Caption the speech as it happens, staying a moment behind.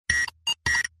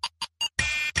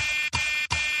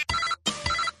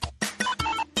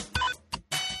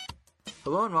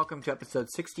Hello and welcome to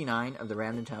episode 69 of the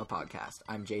Ram Nintendo Podcast.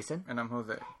 I'm Jason. And I'm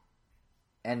Jose.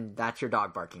 And that's your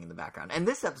dog barking in the background. And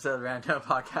this episode of the Ram Nintendo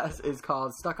Podcast is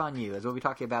called Stuck on You, as we'll be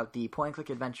talking about the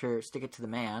point-and-click adventure Stick It to the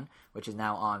Man, which is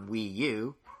now on Wii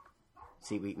U.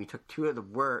 See, we took two of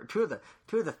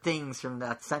the things from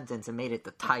that sentence and made it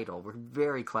the title. We're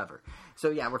very clever.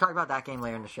 So yeah, we're talking about that game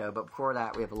later in the show, but before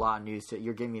that, we have a lot of news.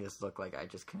 You're giving me this look like I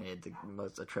just committed the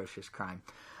most atrocious crime.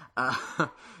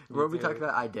 We'll be talking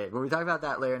about. I did. We'll be talking about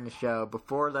that later in the show.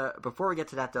 Before we get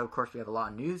to that, though, of course, we have a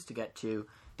lot of news to get to.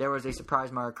 There was a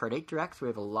surprise Mario Kart 8 Direct, so we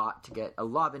have a lot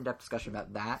of in-depth discussion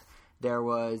about that. There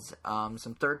was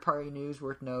some third-party news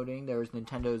worth noting. There was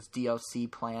Nintendo's DLC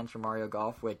plans for Mario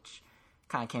Golf, which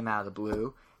kind of came out of the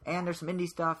blue. And there's some indie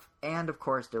stuff. And, of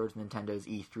course, there was Nintendo's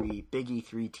big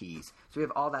E3 tease. So we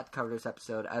have all that to cover this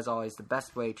episode. As always, the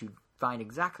best way to find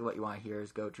exactly what you want to hear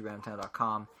is go to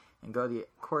RamNintendo.com and go to the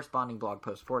corresponding blog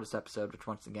post for this episode, which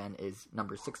once again is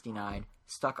number 69,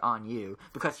 Stuck on You,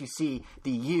 because you see the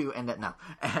U and that, no.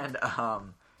 And,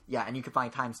 and you can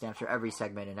find timestamps for every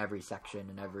segment and every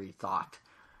section and every thought,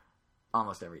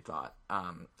 almost every thought,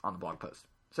 on the blog post.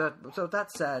 So with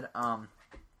that said, I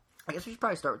guess we should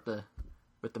probably start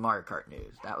with the Mario Kart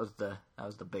news. That was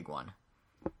the big one.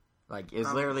 Like,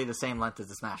 it's literally the same length as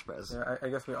the Smash Bros. Yeah, I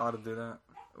guess we ought to do that.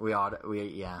 We oughta.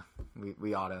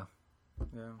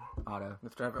 Yeah. Auto.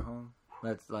 Let's drive it home.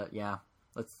 Let's.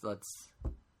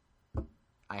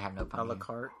 I have no pun. A la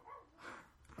carte.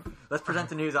 Let's present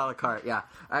the news a la carte. Yeah.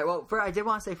 All right. Well, I did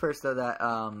want to say first though that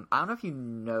I don't know if you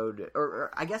noted,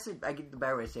 or I guess the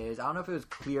better way to say it is I don't know if it was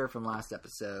clear from last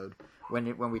episode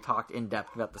when we talked in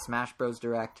depth about the Smash Bros.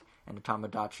 Direct and the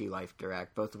Tomodachi Life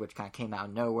Direct, both of which kind of came out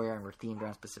of nowhere and were themed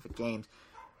around specific games.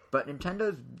 But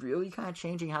Nintendo's really kind of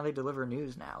changing how they deliver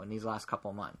news now in these last couple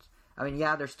of months. I mean,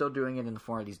 yeah, they're still doing it in the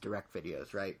form of these direct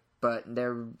videos, right? But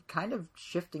they're kind of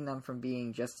shifting them from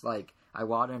being just like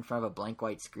Iwata in front of a blank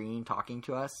white screen talking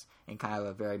to us in kind of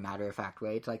a very matter-of-fact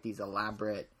way to like these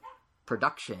elaborate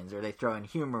productions, or they throw in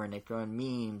humor and they throw in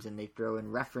memes and they throw in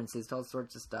references to all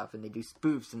sorts of stuff, and they do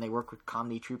spoofs and they work with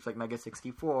comedy troops like Mega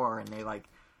 64, and they're like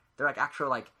actual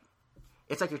like,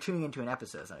 it's like you're tuning into an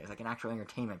episode. It's like an actual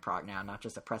entertainment product now, not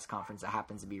just a press conference that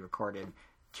happens to be recorded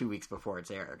 2 weeks before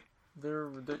it's aired.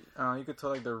 You could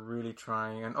tell like they're really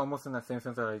trying, and almost in that same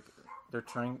sense, they're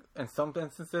trying. In some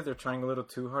instances, they're trying a little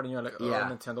too hard, and you're like,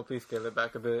 Nintendo, please scale it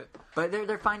back a bit. But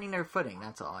they're finding their footing.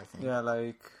 That's all I think. Yeah,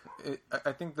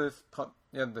 I think this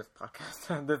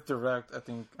podcast, this direct, I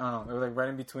think I don't know, it was like right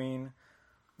in between.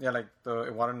 Yeah, like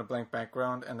it water in the blank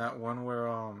background, and that one where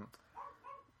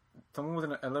someone was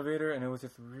in an elevator, and it was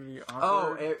just really awkward.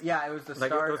 Oh, it was the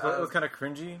start. It was kind of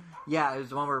cringy. Yeah, it was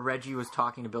the one where Reggie was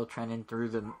talking to Bill Trennan through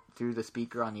the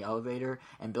speaker on the elevator,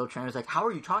 and Bill Trennan was like, "How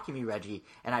are you talking to me, Reggie?"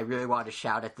 And I really wanted to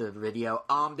shout at the video,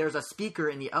 "There's a speaker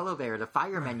in the elevator. The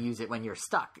firemen use it when you're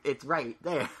stuck. It's right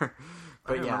there." But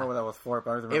I don't remember what that was for,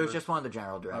 but I remember. It was just one of the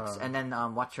general directs. And then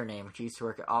what's her name? She used to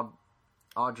work at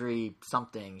Audrey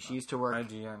something. She used to work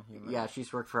IGN. Yeah, she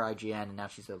used to work for IGN, and now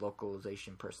she's a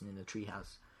localization person in the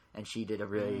Treehouse. And she did a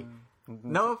really...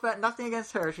 No offense, nothing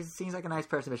against her. She seems like a nice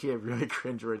person, but she did a really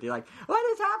cringeworthy, like,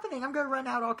 what is happening? I'm going to run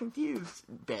out all confused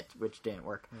bit, which didn't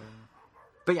work.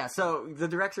 But yeah, so the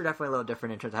directs are definitely a little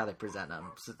different in terms of how they present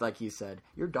them. So, like you said,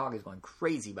 your dog is going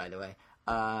crazy, by the way.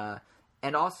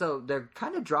 And also, they're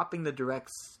kind of dropping the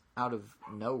directs out of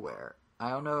nowhere.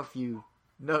 I don't know if you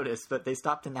noticed, but they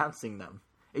stopped announcing them.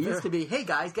 It used to be, hey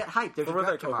guys, get hyped. There's a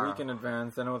direct tomorrow. A week in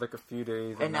advance. I know, like a few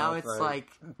days. And now it's like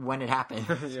when it happens.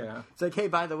 Yeah. It's like, hey,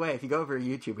 by the way, if you go over to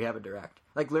YouTube, we have a direct.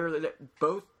 Like literally,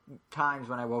 both times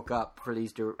when I woke up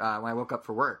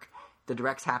for work, the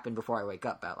directs happened before I wake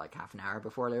up, about like half an hour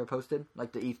before they were posted.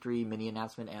 Like the E3 mini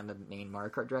announcement and the main Mario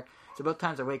Kart direct. So both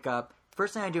times I wake up.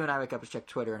 First thing I do when I wake up is check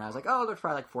Twitter, and I was like, oh, there's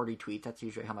probably like 40 tweets. That's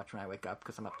usually how much when I wake up,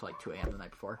 because I'm up to like 2 a.m. the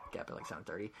night before. Get up at like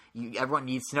 7:30. Everyone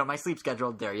needs to know my sleep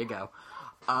schedule. There you go.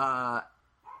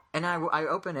 And I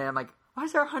open it, I'm like, why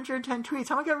is there 110 tweets?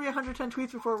 How am I going to read 110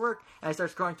 tweets before work? And I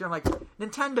start scrolling through, I'm like,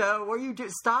 Nintendo, what are you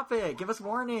doing? Stop it. Give us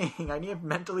warning. I need to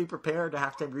mentally prepare to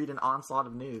have to read an onslaught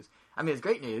of news. I mean, it's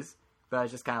great news, but I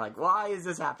was just kind of like, why is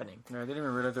this happening? Yeah, I didn't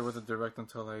even realize there was a direct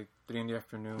until like 3 in the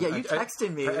afternoon. Yeah, you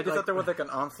texted me. I just thought there was like an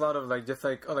onslaught of like, just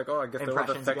like, I guess there was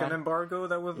a second embargo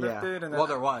that was lifted. And then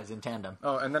there was in tandem.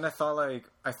 Oh, and then I saw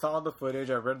the footage,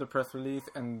 I read the press release,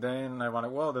 and then I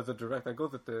wanted, there's a direct that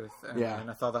goes with this.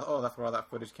 And I saw that, that's where all that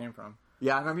footage came from.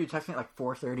 Yeah, I remember you texting me at like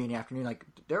 4:30 in the afternoon, like,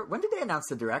 when did they announce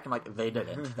the direct? I'm like, they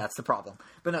didn't. That's the problem.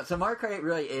 But no, so Mario Kart 8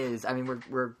 really is, I mean,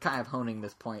 we're kind of honing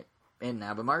this point in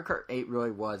now, but Mario Kart 8 really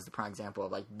was the prime example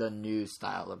of like the new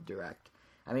style of direct.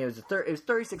 I mean, it was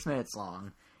 36 minutes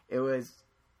long. It was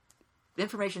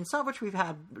information, some of which we've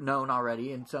had known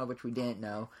already, and some of which we didn't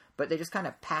know. But they just kind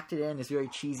of packed it in this very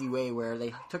cheesy way where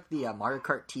they took the Mario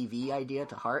Kart TV idea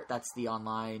to heart. That's the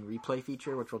online replay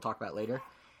feature, which we'll talk about later.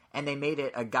 And they made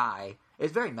it a guy.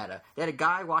 It's very meta. They had a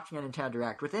guy watching a Nintendo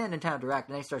Direct within Nintendo Direct,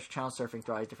 and then he starts channel surfing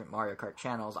through all these different Mario Kart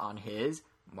channels on his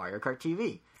Mario Kart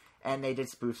TV. And they did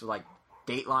spoofs of, like,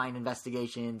 Dateline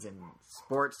investigations and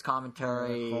sports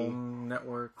commentary,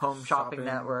 home shopping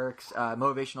networks,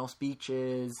 motivational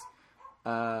speeches,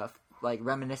 like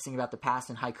reminiscing about the past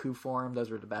in haiku form.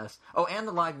 Those were the best. Oh, and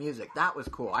the live music. That was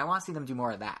cool. I want to see them do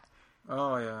more of that.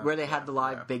 Oh yeah, where they had the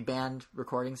live big band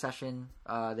recording session.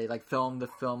 They like filmed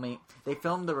They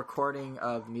filmed the recording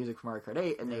of music from Mario Kart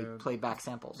 8, and they played back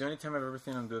samples. The only time I've ever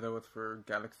seen them do that was for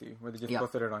Galaxy, where they just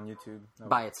posted it on YouTube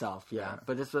by itself. Yeah,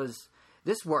 but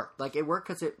this worked. Like, it worked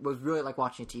because it was really like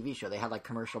watching a TV show. They had, like,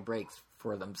 commercial breaks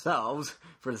for themselves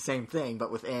for the same thing,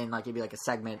 but within, like, it'd be like a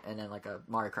segment and then, like, a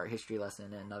Mario Kart history lesson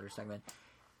and another segment.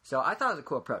 So I thought it was a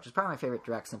cool approach. It's probably my favorite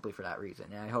Direct simply for that reason,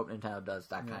 and I hope Nintendo does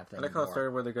that kind of thing. I like how it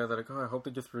started where the guys are like, I hope they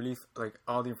just release, like,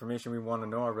 all the information we want to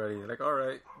know already. Like, all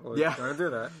right, well, we're going to do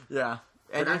that. Yeah.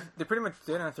 And they pretty much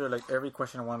did answer, like, every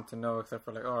question I wanted to know, except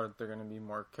for, like, they're going to be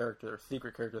more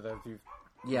secret characters that you've...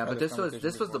 Yeah, but this was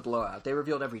the blowout. They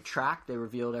revealed every track. They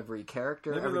revealed every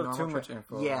character. They revealed too much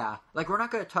info. Yeah, like, we're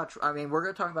not going to touch... I mean, we're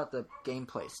going to talk about the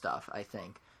gameplay stuff, I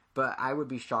think. But I would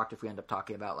be shocked if we end up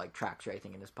talking about, like, tracks or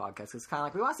anything in this podcast. It's kind of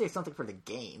like, we want to say something for the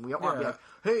game. We don't want to be like,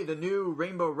 hey, the new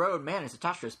Rainbow Road, man, it's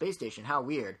attached to a space station. How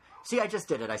weird. See, I just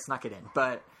did it. I snuck it in.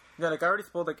 But... Yeah, like, I already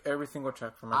spoiled, like, every single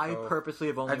track for myself. I purposely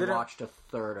have only watched a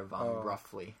third of them,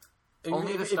 roughly.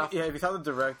 Only the stuff... If you saw the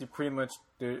Direct, you pretty much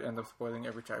did end up spoiling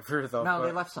every track for yourself. No,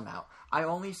 they left some out. I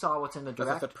only saw what's in the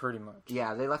Direct. That's pretty much.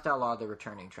 Yeah, they left out a lot of the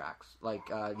returning tracks. Like,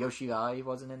 Yoshi Valley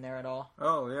wasn't in there at all.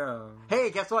 Oh, yeah.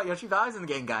 Hey, guess what? Yoshi Valley's in the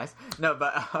game, guys. No,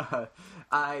 but,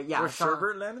 yeah. Was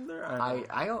Sherbert land in there?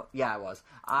 Yeah, it was.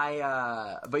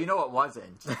 But you know what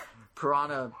wasn't?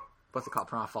 Piranha... What's it called?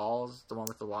 Piranha Falls? The one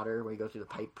with the water where you go through the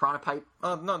pipe? Piranha Pipe?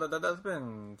 Oh, no, that's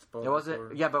been spoiled. It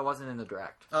wasn't... Yeah, but it wasn't in the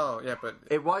Direct. Oh, yeah, but...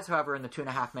 It was, however, in the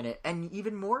 2.5 minute and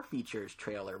even more features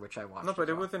trailer, which I watched. No, but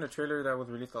it was in a trailer that was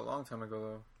released a long time ago,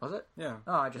 though. Was it? Yeah.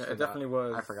 Oh, I just forgot. It definitely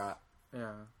was. I forgot.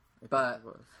 Yeah. But...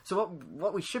 So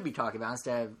what we should be talking about,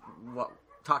 instead of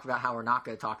talk about how we're not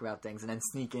going to talk about things and then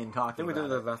sneak in talking about I think we did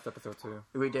that last episode, too.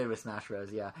 We did with Smash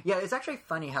Bros, yeah. Yeah, it's actually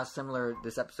funny how similar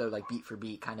this episode, like, beat for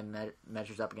beat, kind of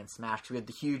measures up against Smash, because we had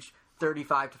the huge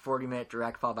 35 to 40 minute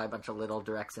Direct followed by a bunch of little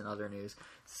Directs and other news.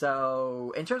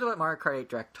 So, in terms of what Mario Kart 8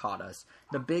 Direct taught us,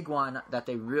 the big one that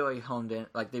they really honed in,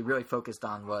 like, they really focused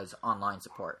on was online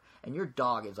support. And your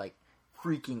dog is, like,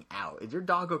 freaking out. Is your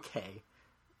dog okay?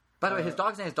 By the way, his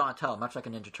dog's name is Donatello, much like a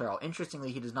Ninja Turtle.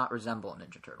 Interestingly, he does not resemble a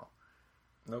Ninja Turtle.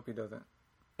 Nope, he doesn't.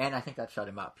 And I think that shut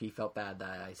him up. He felt bad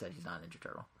that I said he's not a Ninja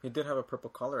Turtle. He did have a purple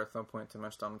collar at some point to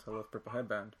match Donatello's purple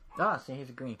headband. Oh, see, he's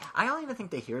a green. I don't even think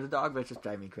they hear the dog, but it's just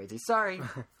driving me crazy. Sorry.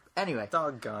 Anyway.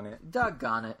 Doggone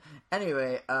it.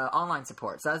 Anyway, online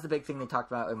support. So that's the big thing they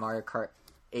talked about with Mario Kart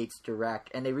 8's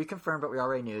Direct. And they reconfirmed what we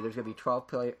already knew. There's going to be 12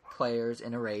 players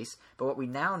in a race. But what we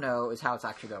now know is how it's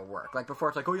actually going to work. Like, before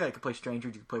it's like, oh yeah, you can play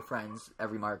strangers, you can play friends.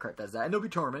 Every Mario Kart does that. And there'll be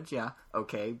tournaments, yeah.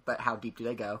 Okay, but how deep do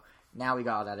they go? Now we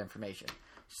got all that information.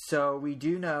 So we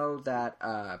do know that,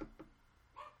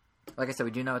 like I said,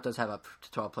 we do know it does have up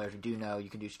to 12 players. We do know you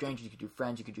can do strangers, you can do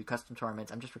friends, you can do custom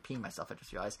tournaments. I'm just repeating myself, I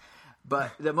just realized.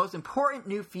 But the most important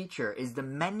new feature is the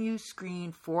menu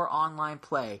screen for online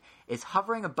play is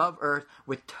hovering above Earth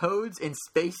with toads in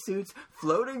spacesuits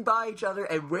floating by each other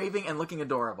and waving and looking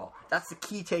adorable. That's the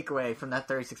key takeaway from that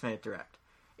 36-minute Direct.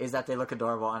 Is that they look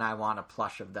adorable, and I want a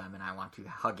plush of them, and I want to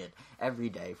hug it every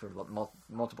day for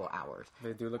multiple hours.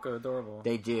 They do look adorable.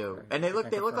 They do, and they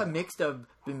look a mix of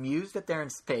bemused that they're in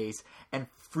space and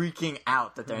freaking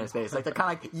out that they're in space. Like they're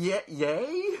kind of like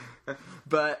yay.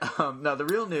 But no, the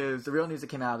real news that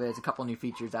came out of it is a couple new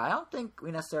features that I don't think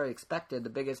we necessarily expected. The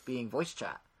biggest being voice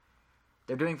chat.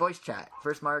 They're doing voice chat.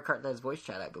 First Mario Kart that has voice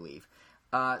chat, I believe.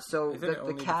 So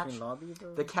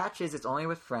the catch is it's only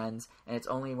with friends, and it's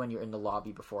only when you're in the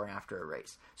lobby before and after a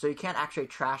race. So you can't actually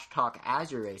trash talk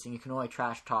as you're racing. You can only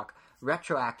trash talk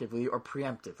retroactively or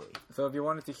preemptively. So if you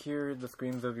wanted to hear the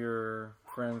screams of your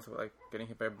friends, like getting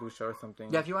hit by a blue shell or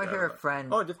something. Yeah, if you want to hear a friend.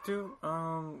 Oh, just do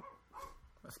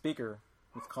a speaker.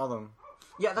 Let's call them.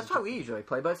 Yeah, that's how we usually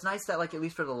play. But it's nice that, like, at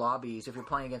least for the lobbies, if you're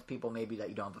playing against people maybe that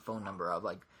you don't have a phone number of,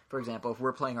 like, for example, if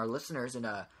we're playing our listeners in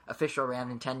a official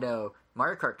Ram Nintendo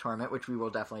Mario Kart tournament, which we will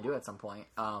definitely do at some point,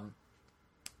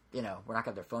 you know, we're not going to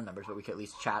have their phone numbers, but we could at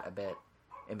least chat a bit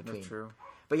in between. That's true.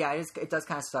 But yeah, it does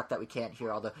kind of suck that we can't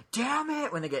hear all the, damn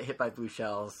it, when they get hit by blue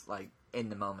shells, like, in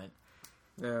the moment.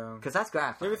 Yeah. Because that's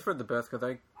gratifying. Maybe it's for the best, because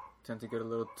I tend to get a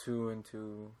little too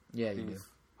into you these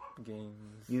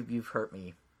games. You've hurt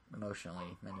me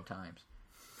emotionally many times.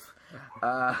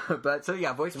 But so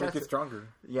yeah, voice To chat's make it stronger.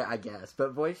 Yeah, I guess.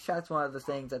 But voice chat's one of the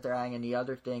things that they're adding, and the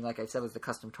other thing, like I said, was the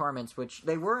custom tournaments, which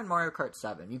they were in Mario Kart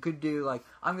 7. You could do, like,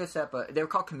 I'm going to set up they were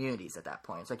called communities at that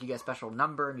point. It's like you get a special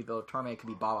number, and you build a tournament. It could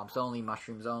be bob-ombs only,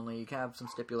 mushrooms only. You can have some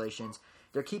stipulations.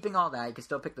 They're keeping all that. You can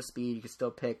still pick the speed. You can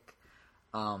still pick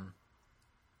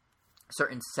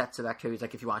certain sets of activities,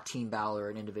 like if you want a team battle or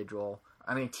an individual.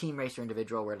 I mean, team race or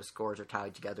individual, where the scores are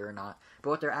tied together or not.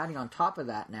 But what they're adding on top of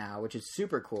that now, which is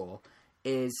super cool,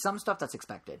 is some stuff that's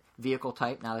expected. Vehicle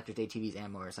type, now that there's ATVs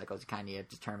and motorcycles, you kind of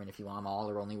determine if you want them all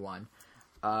or only one.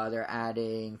 They're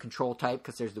adding control type,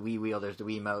 because there's the Wii wheel, there's the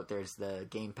Wiimote, there's the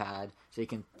gamepad. So you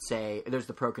can say, there's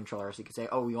the Pro Controller, so you can say,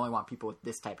 oh, we only want people with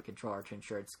this type of controller to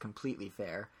ensure it's completely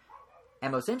fair.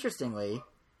 And most interestingly,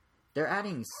 they're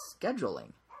adding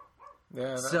scheduling.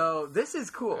 Yeah. So this is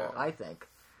cool, I think.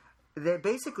 They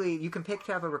basically, you can pick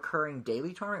to have a recurring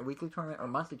daily tournament, weekly tournament, or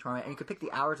monthly tournament, and you can pick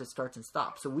the hours it starts and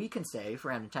stops. So we can say,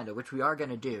 for Nintendo, which we are going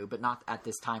to do, but not at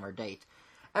this time or date,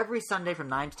 every Sunday from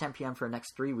 9 to 10 p.m. for the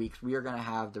next 3 weeks, we are going to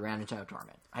have the Nintendo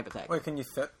tournament, hypothetically. Wait, can you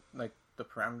set, like, the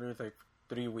parameters, like,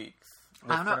 3 weeks?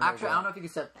 I don't know. Actually, I don't know if you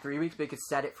can set 3 weeks, but you can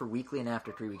set it for weekly, and then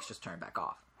after 3 weeks, just turn it back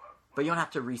off. But you don't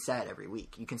have to reset every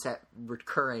week. You can set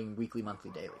recurring weekly,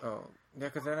 monthly, daily. Oh, yeah,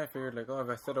 because then I figured, like, if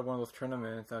I set up one of those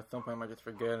tournaments, at some point I might just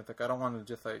forget. It's like, I don't want to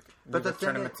just, like, leave the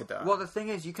tournament to die. Well, the thing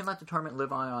is, you can let the tournament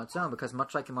live on its own, because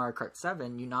much like in Mario Kart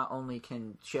 7, you not only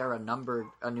can share a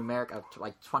numeric,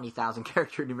 like 20,000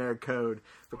 character numeric code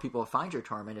for people to find your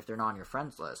tournament if they're not on your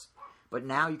friends list, but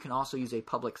now you can also use a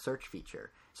public search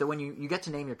feature. So when you get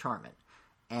to name your tournament,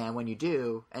 and when you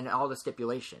do, and all the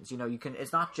stipulations, you can,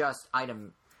 it's not just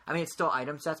it's still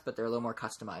item sets, but they're a little more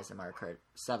customized than Mario Kart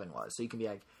 7 was. So you can be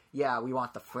like, yeah, we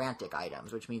want the frantic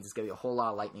items, which means it's going to be a whole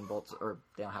lot of lightning bolts, or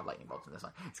they don't have lightning bolts in this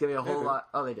one. It's going to be a whole lot.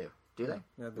 Oh, they do. Do they?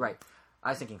 Yeah, they right. I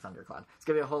was thinking Thundercloud. It's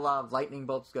going to be a whole lot of lightning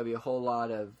bolts. It's going to be a whole lot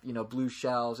of, blue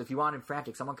shells. If you wanted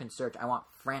frantic, someone can search, I want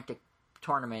frantic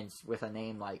tournaments with a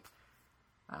name like,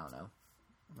 I don't know,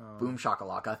 Boom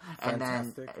Shakalaka, and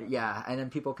then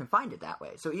people can find it that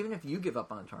way. So even if you give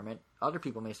up on the tournament, other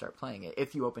people may start playing it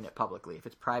if you open it publicly. If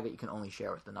it's private, you can only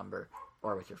share with the number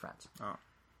or with your friends. Oh.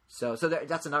 So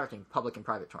that's another thing. Public and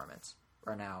private tournaments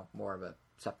are now more of a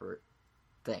separate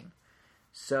thing.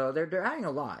 So they're adding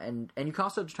a lot, and you can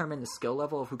also determine the skill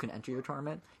level of who can enter your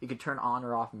tournament. You can turn on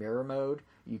or off mirror mode.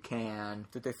 You can.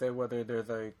 Did they say whether there's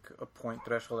like a point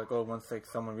threshold, like once like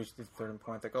someone reaches a certain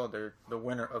point, like they're the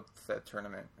winner of said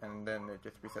tournament, and then it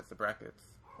just resets the brackets,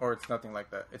 or it's nothing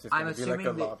like that. It's just going to be like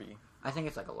a lobby. I think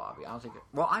it's like a lobby. I don't think.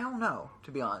 Well, I don't know,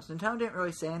 to be honest. Nintendo didn't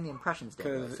really say, and the impressions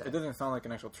didn't really say. It doesn't sound like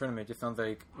an actual tournament. It just sounds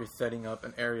like you're setting up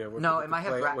an area where it people might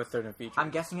can play have with certain features.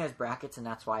 I'm guessing it has brackets, and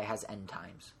that's why it has end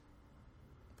times.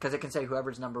 Because it can say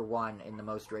whoever's number one in the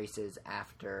most races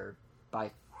by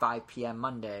 5 p.m.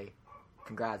 Monday,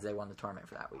 congrats, they won the tournament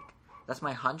for that week. That's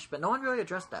my hunch, but no one really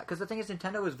addressed that. Because the thing is,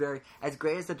 Nintendo was as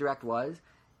great as the Direct was,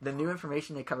 the new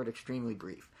information they covered extremely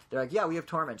brief. They're like, yeah, we have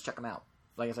tournaments, check them out.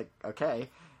 It's like, okay,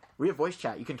 we have voice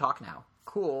chat, you can talk now.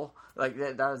 Cool.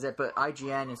 That was it. But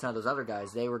IGN and some of those other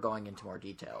guys, they were going into more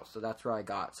details. So that's where I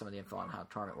got some of the info on how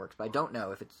the tournament works. But I don't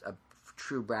know if it's a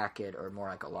true bracket or more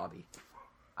like a lobby.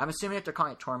 I'm assuming if they're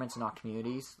calling it tournaments and not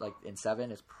communities, like in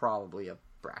 7, it's probably a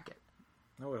bracket.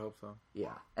 I would hope so.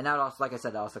 Yeah. And that also, like I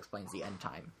said, that also explains the end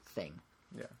time thing.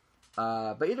 Yeah.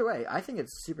 But either way, I think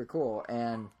it's super cool.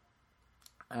 And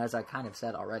as I kind of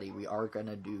said already, we are going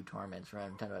to do tournaments for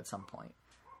Nintendo at some point.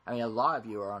 I mean, a lot of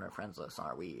you are on our friends list on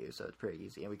our Wii U, so it's pretty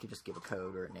easy. And we could just give a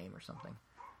code or a name or something.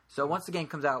 So once the game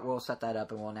comes out, we'll set that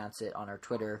up and we'll announce it on our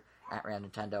Twitter at Random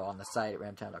Nintendo, on the site at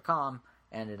randomnintendo.com,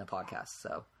 and in a podcast.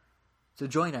 So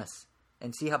join us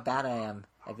and see how bad I am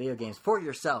at video games for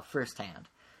yourself firsthand.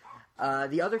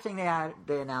 The other thing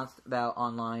they announced about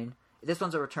online, this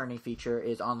one's a returning feature,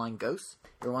 is online ghosts.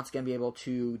 You'll once again be able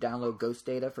to download ghost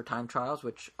data for time trials,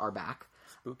 which are back.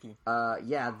 Spooky.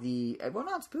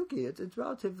 Not spooky. It's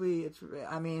relatively.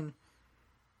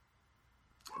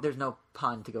 There's no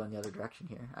pun to go in the other direction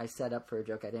here. I set up for a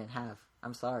joke I didn't have.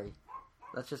 I'm sorry.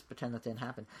 Let's just pretend that didn't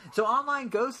happen. So online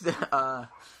ghosts.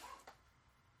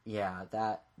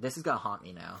 This is gonna haunt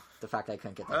me now. The fact that I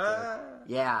couldn't get that joke.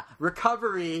 Yeah,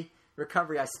 recovery.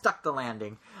 I stuck the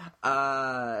landing.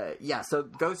 So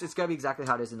Ghost, it's gonna be exactly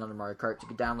how it is in other Mario Kart. You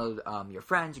can download your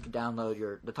friends. You can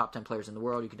download the top 10 players in the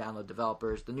world. You can download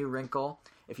developers. The new wrinkle: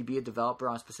 if you be a developer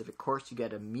on a specific course, you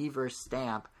get a Miiverse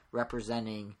stamp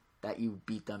representing that you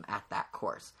beat them at that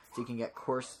course. So you can get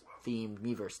course themed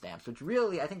Miiverse stamps, which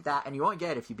really, I think that, and you only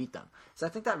get it if you beat them. So I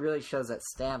think that really shows that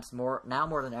stamps now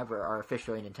more than ever are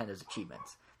officially Nintendo's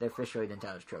achievements. They're officially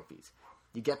Nintendo's trophies.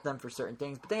 You get them for certain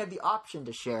things, but they have the option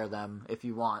to share them if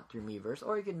you want through Miiverse,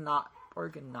 or you can not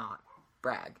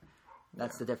brag.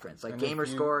 That's the difference. Like, gamer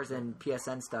scores and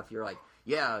PSN stuff, you're like,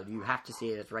 yeah, you have to see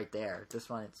it. It's right there. This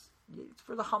one, it's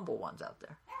for the humble ones out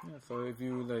there. Yeah, so if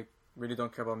you, like, really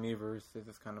don't care about Miiverse, this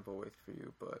is kind of a waste for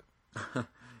you, but...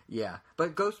 Yeah.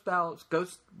 But Ghost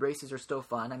races are still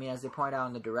fun. I mean, as they point out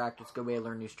in the Direct, it's a good way to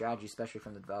learn new strategies, especially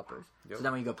from the developers. Yep. So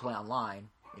then when you go play online,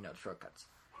 you know, shortcuts.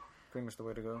 Pretty much the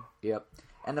way to go. Yep.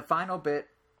 And the final bit...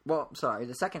 Well, sorry,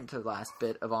 the second to last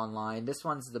bit of online. This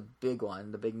one's the big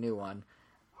one, the big new one.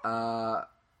 Mario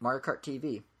Kart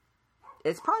TV.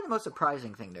 It's probably the most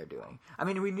surprising thing they're doing. I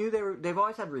mean, we knew they've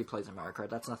always had replays in Mario Kart.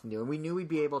 That's nothing new. And we knew we'd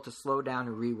be able to slow down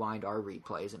and rewind our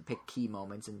replays and pick key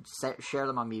moments and share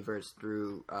them on Miiverse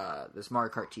through this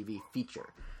Mario Kart TV feature.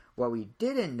 What we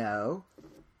didn't know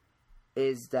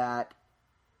is that,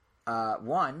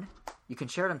 one, you can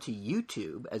share them to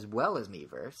YouTube as well as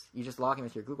Miiverse. You just log in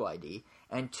with your Google ID.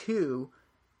 And two,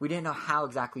 we didn't know how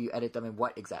exactly you edit them and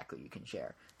what exactly you can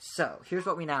share. So, here's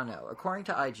what we now know. According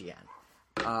to IGN,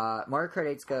 Mario Kart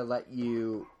 8 is going to let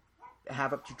you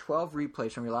have up to 12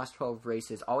 replays from your last 12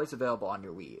 races always available on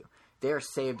your Wii U. They are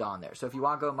saved on there. So if you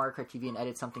want to go to Mario Kart TV and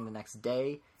edit something the next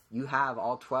day, you have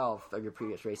all 12 of your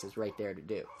previous races right there to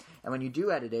do. And when you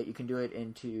do edit it, you can do it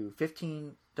into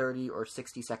 15, 30, or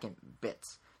 60-second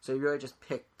bits. So you really just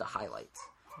pick the highlights.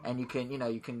 And you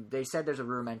can, they said there's a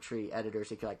room entry editor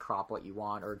so you can, like, crop what you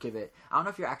want or give it, I don't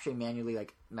know if you're actually manually,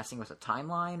 like, messing with a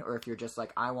timeline or if you're just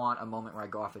like, I want a moment where I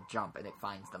go off a jump and it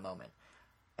finds the moment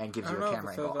and gives you a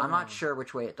camera angle. I'm not sure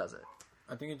which way it does it.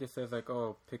 I think it just says, like,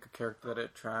 oh, pick a character that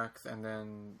it tracks, and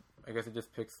then I guess it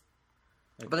just picks...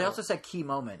 Like, but they also said key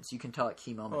moments. You can tell it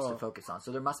key moments to focus on.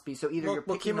 So there must be... So either you're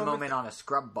picking the moment on a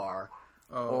scrub bar...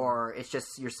 or it's just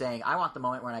you're saying, I want the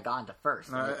moment when I got into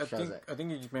first. No, I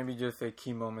think you maybe just say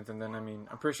key moments, and then, I mean,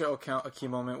 I'm pretty sure it'll count a key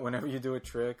moment whenever you do a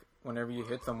trick, whenever you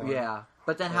hit someone. Yeah,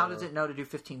 but then how does it know to do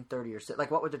 15, 30, or...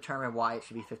 Like, what would determine why it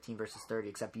should be 15 versus 30,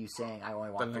 except you saying, I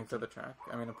only want 15? The length of the track.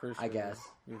 I mean, I'm pretty sure... I guess.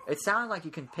 It sounded like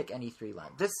you can pick any three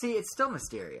lengths. It's still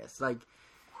mysterious. Like...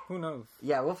 Who knows?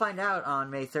 Yeah, we'll find out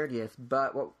on May 30th,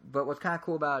 but what's kind of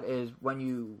cool about it is when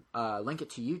you link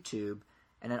it to YouTube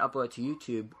and then upload it to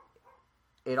YouTube,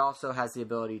 it also has the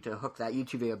ability to hook that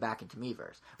YouTube video back into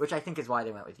Miiverse, which I think is why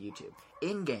they went with YouTube.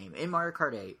 In-game, in Mario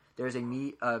Kart 8, there's a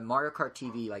Mario Kart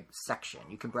TV like section.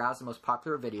 You can browse the most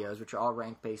popular videos, which are all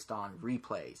ranked based on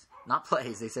replays. Not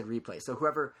plays, they said replays. So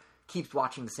whoever keeps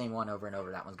watching the same one over and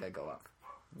over, that one's going to go up.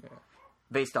 Yeah.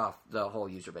 Based off the whole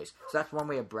user base. So that's one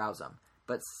way to browse them.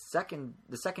 But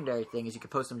the secondary thing is you can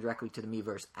post them directly to the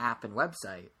Miiverse app and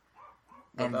website.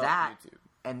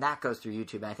 And that goes through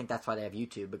YouTube, and I think that's why they have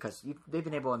YouTube, because they've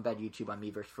been able to embed YouTube on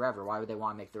Miiverse forever. Why would they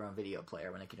want to make their own video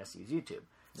player when they can just use YouTube?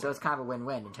 So it's kind of a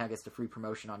win-win. Nintendo gets the free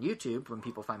promotion on YouTube when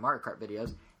people find Mario Kart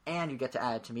videos, and you get to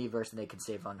add it to Miiverse, and they can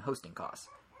save on hosting costs.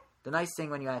 The nice thing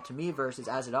when you add it to Miiverse is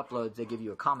as it uploads, they give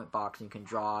you a comment box, and you can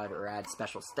draw it or add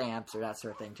special stamps or that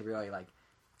sort of thing to really, like,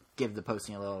 give the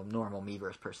posting a little normal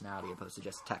Miiverse personality opposed to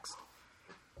just text.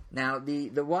 Now, the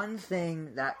one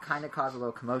thing that kind of caused a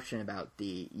little commotion about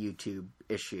the YouTube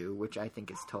issue, which I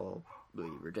think is totally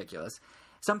ridiculous,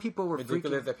 some people were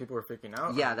ridiculous that people were freaking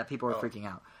out? Yeah, that people were freaking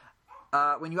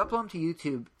out. When you upload them to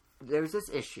YouTube, there's this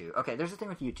issue. Okay, there's a thing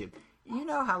with YouTube. You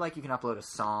know how, like, you can upload a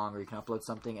song or you can upload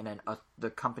something and then the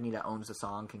company that owns the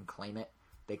song can claim it?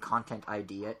 They content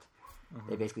ID it. Mm-hmm.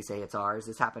 They basically say it's ours.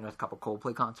 This happened with a couple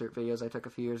Coldplay concert videos I took a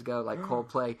few years ago. Like,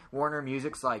 Coldplay, Warner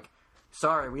Music's like,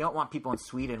 sorry, we don't want people in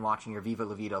Sweden watching your Viva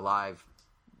La Vida live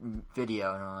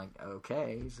video. And I'm like,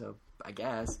 okay, so I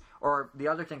guess. Or the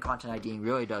other thing Content IDing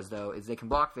really does, though, is they can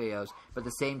block videos, but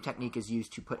the same technique is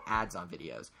used to put ads on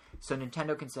videos. So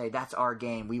Nintendo can say, that's our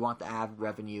game. We want the ad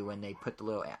revenue when they put the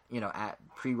little, ad,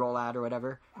 pre-roll ad or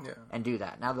whatever, and do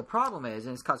that. Now, the problem is,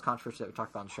 and it's caused controversy that we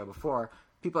talked about on the show before,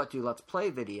 people that do Let's Play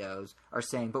videos are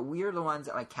saying, but we're the ones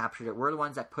that, like, captured it. We're the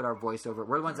ones that put our voice over it.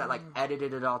 We're the ones that, like,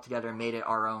 edited it all together and made it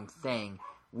our own thing.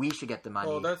 We should get the money.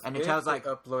 Well, that's and Nintendo's like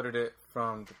uploaded it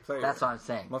from the player. That's what I'm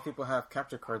saying. Most people have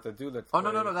capture cards that do Let's Play. Oh,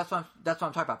 no. That's what I'm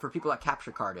talking about. For people that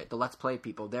capture card it, the Let's Play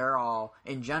people, they're all,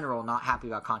 in general, not happy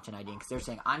about Content IDing because they're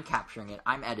saying, I'm capturing it,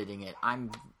 I'm editing it,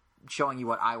 I'm showing you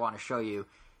what I want to show you.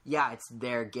 Yeah, it's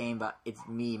their game, but it's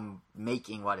me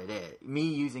making what it is. Me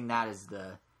using that as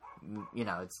the,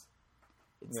 it's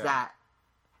that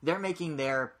they're making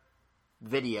their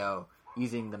video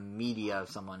using the media of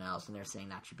someone else, and they're saying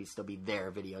that should still be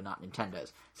their video, not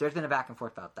Nintendo's. So there's been a back and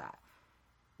forth about that.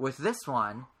 With this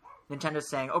one, Nintendo's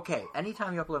saying, okay,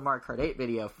 anytime you upload Mario Kart 8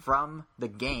 video from the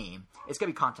game, it's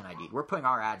going to be content ID. We're putting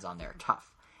our ads on there. Tough.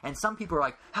 And some people are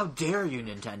like, how dare you,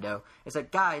 Nintendo? It's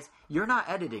like, guys, you're not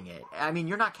editing it. I mean,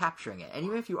 you're not capturing it. And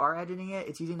even if you are editing it,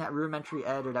 it's using that rudimentary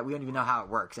editor that we don't even know how it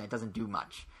works, and it doesn't do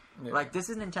much. Yeah. Like, this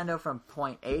is Nintendo from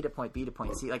point A to point B to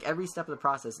point C. Like, every step of the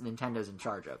process, Nintendo's in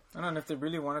charge of. And if they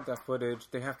really wanted that footage,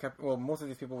 they have most of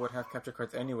these people would have capture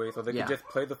cards anyway, so they could just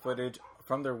play the footage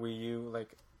from their Wii U,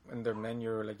 like, in their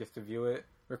menu, or, like, just to view it,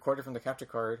 record it from the capture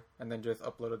card, and then just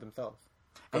upload it themselves.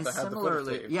 And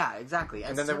similarly, yeah, exactly.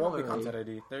 And then there won't be content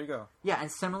ID. There you go. Yeah,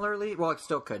 and similarly, well, it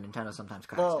still could. Nintendo sometimes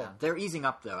cracks down. They're easing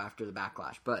up, though, after the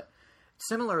backlash. But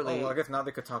similarly... Oh, well, I guess now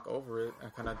they could talk over it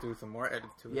and kind of do some more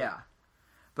edits to it. Yeah.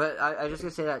 But I just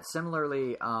going to say that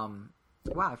similarly... wow,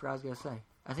 I forgot what I was going to say.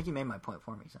 I think you made my point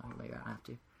for me, so maybe I don't have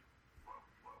to.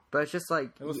 But it's just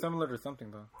like... It was similar to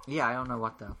something, though. Yeah, I don't know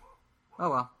what, though. Oh,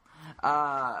 well.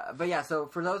 But yeah, so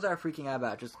for those that are freaking out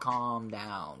about it, just calm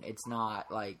down. It's not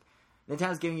like...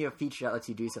 Nintendo's giving you a feature that lets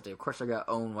you do something. Of course, they're going to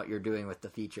own what you're doing with the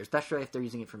feature, especially if they're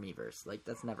using it for Miiverse. Like,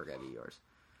 that's never going to be yours.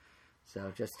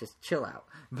 So, just chill out.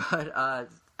 But,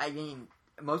 I mean,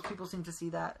 most people seem to see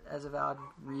that as a valid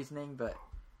reasoning, but,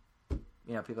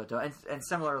 you know, people don't. And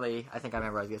similarly, I think I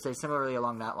remember what I was going to say, similarly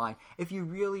along that line, if you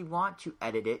really want to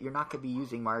edit it, you're not going to be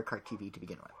using Mario Kart TV to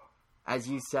begin with. As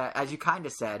you kind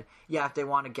of said, yeah, if they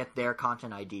want to get their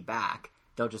content ID back,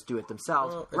 they'll just do it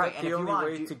themselves. Well, right, and the only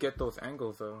way to get those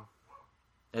angles, though.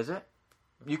 Is it?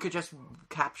 You could just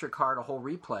capture card a whole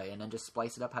replay and then just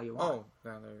splice it up how you want. Oh,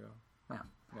 yeah, there you go.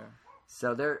 Yeah.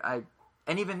 So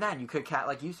and even then you could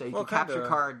like you say, you could capture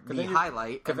card the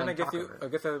highlight. Because then I guess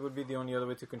that would be the only other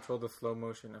way to control the slow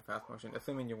motion and fast motion,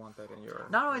 assuming you want that in your.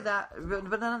 Not only that,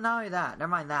 but not only that. Never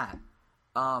mind that.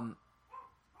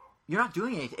 You're not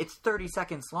doing anything. It's 30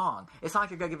 seconds long. It's not like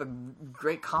you're gonna give a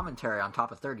great commentary on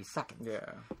top of 30 seconds.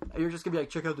 Yeah. You're just gonna be like,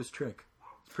 check out this trick.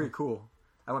 It's pretty cool.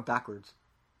 I went backwards.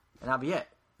 And that'll be it.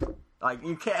 Like,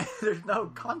 you can't... There's no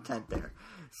content there.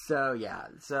 So, yeah.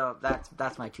 So,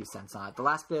 that's my 2 cents on it. The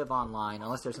last bit of online,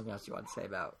 unless there's something else you want to say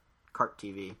about Kart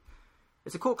TV.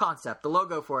 It's a cool concept. The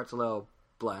logo for it's a little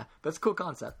blah, but it's a cool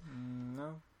concept.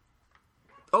 No.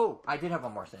 Oh, I did have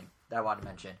one more thing that I wanted to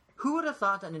mention. Who would have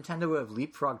thought that Nintendo would have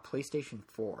leapfrogged PlayStation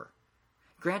 4?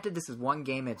 Granted, this is one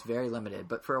game and it's very limited,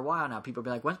 but for a while now, people have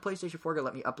been like, when's PlayStation 4 going to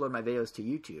let me upload my videos to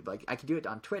YouTube? Like, I can do it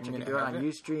on Twitch, I can do it on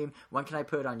Ustream, when can I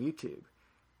put it on YouTube?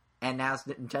 And now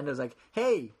Nintendo's like,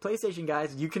 hey, PlayStation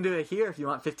guys, you can do it here if you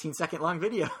want 15-second long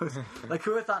videos. Like,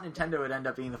 who would have thought Nintendo would end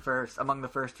up being among the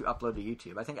first to upload to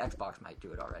YouTube? I think Xbox might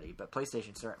do it already, but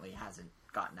PlayStation certainly hasn't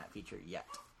gotten that feature yet.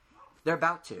 They're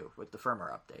about to, with the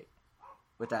firmware update.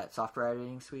 With that software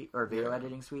editing suite, or video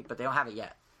editing suite, but they don't have it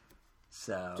yet.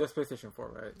 So just PlayStation 4,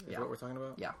 right? Is what we're talking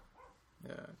about? Yeah.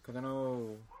 Yeah, because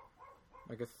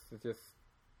I guess it's just,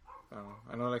 I don't know.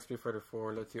 I know like Street Fighter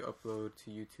 4 lets you upload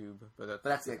to YouTube, but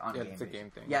that's like on it's a game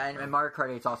thing. Yeah, and Mario Kart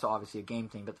 8 is also obviously a game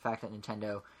thing, but the fact that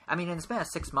Nintendo, I mean, in the span of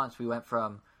 6 months, we went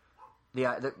from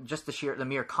the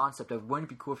mere concept of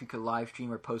wouldn't it be cool if you could live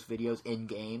stream or post videos in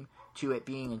game to it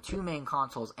being in 2 main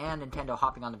consoles and Nintendo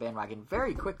hopping on the bandwagon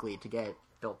very quickly to get it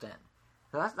built in.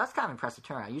 So that's kind of impressive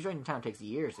turnaround. Usually Nintendo takes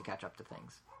years to catch up to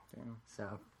things. Damn.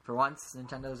 So for once,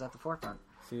 Nintendo's at the forefront.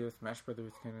 See if Smash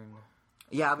Brothers can.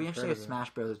 Yeah, I'll be interested if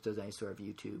Smash Brothers does any sort of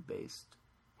YouTube-based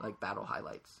like battle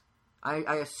highlights.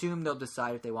 I assume they'll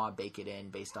decide if they want to bake it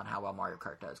in based on how well Mario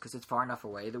Kart does, because it's far enough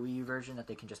away, the Wii U version, that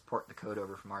they can just port the code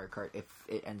over from Mario Kart if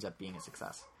it ends up being a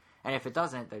success. And if it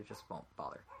doesn't, they just won't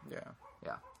bother.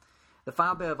 Yeah. The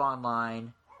final bit of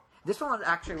online. This one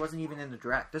actually wasn't even in the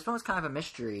Direct. This one was kind of a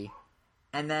mystery.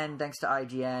 And then, thanks to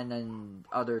IGN and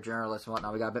other journalists and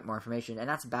whatnot, we got a bit more information, and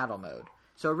that's battle mode.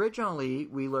 So originally,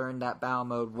 we learned that battle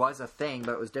mode was a thing,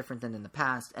 but it was different than in the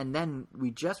past. And then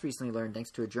we just recently learned,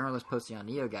 thanks to a journalist posting on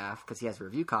NeoGAF, because he has a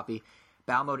review copy,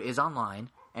 battle mode is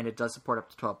online, and it does support up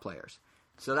to 12 players.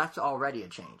 So that's already a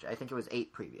change. I think it was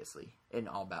 8 previously in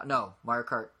all battle. No, Mario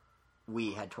Kart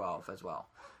Wii had 12 as well.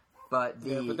 But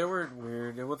they were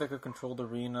weird. It was like a controlled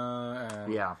arena,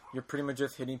 and you're pretty much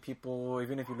just hitting people.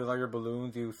 Even if you lose all your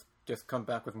balloons, you just come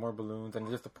back with more balloons, and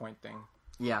it's just a point thing.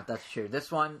 Yeah, that's true.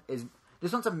 This one's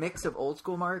a mix of old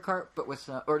school Mario Kart, but with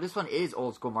this one is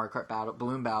old school Mario Kart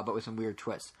balloon battle, but with some weird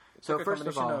twists. It's so like first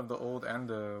of all, the old and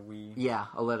the Wii. Yeah,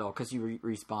 a little because you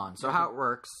respawn. So how it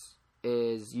works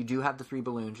is you do have the 3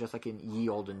 balloons, just like in ye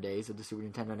olden days of the Super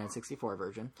Nintendo N64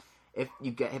 version. If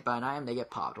you get hit by an item, they get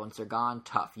popped. Once they're gone,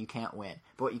 tough. You can't win.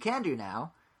 But what you can do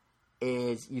now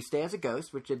is you stay as a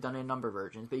ghost, which they've done in a number of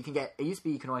versions. But you can get... It used to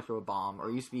be you can only throw a bomb, or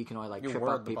it used to be you can only trip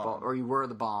up people, or you were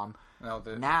the bomb. That was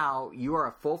it. Now you are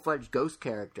a full-fledged ghost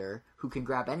character who can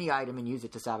grab any item and use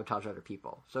it to sabotage other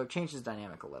people. So it changes the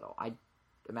dynamic a little. I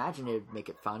imagine it would make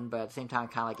it fun, but at the same time,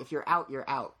 kind of like, if you're out, you're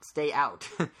out. Stay out.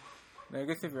 I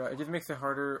guess if you're out, it just makes it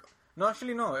harder. No,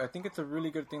 actually, no. I think it's a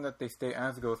really good thing that they stay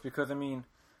as ghosts because, I mean,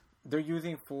 they're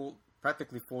using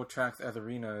practically full tracks as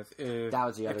arenas. That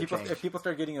was the other change. If people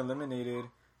start getting eliminated,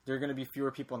 there are going to be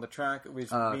fewer people on the track,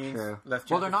 which means less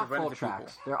chances. Well, they're not to run full into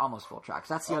tracks. people. They're almost full tracks.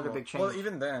 That's the other big change. Well,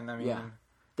 even then, I mean... Yeah.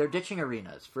 They're ditching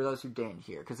arenas, for those who didn't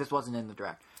hear, because this wasn't in the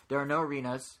direct. There are no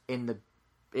arenas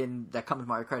that come with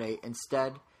Mario Kart 8.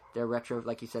 Instead, they're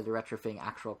like you said, they're retrofitting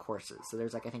actual courses. So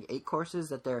there's like, I think, 8 courses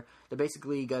that they're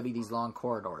basically going to be these long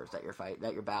corridors that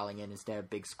you're battling in instead of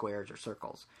big squares or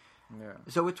circles. Yeah.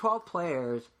 So with 12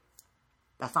 players,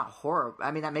 that's not horrible.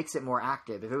 I mean, that makes it more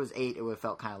active. If it was 8, it would have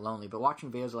felt kind of lonely. But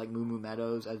watching videos of like Moo Moo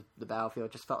Meadows as the battlefield,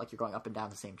 it just felt like you're going up and down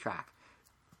the same track.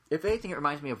 If anything, it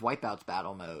reminds me of Wipeout's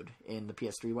battle mode in the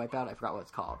PS3 Wipeout. I forgot what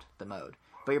it's called, the mode.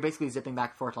 But you're basically zipping back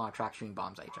and forth along a track, shooting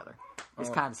bombs at each other. It's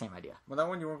kind of the same idea. Well, that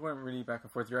one you weren't going really back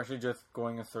and forth. You're actually just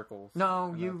going in circles.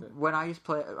 No, when I used to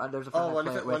play, there's a friend I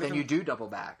play it with, and you do double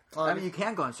back. I mean, you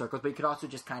can go in circles, but you could also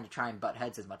just kind of try and butt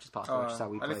heads as much as possible, which is how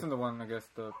we played. At least in the one, I guess,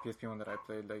 the PSP one that I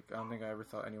played, like, I don't think I ever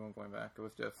saw anyone going back. It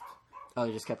was just... Oh,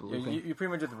 they just kept looping? You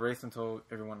pretty much just raced until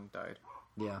everyone died.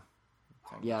 Yeah.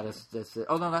 Yeah, that's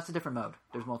oh no, that's a different mode.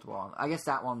 There's multiple ones. I guess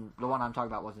that one, the one I'm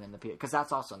talking about, wasn't in the because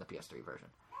that's also in the PS3 version.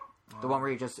 The one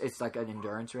where it's like an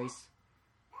endurance race,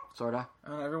 sorta.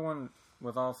 Everyone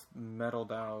was all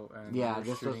metalled out and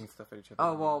shooting stuff at each other.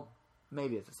 Oh well,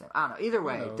 maybe it's the same. I don't know. Either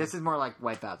way, this is more like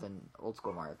Wipeout than old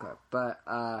school Mario Kart. But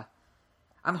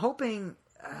I'm hoping.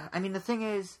 I mean, the thing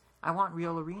is, I want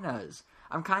real arenas.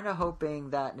 I'm kind of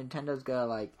hoping that Nintendo's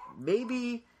gonna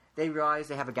maybe they realize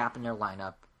they have a gap in their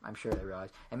lineup. I'm sure they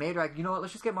realize. And maybe they're like, you know what,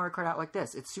 let's just get Mario Kart out like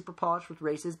this. It's super polished with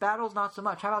races. Battles, not so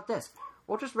much. How about this?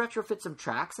 We'll just retrofit some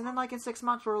tracks, and then in 6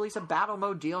 months we'll release a Battle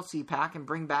Mode DLC pack and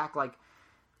bring back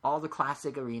all the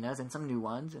classic arenas and some new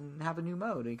ones and have a new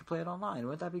mode, and you can play it online.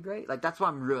 Wouldn't that be great? That's what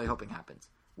I'm really hoping happens.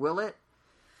 Will it?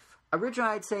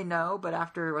 Originally I'd say no, but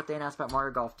after what they announced about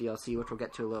Mario Golf DLC, which we'll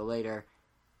get to a little later,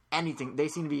 anything, they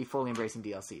seem to be fully embracing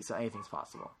DLC, so anything's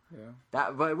possible. Yeah.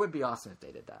 But it would be awesome if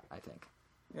they did that, I think.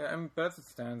 Yeah, but as it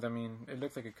stands, I mean, it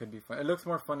looks like it could be fun. It looks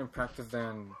more fun in practice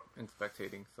than in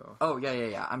spectating. So. Oh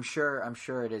yeah. I'm sure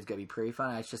it is gonna be pretty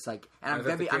fun. It's just and I'm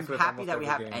happy that we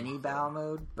have any battle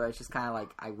mode, but it's just kind of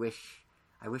I wish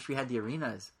we had the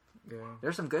arenas. Yeah.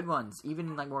 There's some good ones,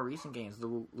 even in more recent games. The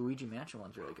Luigi Mansion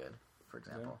one's really good, for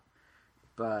example.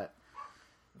 Yeah. But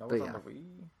that was on the Wii.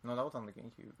 No, that was on the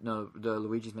GameCube. No, the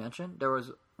Luigi's Mansion. There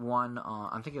was one on.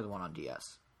 I'm thinking of the one on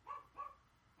DS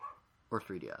or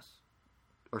 3DS.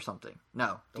 Or something.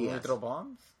 No, the DS. Throw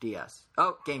bombs? DS.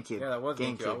 Oh, GameCube. Yeah, that was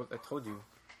GameCube. I told you.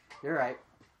 You're right.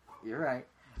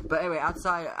 But anyway,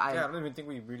 outside, I don't even think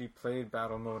we really played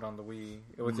Battle Mode on the Wii.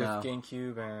 It was just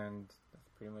GameCube, and that's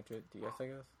pretty much it. DS, I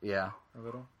guess? Yeah. A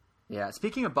little? Yeah.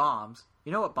 Speaking of bombs,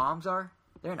 you know what bombs are?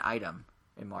 They're an item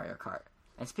in Mario Kart.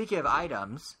 And speaking of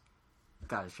items...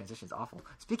 God, this transition's awful.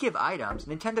 Speaking of items,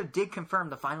 Nintendo did confirm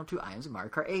the final 2 items in Mario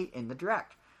Kart 8 in the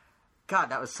Direct. God,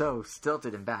 that was so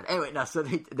stilted and bad. Anyway, no, so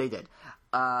they did.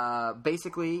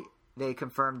 Basically, they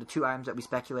confirmed the 2 items that we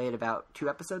speculated about 2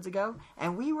 episodes ago,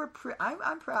 and we were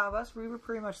I'm proud of us. We were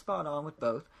pretty much spot on with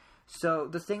both. So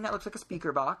the thing that looks like a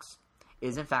speaker box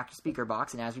is in fact a speaker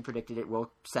box, and as we predicted, it will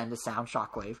send a sound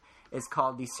shockwave. It's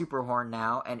called the Super Horn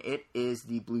now, and it is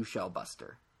the Blue Shell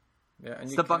Buster. Yeah, and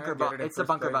it's the bunker. It's the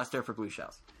bunker buster for blue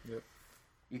shells. Yep.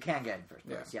 You can get it in first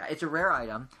place. Yeah, it's a rare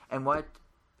item,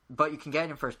 but you can get it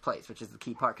in first place, which is the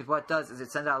key part. Because what it does is it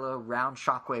sends out a little round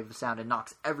shockwave of sound and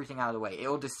knocks everything out of the way. It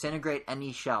will disintegrate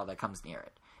any shell that comes near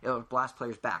it. It will blast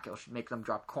players back. It will make them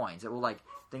drop coins. It will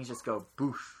things just go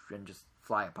boosh and just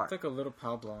fly apart. It's like a little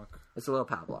POW block. It's a little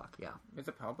POW block. Yeah. Is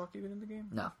a POW block even in the game?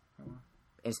 No. Oh.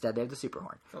 Instead, they have the Super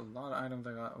Horn. There's a lot of items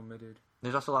that got omitted.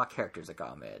 There's also a lot of characters that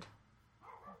got omitted.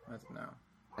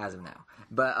 As of now.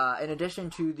 But in addition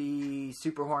to the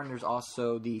Super Horn, there's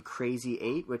also the Crazy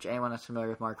 8, which anyone that's familiar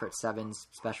with Mario Kart 7's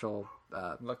special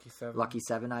Lucky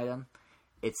 7 item.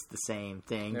 It's the same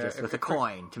thing, just with a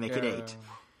coin to make it 8.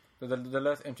 The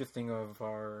less interesting of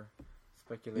our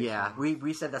speculation. Yeah,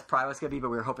 we said that's probably what it's going to be, but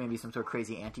we were hoping it'd be some sort of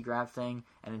crazy anti-grav thing.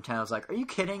 And Nintendo's like, are you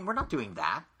kidding? We're not doing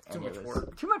that. Too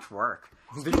much work.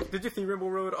 Did you see Rainbow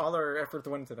Road? All our efforts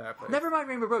went into that place. Never mind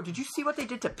Rainbow Road. Did you see what they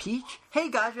did to Peach? Hey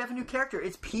guys, we have a new character.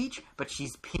 It's Peach, but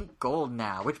she's pink gold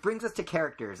now. Which brings us to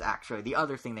characters, actually. The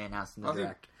other thing they announced in the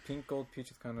Direct. Pink gold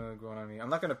Peach is kind of growing on me. I'm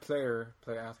not going to play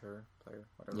as her,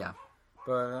 whatever. Yeah.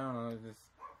 But I don't know,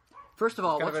 First of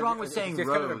all, kind what's of wrong with saying just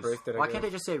kind of rose? embraced it, I Why guess. can't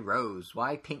they just say rose?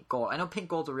 Why pink gold? I know pink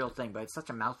gold's a real thing, but it's such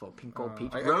a mouthful. Pink gold,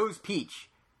 peach, rose, peach.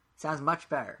 Sounds much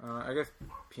better. I guess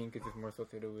pink is just more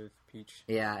associated with Peach.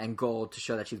 Yeah, and gold to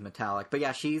show that she's metallic. But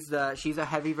yeah, she's a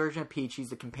heavy version of Peach. She's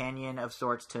the companion of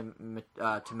sorts to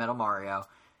Metal Mario,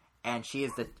 and she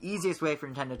is the easiest way for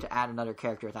Nintendo to add another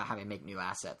character without having to make new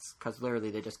assets. Because literally,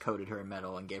 they just coated her in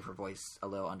metal and gave her voice a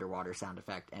little underwater sound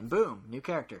effect, and boom, new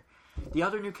character. The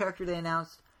other new character they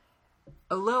announced,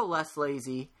 a little less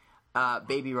lazy.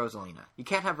 Baby Rosalina. You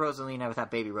can't have Rosalina without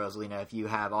Baby Rosalina if you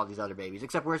have all these other babies.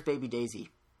 Except, where's Baby Daisy?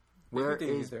 Where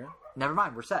is there? Never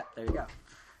mind, we're set. There you go.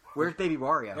 Where's Baby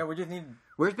Wario? Yeah, we just need.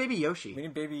 Where's Baby Yoshi? We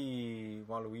need Baby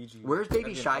Waluigi. Where's Baby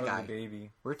That'd be Shy an Guy? ugly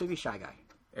Baby. Where's Baby Shy Guy?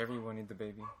 Everyone needs a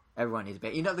baby. Everyone needs a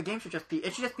baby. You know, the game should just be.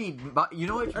 It should just be. You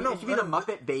know what? It should be the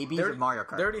Muppet Babies of Mario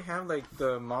Kart. They already have like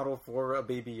the model for a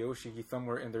Baby Yoshi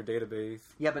somewhere in their database.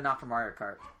 Yeah, but not for Mario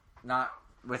Kart. Not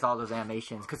with all those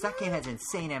animations, because that game has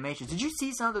insane animations. Did you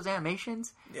see some of those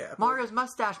animations? Yeah. Mario's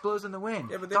mustache blows in the wind.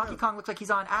 Yeah, Donkey Kong looks like he's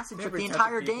on acid trip the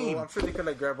entire game. I'm sure they could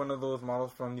like grab one of those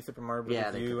models from New Super Mario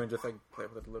Bros. U could. and just like play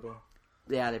with it a little.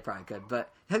 Yeah, they probably could.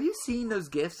 But have you seen those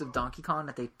gifs of Donkey Kong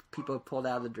that people have pulled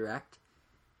out of the Direct?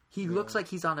 He looks like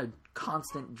he's on a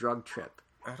constant drug trip.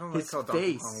 I don't like how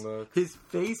Donkey Kong looks. His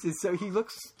face is so... He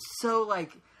looks so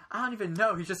like... I don't even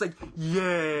know. He's just like,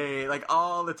 yay, like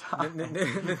all the time.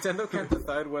 Nintendo can't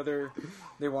decide whether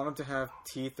they want him to have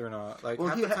teeth or not. Like,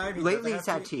 half the time lately he's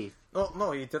had teeth.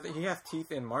 No, he doesn't. He has teeth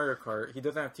in Mario Kart. He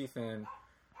doesn't have teeth in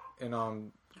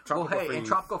Tropical Freeze. In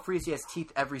Tropical Freeze, he has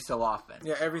teeth every so often.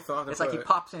 Yeah, every so often. It's like he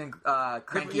pops in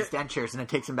Cranky's dentures and it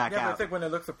takes him back out. Yeah, it's like when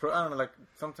it looks, I don't know, like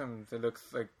sometimes it looks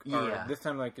like, this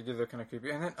time like it just looks kind of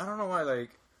creepy. And then I don't know why, like,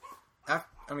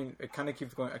 I mean, it kind of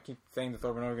keeps going. I keep saying this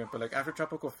over and over again, but like after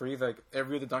Tropical Freeze, like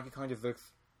every other Donkey Kong just looks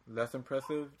less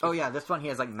impressive. Oh yeah, this one he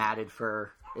has like matted fur.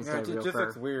 It just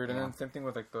looks weird. And then same thing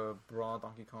with like the raw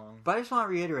Donkey Kong. But I just want to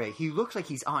reiterate, he looks like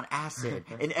he's on acid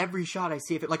in every shot I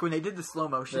see of it. Like when they did the slow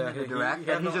motion in the Direct,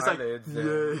 and he's just eyelids,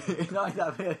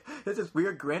 like, it's this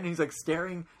weird grin. And he's like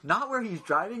staring, not where he's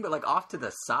driving, but like off to the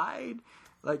side.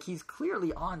 Like he's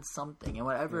clearly on something, and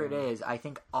whatever it is, I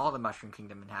think all the Mushroom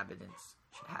Kingdom inhabitants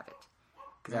should have it.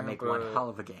 Because that make one hell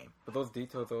of a game. But those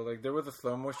details, though, like there was a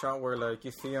slow mo shot where, like,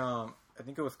 you see, I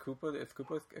think it was Koopa. Is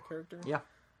Koopa a character? Yeah.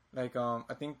 Like, I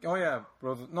think, Rosalina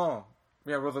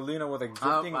was like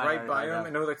drifting right by him,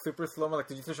 and it was like super slow mo. Like,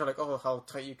 did you see like, oh, how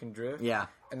tight you can drift? Yeah.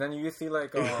 And then you see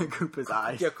like Koopa's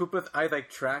eyes. Yeah, Koopa's eyes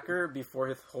like track her before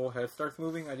his whole head starts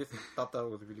moving. I just thought that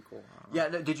was really cool. Yeah.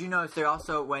 Did you notice they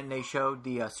also, when they showed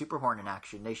the Super Horn in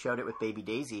action, they showed it with Baby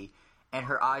Daisy. And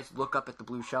her eyes look up at the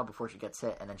blue shell before she gets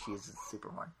hit, and then she uses the Super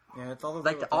Horn. Yeah, it's all those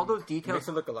like all those details. It makes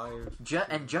it look alive.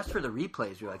 And just for the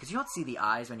replays, really, because you don't see the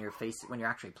eyes when you're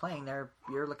actually playing.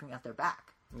 You're looking at their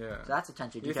back. Yeah, so that's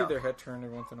attention detail. You see their head turn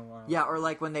every once in a while. Yeah, or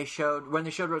like when they showed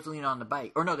Rosalina on the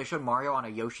bike, or no, they showed Mario on a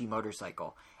Yoshi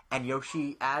motorcycle. And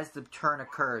Yoshi, as the turn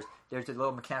occurs, there's a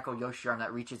little mechanical Yoshi arm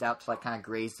that reaches out to like kind of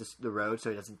graze the road so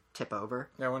it doesn't tip over.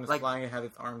 Yeah, when it's like, flying, it had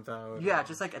its arms out. Yeah,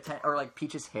 just like or like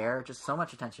Peach's hair, just so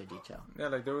much attention to detail. Yeah,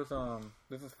 like there was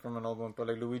this is from an old one, but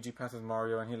like Luigi passes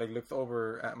Mario and he like looks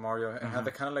over at Mario and had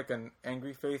the kind of like an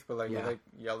angry face, but like he's like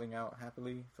yelling out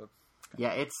happily. So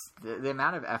it's the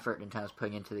amount of effort Nintendo's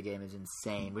putting into the game is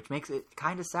insane, which makes it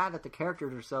kind of sad that the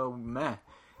characters are so meh.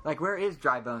 Like, where is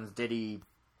Dry Bones, Diddy?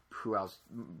 Who else?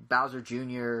 Bowser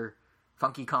Jr.,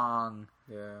 Funky Kong.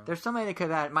 Yeah. There's so many they could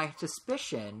have added. My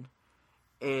suspicion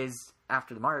is,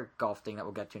 after the Mario Golf thing that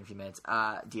we'll get to in a few minutes,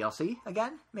 DLC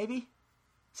again, maybe?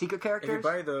 Secret characters? If you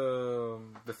buy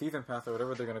the Season Pass or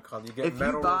whatever they're going to call it, you get if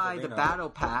Metal you buy Rosalina. The Battle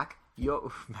Pack,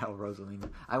 Metal Rosalina.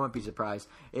 I wouldn't be surprised.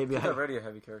 He's already a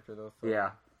heavy character, though. So.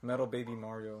 Yeah. Metal Baby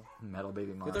Mario. Metal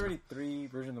Baby Mario. There's already 3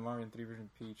 versions of Mario and 3 versions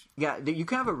of Peach. Yeah, you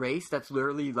can have a race that's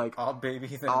literally like... all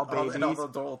babies. All babies. And all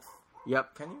adults.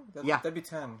 Yep. Can you? Yeah. That'd be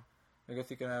 10. I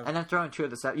guess you could have... And then throw in 2 of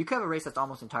the 7. You could have a race that's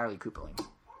almost entirely Koopalings.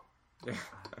 Yeah.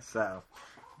 So...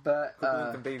 But...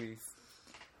 Koopalings and babies.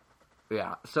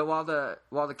 Yeah. So while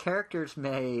the characters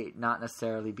may not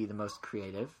necessarily be the most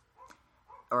creative...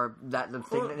 Or that the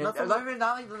thing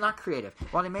not creative.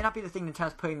 While they may not be the thing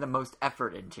Nintendo's putting the most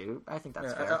effort into, I think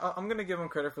that's fair. I'm gonna give them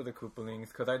credit for the Koopalings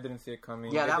because I didn't see it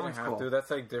coming. Yeah, that one's cool. That's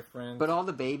like different. But all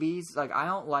the babies, like I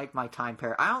don't like my time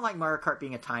pair. I don't like Mario Kart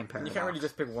being a time pair. You can't really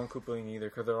just pick one Koopaling either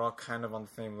because they're all kind of on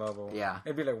the same level. Yeah,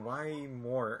 it'd be like why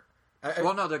more?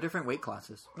 Well, no, they're different weight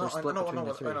classes. They're split between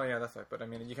the 2. I know, yeah, that's right. But I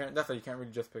mean, you can't. That's why you can't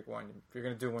really just pick one. If you're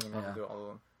gonna do one, you have to do all of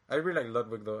them. I really like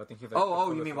Ludwig though. I think he's like.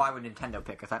 Oh, you mean why would Nintendo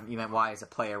pick? I thought you meant why as a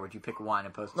player would you pick one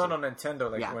opposed to... No,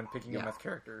 Nintendo when picking them as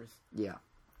characters. Yeah.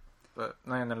 but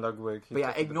and then Ludwig. But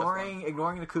yeah, ignoring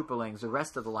the Koopalings, the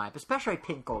rest of the lineup, especially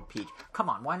Pink Gold Peach. Come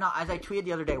on, why not? As I tweeted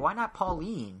the other day, why not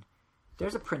Pauline?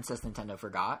 There's a princess Nintendo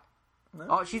forgot. No.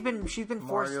 Oh, she's been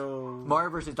forced. Mario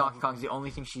versus Donkey Kong is the only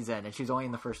thing she's in, and she's only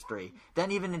in the first 3.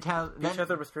 Then even Nintendo. Peach has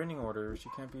a restraining order. She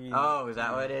can't be. Oh, is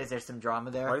that what it is? There's some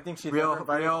drama there. Why do you think she's real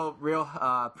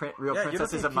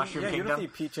princesses of Mushroom Kingdom? You don't see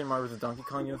Peach in Mario vs. Donkey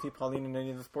Kong. You don't see Pauline in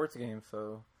any of the sports games.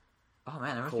 So. Oh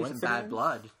man, there must be some bad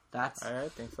blood. I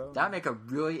think so. That would make a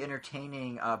really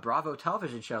entertaining Bravo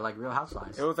television show like Real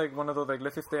Housewives. It was like one of those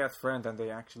let's just stay as friends, and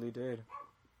they actually did.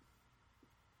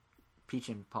 Peach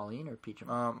and Pauline, or Peach and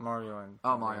Mario and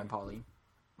Mario and Pauline.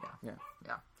 Yeah.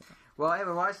 Well,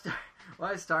 anyway, what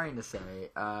I was starting to say,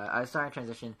 I was starting to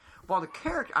transition. Well, the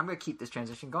character, I'm going to keep this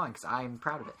transition going because I'm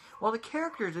proud of it. Well, the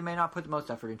characters they may not put the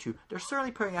most effort into, they're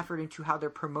certainly putting effort into how they're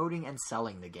promoting and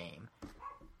selling the game.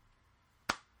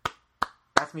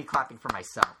 That's me clapping for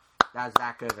myself. That was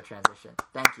that good of a transition.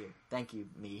 Thank you,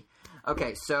 me.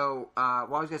 Okay, so what I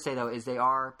was going to say, though, is they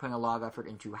are putting a lot of effort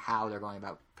into how they're going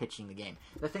about pitching the game.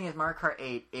 The thing is, Mario Kart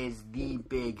 8 is the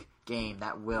big game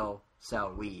that will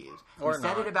sell Wii U's. We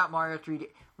said it about Mario 3D.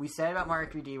 We said it about Mario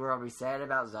 3D World. We said it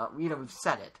about Zelda. We've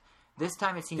said it. This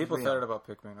time it seems People real. said it about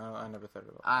Pikmin. I never said it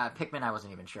about Pikmin I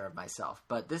wasn't even sure of myself.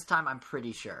 But this time I'm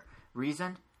pretty sure.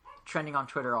 Reason? Trending on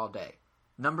Twitter all day.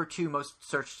 Number 2 most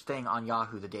searched thing on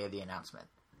Yahoo the day of the announcement.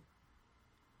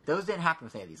 Those didn't happen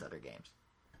with any of these other games.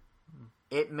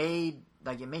 It made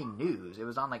news. It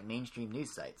was on mainstream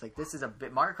news sites. This is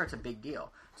Mario Kart's a big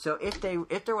deal. So if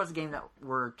there was a game that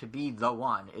were to be the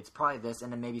one, it's probably this,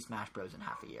 and then maybe Smash Bros. In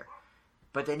half a year.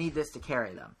 But they need this to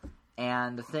carry them.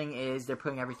 And the thing is, they're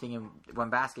putting everything in one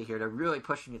basket here. They're really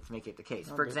pushing it to make it the case.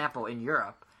 For example, in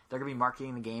Europe, they're going to be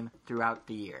marketing the game throughout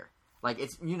the year.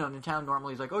 It's Nintendo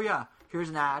normally is oh yeah, here's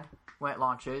an ad when it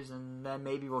launches, and then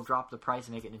maybe we'll drop the price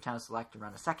and make it Nintendo Select and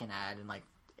run a second ad in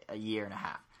a year and a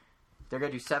half. They're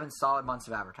going to do 7 solid months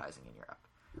of advertising in Europe,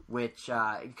 which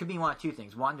it could be one of 2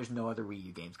 things. 1, there's no other Wii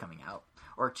U games coming out.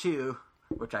 Or 2,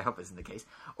 which I hope isn't the case,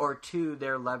 or 2,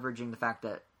 they're leveraging the fact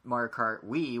that Mario Kart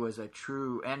Wii was a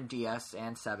true, and DS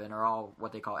and 7 are all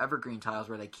what they call evergreen titles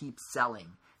where they keep selling.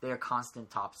 They are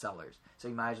constant top sellers. So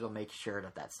you might as well make sure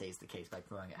that stays the case by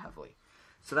promoting it heavily.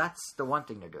 So that's the one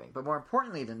thing they're doing. But more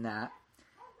importantly than that,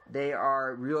 they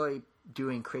are really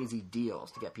doing crazy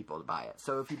deals to get people to buy it.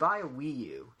 So if you buy a Wii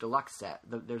U deluxe set,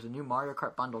 there's a new Mario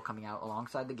Kart bundle coming out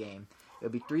alongside the game.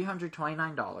 It'll be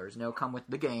 $329, and it'll come with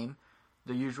the game,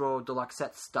 the usual deluxe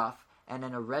set stuff, and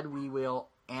then a red Wii wheel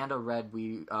and a red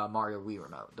Mario Wii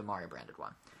remote, the Mario branded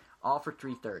one, all for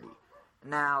 $330.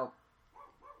 Now,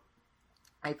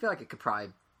 I feel like it could probably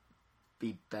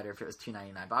be better if it was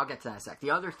 $299, but I'll get to that in a sec.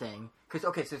 The other thing,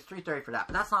 so it's $330 for that,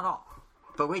 but that's not all.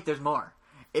 But wait, there's more.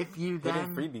 If you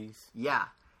then freebies,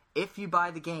 if you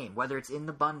buy the game, whether it's in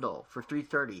the bundle for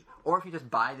 $330 or if you just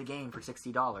buy the game for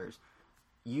 $60,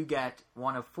 you get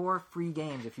one of 4 free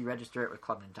games if you register it with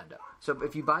Club Nintendo. So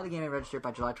if you buy the game and register it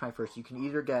by July 21st, you can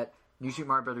either get New Super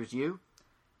Mario Bros. U,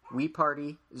 Wii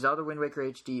Party, Zelda Wind Waker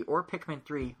HD, or Pikmin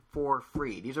 3 for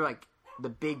free. These are the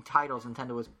big titles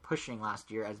Nintendo was pushing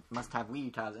last year as must-have Wii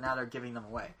U titles, and now they're giving them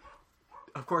away.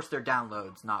 Of course, they're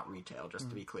downloads, not retail, just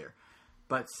to be clear.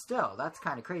 But still, that's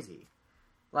kind of crazy.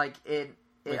 Retail,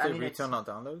 not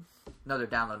downloads? No, they're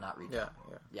download, not retail.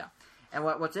 Yeah. And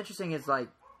what's interesting is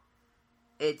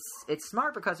it's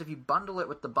smart because if you bundle it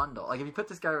with the bundle, if you put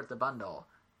this together with the bundle,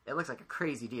 it looks like a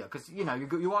crazy deal. Because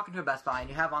you walk into a Best Buy and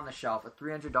you have on the shelf a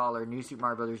 $300 New Super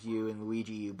Mario Bros. U and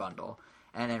Luigi U bundle,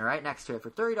 and then right next to it for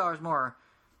 $30 more,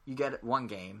 you get one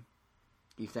game.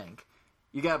 You think.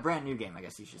 You get a brand new game, I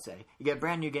guess you should say. You get a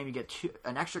brand new game, you get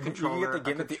an extra controller. You get the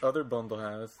game that the other bundle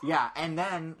has. Yeah, and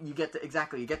then you get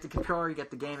you get the controller, you get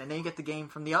the game, and then you get the game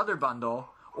from the other bundle,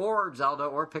 or Zelda,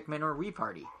 or Pikmin, or Wii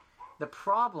Party. The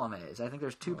problem is, I think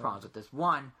there's 2 problems with this.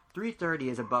 One, $330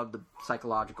 is above the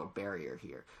psychological barrier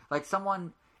here.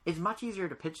 It's much easier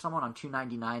to pitch someone on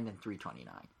 $299 than $329.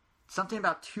 Something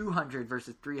about $200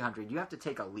 versus $300, you have to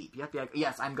take a leap. You have to be like,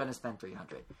 yes, I'm going to spend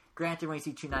 $300. Granted, when you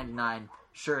see $299,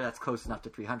 sure, that's close enough to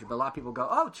 $300. But a lot of people go,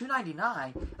 oh,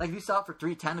 $299? If you sell it for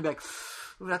 $310, they'll be like,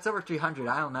 ooh, that's over $300.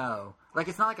 I don't know.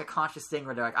 It's not a conscious thing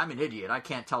where they're like, I'm an idiot. I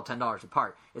can't tell $10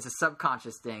 apart. It's a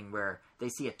subconscious thing where they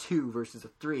see a 2 versus a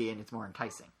 3, and it's more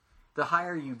enticing. The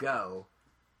higher you go,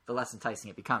 the less enticing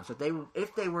it becomes. So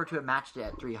if they were to have matched it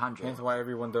at $300, that's why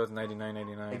everyone does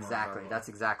 $99.99. Exactly, that's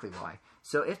exactly why.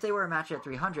 So if they were to match it at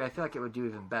 $300, I feel like it would do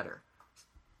even better.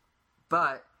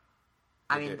 But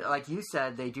like you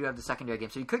said, they do have the secondary game,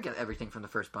 so you could get everything from the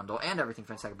first bundle and everything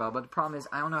from the second bundle. But the problem is,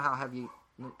 I don't know how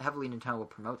heavily Nintendo will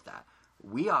promote that.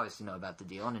 we obviously know about the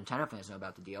deal, and Nintendo fans know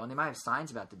about the deal, and they might have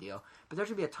signs about the deal, but there's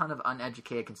going to be a ton of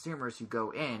uneducated consumers who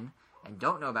go in and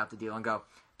don't know about the deal and go,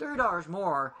 $30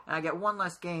 more, and I get one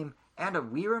less game and a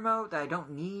Wii remote that I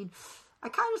don't need. I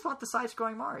kind of just want the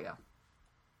side-scrolling Mario.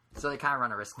 So they kind of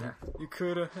run a risk there. You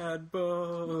could have had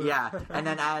both. Yeah, and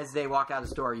then as they walk out of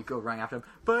the store, you go running after them.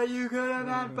 But you could have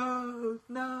had both.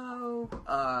 No.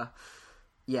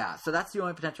 Yeah, so that's the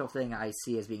only potential thing I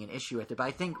see as being an issue with it. But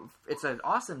I think it's an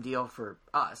awesome deal for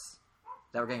us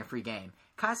that we're getting a free game.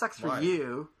 Kind of sucks for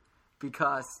you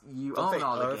because you own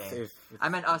all the games. I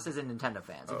meant us as in Nintendo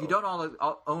fans. If you don't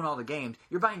own all the games,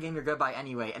 you're buying a game you're going to buy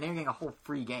anyway, and then you're getting a whole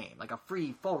free game. Like a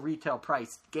free, full retail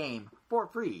price game for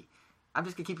free. I'm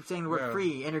just going to keep saying the word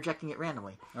free, interjecting it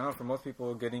randomly. I don't know, for most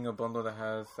people, getting a bundle that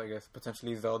has, I guess,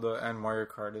 potentially Zelda and Mario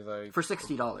Kart is like... For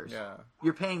 $60. Yeah.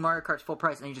 You're paying Mario Kart's full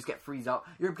price, and you just get free Zelda.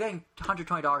 You're getting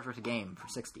 $120 worth of game for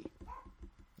 $60.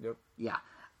 Yep. Yeah.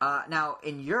 Now,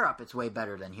 in Europe, it's way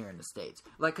better than here in the States.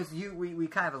 Like, because we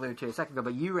kind of alluded to it a second ago,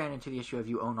 but you ran into the issue of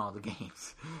you own all the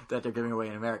games that they're giving away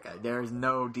in America. There's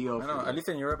no deal I know, at least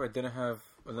in Europe, I didn't have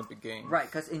Olympic games. Right,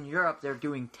 because in Europe, they're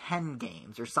doing 10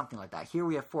 games or something like that. Here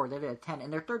we have 4. They did 10,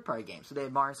 and they're third-party games. So they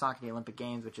have Mario Sonic and the Olympic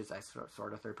Games, which is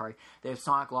sort of third-party. They have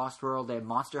Sonic Lost World. They have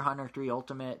Monster Hunter 3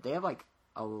 Ultimate. They have, like,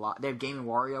 a lot. They have Game &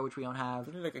 Wario, which we don't have.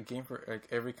 Really, like, a game for, like,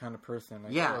 every kind of person.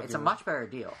 Like, yeah, it's a much better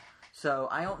deal. So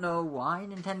I don't know why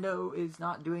Nintendo is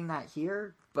not doing that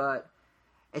here, but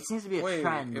it seems to be a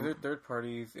trend. Is it third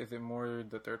parties? Is it more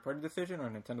the third party decision or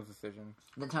Nintendo's decision?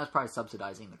 Nintendo's probably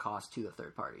subsidizing the cost to the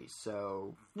third parties,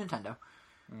 so Nintendo.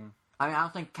 I mean, I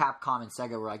don't think Capcom and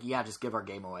Sega were like, yeah, just give our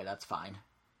game away, that's fine.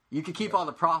 You can keep all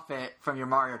the profit from your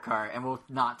Mario Kart and we'll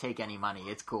not take any money,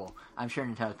 it's cool. I'm sure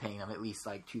Nintendo's paying them at least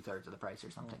like 2/3 of the price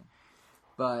or something.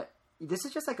 But this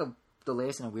is just like the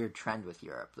latest in a weird trend with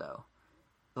Europe, though.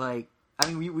 Like,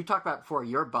 I mean, we talked about before,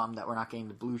 you're bummed that we're not getting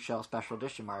the Blue Shell Special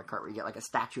Edition Mario Kart where you get like a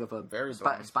statue of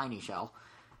a spiny shell.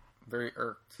 Very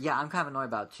irked. Yeah, I'm kind of annoyed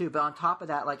about it too. But on top of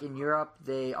that, like in Europe,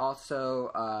 they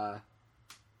also,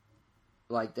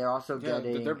 they're also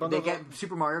getting, they get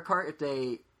Super Mario Kart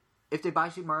if they buy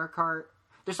Super Mario Kart.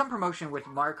 There's some promotion with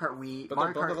Mario Kart Wii. But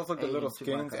Mario the bundles Kart also get A little and Super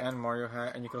Mario skins Kart. and Mario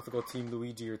hat, and you can also go Team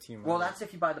Luigi or Team Mario. Well, that's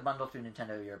if you buy the bundle through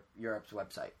Nintendo Europe's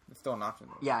website. It's still an option,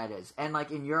 though. Yeah, it is. And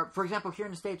like in Europe, for example, here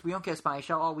in the States, we don't get a spiny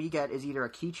shell. All we get is either a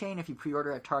keychain if you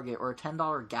pre-order at Target or a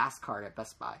 $10 gas card at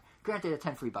Best Buy. Granted, a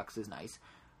 $10 free is nice.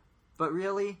 But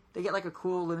really, they get like a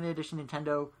cool limited edition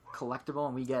Nintendo collectible,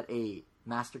 and we get a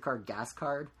MasterCard gas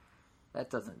card. That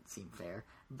doesn't seem fair.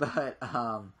 But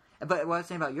what I was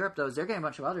saying about Europe, though, is they're getting a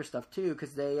bunch of other stuff, too,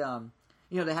 because they,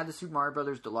 they had the Super Mario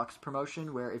Brothers Deluxe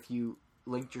promotion where if you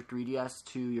linked your 3DS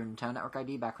to your Nintendo Network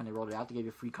ID back when they rolled it out, they gave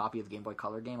you a free copy of the Game Boy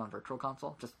Color game on Virtual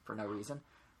Console, just for no reason.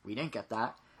 We didn't get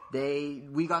that.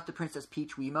 We got the Princess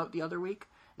Peach Wiimote the other week.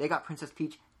 They got Princess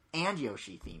Peach and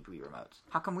Yoshi-themed Wii remotes.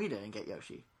 How come we didn't get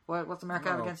Yoshi? What's America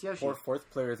have against Yoshi? Fourth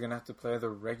player is going to have to play the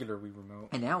regular Wii remote.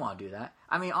 And they don't want to do that.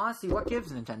 I mean, honestly, what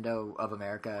gives Nintendo of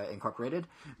America Incorporated?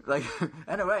 Like,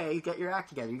 anyway, get your act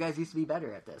together. You guys used to be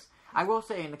better at this. I will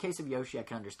say, in the case of Yoshi, I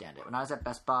can understand it. When I was at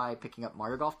Best Buy picking up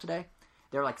Mario Golf today,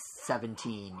 there were like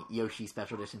 17 Yoshi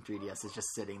Special Edition 3DSs just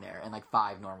sitting there, and like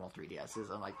 5 normal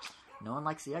 3DSs. I'm like, no one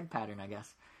likes the egg pattern, I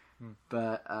guess.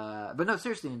 But no,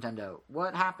 seriously, Nintendo,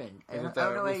 what happened? I don't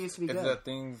know why it used to be good. Is that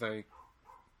things like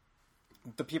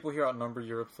the people here outnumber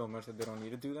Europe so much that they don't need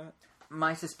to do that?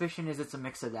 My suspicion is it's a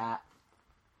mix of that.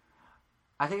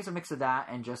 I think it's a mix of that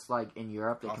and just like in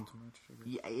Europe,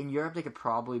 in Europe they could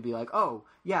probably be like, oh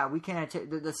yeah, we can.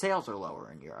 The sales are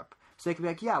lower in Europe, so they could be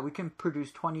like, yeah, we can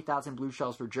produce 20,000 blue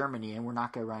shells for Germany, and we're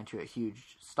not going to run into a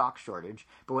huge stock shortage.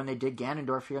 But when they did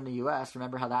Ganondorf here in the U.S.,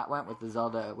 remember how that went with the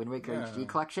Zelda Wind Waker HD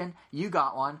collection? You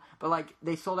got one, but like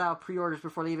they sold out pre-orders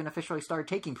before they even officially started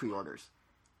taking pre-orders.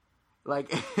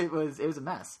 Like, it was a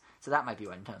mess. So that might be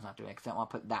why Nintendo's not doing it, because they don't want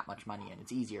to put that much money in.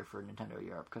 It's easier for Nintendo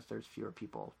Europe, because there's fewer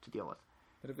people to deal with.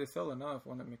 But if they sell enough,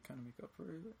 won't it kind of make up for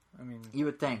it? I mean... You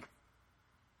would think.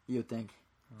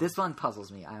 This one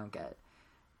puzzles me. I don't get it.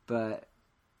 But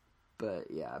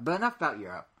yeah. But enough about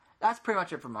Europe. That's pretty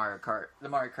much it for Mario Kart. The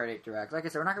Mario Kart 8 Direct. Like I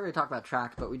said, we're not going to really talk about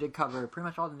track, but we did cover pretty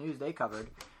much all the news they covered.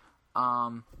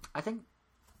 I think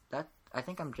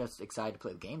I'm just excited to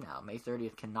play the game now. May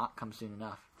 30th cannot come soon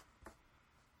enough.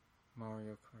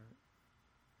 Mario Kart.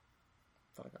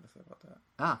 That's all I got to say about that.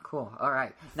 Ah, cool. All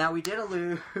right. Now we did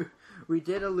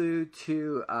allude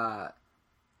to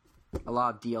a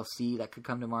lot of DLC that could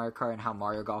come to Mario Kart and how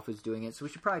Mario Golf is doing it. So we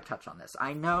should probably touch on this.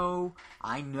 I know.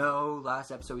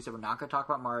 Last episode we said we're not going to talk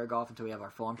about Mario Golf until we have our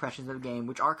full impressions of the game,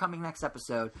 which are coming next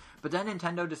episode. But then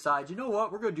Nintendo decides, you know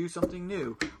what? We're going to do something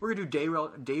new. We're going to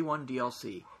do day one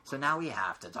DLC. So now we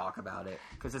have to talk about it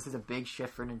because this is a big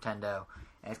shift for Nintendo,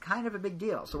 and it's kind of a big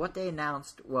deal. So what they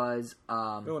announced was they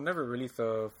will never release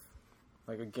a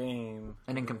game.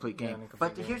 An incomplete game. Yeah,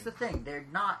 but here's the thing. They're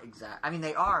not exact. I mean,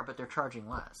 they are, but they're charging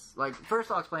less. Like,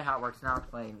 first I'll explain how it works, now I'll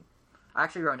explain... I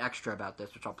actually wrote an extra about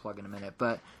this, which I'll plug in a minute.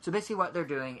 But, so basically what they're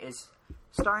doing is,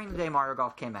 starting the day Mario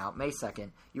Golf came out, May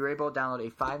 2nd, you were able to download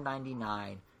a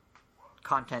 $5.99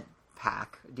 content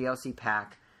pack, DLC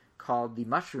pack, called the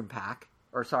Mushroom Pack,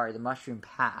 the Mushroom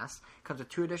Pass. It comes with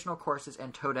 2 additional courses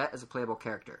and Toadette as a playable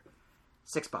character.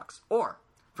 $6. Or...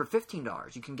 for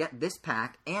 $15, you can get this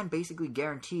pack and basically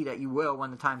guarantee that you will,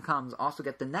 when the time comes, also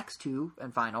get the next 2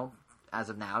 and final, as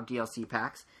of now, DLC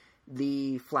packs.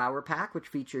 The Flower Pack, which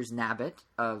features Nabbit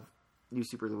of New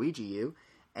Super Luigi U,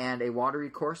 and a Watery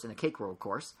course and a Cake World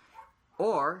course.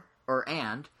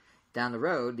 And, down the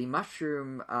road, the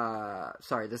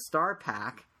the Star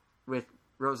Pack with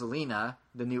Rosalina,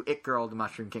 the new It Girl of the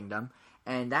Mushroom Kingdom.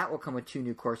 And that will come with 2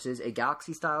 new courses, a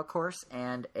Galaxy-style course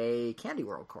and a Candy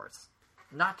World course.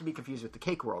 Not to be confused with the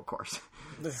Cake World course.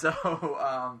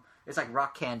 So, it's like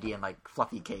rock candy and, like,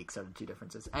 fluffy cakes are the 2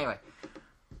 differences. Anyway,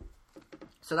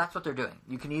 so that's what they're doing.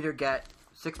 You can either get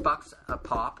 $6 a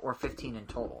pop or $15 in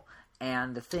total.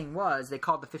 And the thing was, they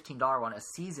called the $15 one a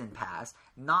Season Pass,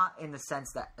 not in the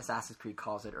sense that Assassin's Creed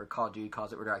calls it or Call of Duty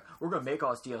calls it, where they're like, we're going to make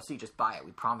all this DLC, just buy it.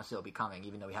 We promise it'll be coming,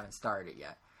 even though we haven't started it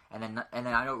yet. And then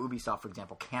I know Ubisoft, for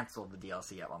example, canceled the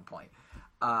DLC at one point.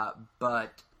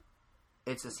 But...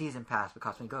 it's a season pass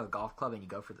because when you go to a golf club and you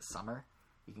go for the summer,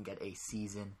 you can get a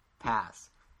season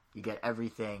pass. You get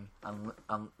everything,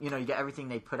 you get everything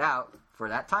they put out for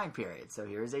that time period. So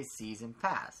here is a season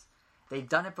pass. They've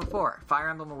done it before. Fire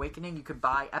Emblem Awakening, you could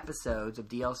buy episodes of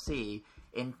DLC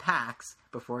in packs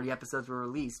before the episodes were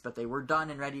released, but they were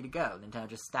done and ready to go. Nintendo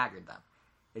just staggered them.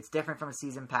 It's different from a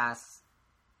season pass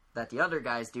that the other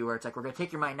guys do, where it's like, we're going to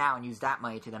take your money now and use that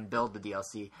money to then build the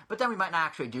DLC, but then we might not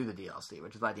actually do the DLC,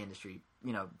 which is why the industry,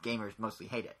 gamers mostly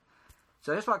hate it.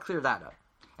 So I just want to clear that up.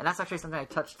 And that's actually something I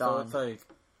touched on. So it's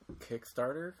like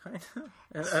Kickstarter, kind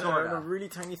of? Sort of. At a really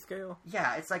tiny scale?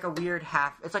 Yeah, it's like a weird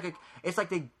half... It's like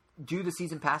they do the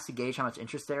season pass to gauge how much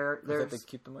interest they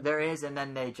keep the money? There is, and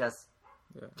then they just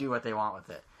do what they want with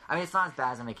it. I mean, it's not as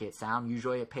bad as I make it sound.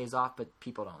 Usually it pays off, but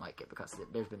people don't like it because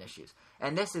there's been issues.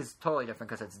 And this is totally different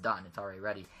because it's done. It's already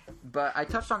ready. But I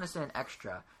touched on this in an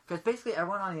extra. Because basically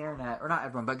everyone on the internet, or not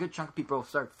everyone, but a good chunk of people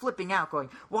start flipping out going,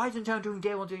 why is Nintendo doing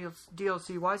Day 1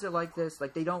 DLC? Why is it like this?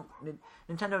 Like,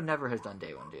 Nintendo never has done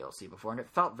Day 1 DLC before, and it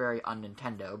felt very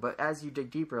un-Nintendo. But as you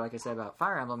dig deeper, like I said about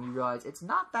Fire Emblem, you realize it's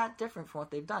not that different from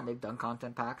what they've done. They've done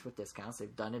content packs with discounts.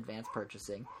 They've done advanced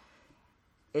purchasing.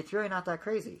 It's really not that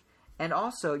crazy. And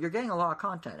also, you're getting a lot of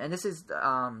content. And this is,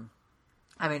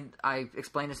 I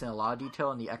explained this in a lot of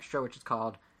detail in the extra, which is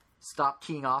called Stop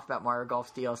Teeing Off About Mario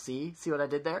Golf's DLC. See what I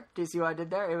did there? Do you see what I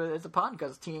did there? It's a pun,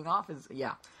 because teeing off is,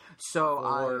 yeah.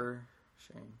 So,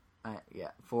 Shane.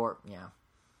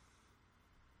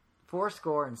 Four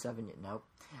score and 7, nope.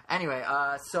 Anyway,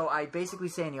 so I basically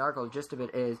say in the article, the gist of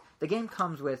it is, the game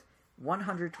comes with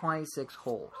 126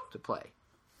 holes to play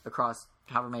across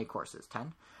however many courses,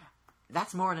 10?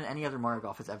 That's more than any other Mario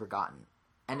Golf has ever gotten.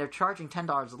 And they're charging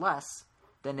 $10 less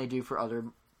than they do for other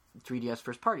 3DS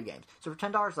first-party games. So for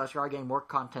 $10 less, you are getting more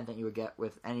content than you would get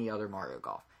with any other Mario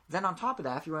Golf. Then on top of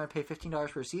that, if you want to pay $15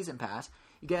 for a season pass,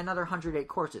 you get another 108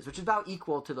 courses, which is about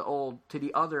equal to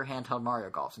the other handheld Mario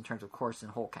Golfs in terms of course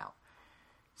and hole count.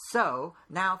 So,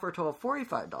 now for a total of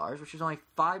 $45, which is only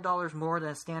 $5 more than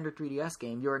a standard 3DS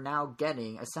game, you are now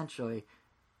getting, essentially,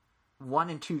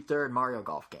 1 2/3 Mario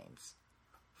Golf games.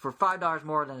 For $5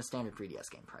 more than a standard 3DS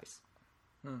game price.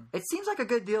 It seems like a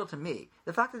good deal to me.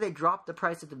 The fact that they dropped the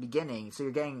price at the beginning, so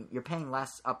you're paying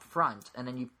less up front, and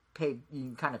then you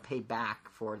kind of pay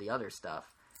back for the other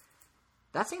stuff.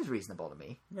 That seems reasonable to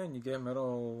me. Yeah, and you get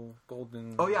Metal,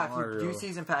 Golden Oh yeah, Mario. if you do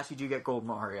Season Pass, you do get Gold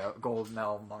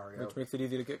Medal Mario. Which makes it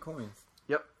easy to get coins.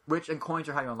 Yep. And coins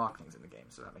are how you unlock things in the game,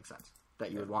 so that makes sense.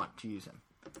 That you would want to use them.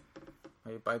 How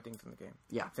you buy things in the game.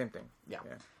 Yeah. Same thing. Yeah.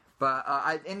 But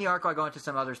in the article, I go into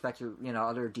some other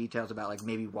other details about like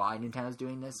maybe why Nintendo's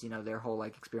doing this. Their whole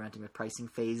like experimenting with pricing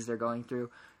phase they're going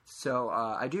through. So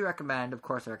I do recommend. Of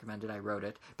course, I recommend it. I wrote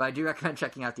it, but I do recommend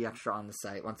checking out the extra on the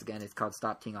site. Once again, it's called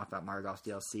 "Stop Teeing Off About Mario Golf's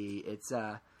DLC." It's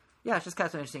it's just kind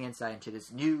of some interesting insight into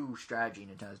this new strategy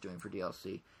Nintendo's doing for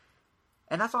DLC.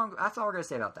 And that's all we're gonna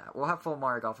say about that. We'll have full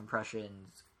Mario Golf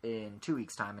impressions in 2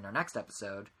 weeks' time in our next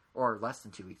episode. or less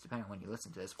than 2 weeks, depending on when you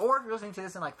listen to this. Or if you're listening to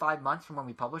this in like 5 months from when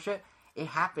we publish it, it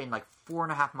happened like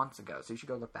 4.5 months ago, so you should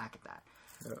go look back at that.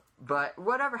 Yeah. But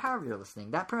however you're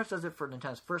listening, that pretty much does it for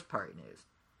Nintendo's first-party news,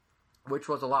 which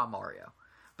was a lot of Mario.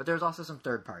 But there's also some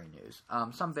third-party news,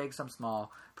 some big, some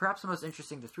small. Perhaps the most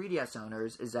interesting to 3DS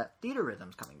owners is that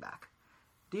Theatrhythm's coming back.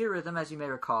 Theatrhythm, as you may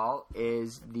recall,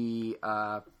 is the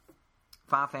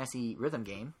Final Fantasy rhythm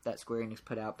game that Square Enix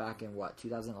put out back in,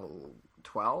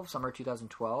 2012? Summer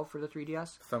 2012 for the 3DS?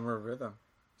 Summer Rhythm.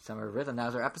 Summer Rhythm. That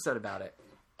was our episode about it.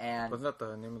 And wasn't that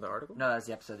the name of the article? No, that was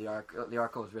the episode. The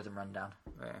article was Rhythm Rundown.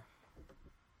 Yeah.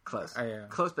 Close. Yeah.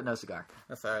 Close, but no cigar.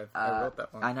 That's I wrote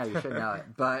that one. I know, you should know it.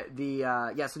 But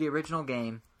so the original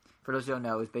game, for those who don't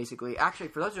know, is basically... Actually,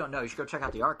 for those who don't know, you should go check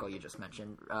out the article you just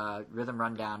mentioned, Rhythm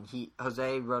Rundown.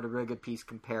 Jose wrote a really good piece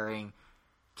comparing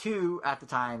two, at the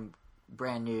time,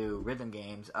 brand new rhythm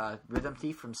games, Rhythm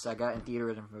Thief from Sega and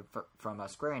Theatrhythm from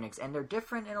Square Enix. And they're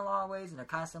different in a lot of ways, and they're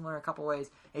kind of similar in a couple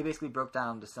ways. He basically broke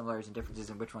down the similarities and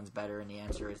differences and which one's better, and the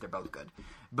answer is they're both good.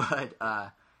 But,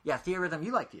 Theatrhythm,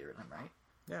 you like Theatrhythm, right?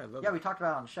 Yeah, I love it. Yeah, we talked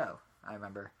about it on the show, I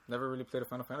remember. Never really played a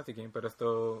Final Fantasy game, but I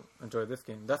still enjoyed this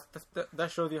game.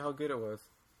 That shows you how good it was.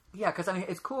 Yeah, because I mean,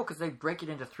 it's cool because they break it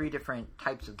into 3 different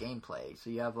types of gameplay. So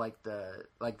you have like the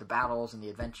battles and the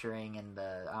adventuring and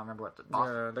I don't remember what the boss.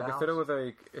 Yeah, like I said, it was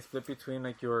like a split between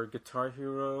like your Guitar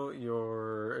Hero,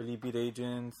 your Elite Beat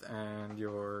Agents, and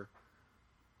your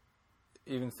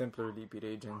even simpler Elite Beat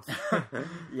Agents.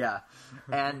 Yeah,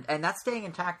 and that's staying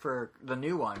intact for the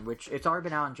new one, which it's already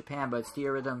been out in Japan, but it's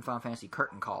Theatrhythm Final Fantasy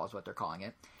Curtain Call is what they're calling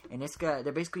it, and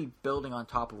they're basically building on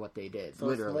top of what they did. So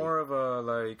literally, it's more of a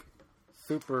like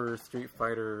Super Street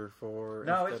Fighter for.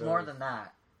 No, it's more than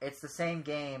that. It's the same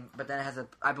game, but then it has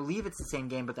I believe it's the same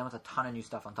game, but then with a ton of new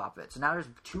stuff on top of it. So now there's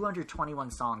 221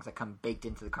 songs that come baked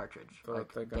into the cartridge. So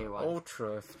like day one.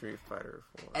 Ultra Street Fighter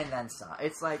 4. And then some.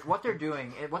 It's like what they're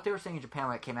doing, what they were saying in Japan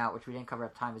when it came out, which we didn't cover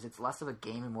at the time, is it's less of a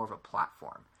game and more of a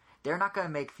platform. They're not going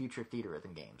to make future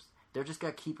Theatrhythm games. They're just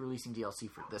going to keep releasing DLC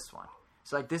for this one.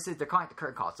 So like they're calling it the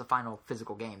Curtain Call. It's the final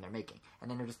physical game they're making, and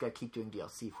then they're just gonna keep doing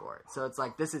DLC for it. So it's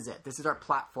like this is it. This is our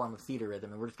platform of Theatrhythm,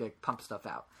 and we're just gonna pump stuff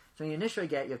out. So you initially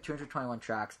you have 221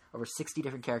 tracks, over 60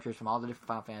 different characters from all the different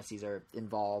Final Fantasies are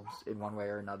involved in one way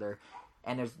or another,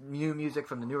 and there's new music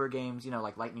from the newer games.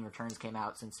 Like Lightning Returns came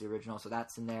out since the original, so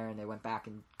that's in there, and they went back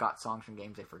and got songs from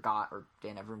games they forgot or they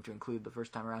didn't have room to include the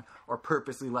first time around, or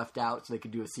purposely left out so they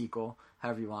could do a sequel.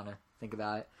 However you want to think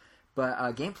about it. But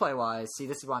gameplay-wise, see,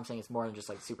 this is why I'm saying it's more than just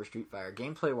like Super Street Fighter.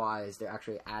 Gameplay-wise, they're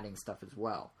actually adding stuff as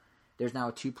well. There's now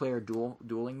a 2-player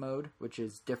dueling mode, which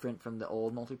is different from the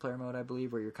old multiplayer mode, I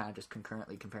believe, where you're kind of just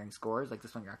concurrently comparing scores. Like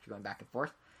this one, you're actually going back and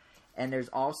forth. And there's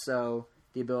also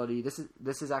the ability. This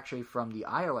is actually from the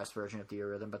iOS version of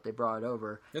Theatrhythm, but they brought it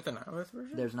over. It's an iOS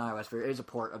version? There's an iOS version. It is a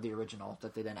port of the original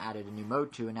that they then added a new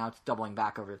mode to, and now it's doubling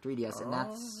back over to 3DS, and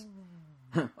that's...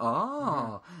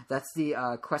 that's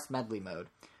the Quest Medley mode.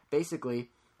 Basically,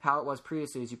 how it was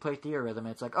previously is you play Theatrhythm, and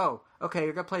it's like, oh, okay,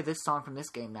 you're going to play this song from this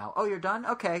game now. Oh, you're done?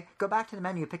 Okay, go back to the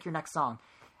menu, pick your next song.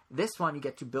 This one, you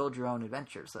get to build your own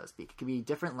adventure, so to speak. It could be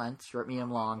different lengths, short,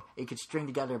 medium, long. It could string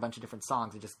together a bunch of different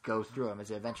songs and just go through them as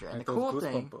an adventure. And like the cool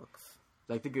thing... books.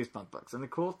 Like the Goosebump books. And the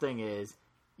cool thing is,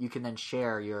 you can then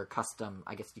share your custom,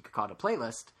 I guess you could call it a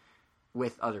playlist,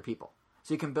 with other people.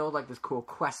 So you can build like this cool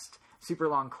quest, super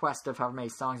long quest of however many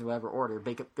songs in whatever order,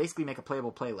 basically make a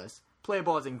playable playlist.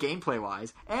 Playable as in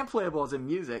gameplay-wise, and playable as in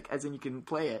music, as in you can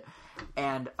play it,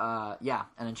 and and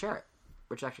then share it,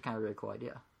 which is actually kind of a really cool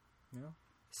idea. Yeah.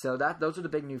 So those are the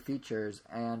big new features,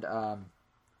 and I'm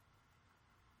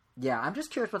just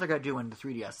curious what they're gonna do when the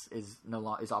 3DS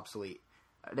is obsolete.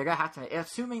 They're gonna have to,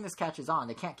 assuming this catches on,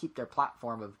 they can't keep their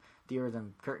platform of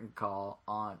Theatrhythm Curtain Call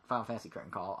on Final Fantasy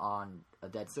Curtain Call on a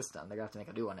dead system. They're gonna have to make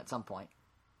a new one at some point.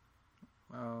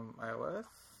 iOS,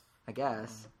 I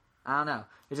guess. I don't know.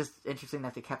 It's just interesting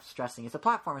that they kept stressing it's a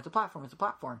platform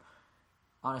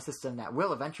on a system that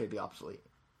will eventually be obsolete.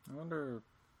 I wonder...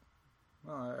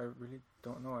 Well, I really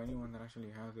don't know anyone that actually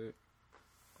has it.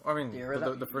 I mean,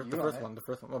 the first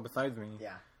one. Well, besides me.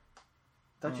 Yeah.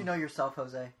 Don't you know yourself,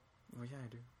 Jose? Well, yeah, I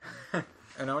do.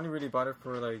 And I only really bought it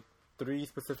for, like, 3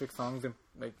 specific songs, and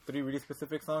like 3 really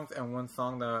specific songs, and 1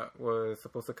 song that was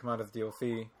supposed to come out as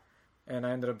DLC. And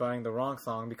I ended up buying the wrong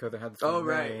song because it had the same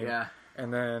name. Yeah.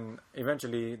 And then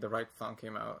eventually the right song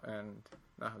came out, and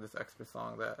I have this extra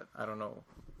song that I don't know.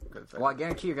 Well, I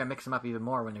guarantee you're going to mix them up even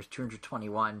more when there's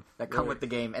 221 that come with the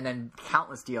game, and then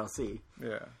countless DLC.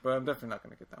 Yeah, but I'm definitely not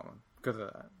going to get that one because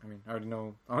of that. I mean, I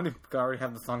already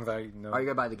have the songs I know. Are you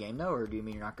going to buy the game, though, or do you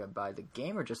mean you're not going to buy the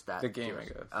game, or just that? The game, I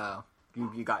guess. Oh.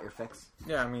 you got your fix.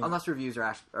 Yeah, I mean, Unless reviews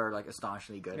are like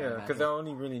astonishingly good. yeah, because I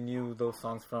only really knew those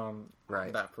songs from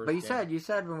that first. But game. you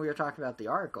said when we were talking about the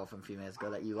article from a few minutes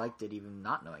ago that you liked it even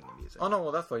not knowing the music. Oh no,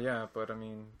 well that's what, yeah. But I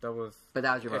mean, that was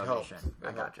your motivation.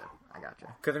 I gotcha.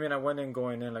 Because I mean, I went in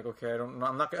going in like, okay, I don't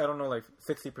know like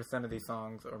 60% of these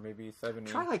songs or maybe 70.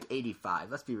 Try like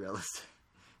 85. Let's be realistic.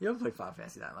 You don't play Final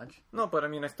Fantasy that much. No, but I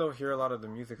mean, I still hear a lot of the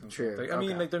music. True. Like, I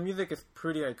mean, like, their music is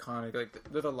pretty iconic. Like,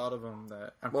 there's a lot of them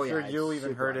that I'm sure yeah, you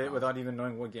even heard it without even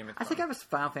knowing what game it's I think I have a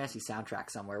Final Fantasy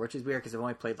soundtrack somewhere, which is weird because I've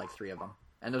only played like 3 of them.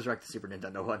 And those are like the Super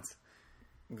Nintendo ones.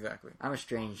 Exactly. I'm a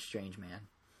strange man.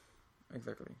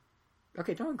 Exactly.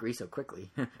 Okay, don't agree so quickly.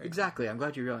 Exactly. I'm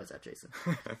glad you realized that, Jason.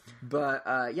 But,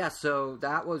 yeah, so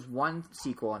that was one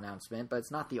sequel announcement, but it's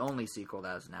not the only sequel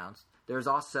that was announced. There's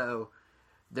also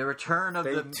the return of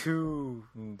Stay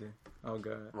tuned. Oh,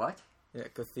 God. What? Yeah,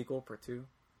 the sequel part 2.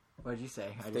 What did you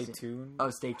say? Stay tuned. Oh,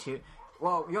 stay tuned.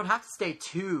 Well, you don't have to stay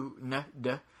tuned,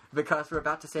 because we're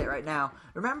about to say it right now.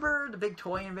 Remember the big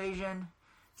toy invasion?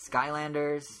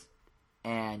 Skylanders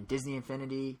and Disney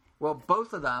Infinity? Well,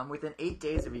 both of them, within 8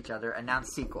 days of each other,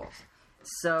 announced sequels.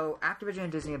 So, Activision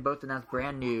and Disney have both announced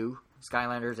brand new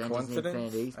Skylanders and Disney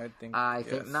Infinity. I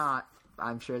think not.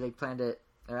 I'm sure they planned it.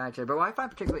 But what I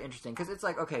find particularly interesting, because it's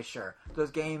like, okay, sure,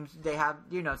 those games, they have,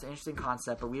 it's an interesting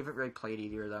concept, but we haven't really played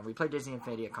either of them. We played Disney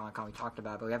Infinity at Comic-Con, we talked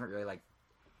about it, but we haven't really, like,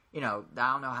 I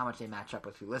don't know how much they match up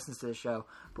with who listens to the show,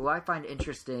 but what I find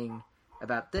interesting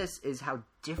about this is how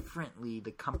differently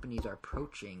the companies are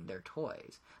approaching their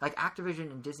toys. Like,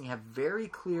 Activision and Disney have very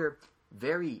clear,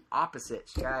 very opposite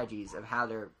strategies of how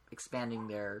they're expanding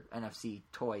their NFC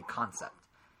toy concept.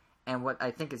 And what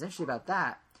I think is interesting about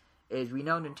that is we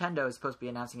know Nintendo is supposed to be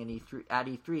announcing at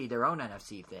E3 their own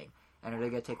NFC thing. And are they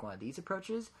going to take one of these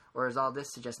approaches? Or is all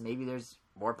this suggest maybe there's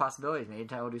more possibilities? Maybe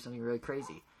Nintendo will do something really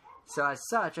crazy. So as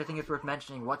such, I think it's worth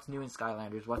mentioning what's new in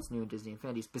Skylanders, what's new in Disney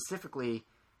Infinity, specifically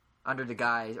under the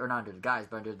guise, or not under the guise,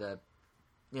 but under the,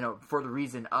 for the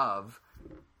reason of,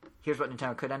 here's what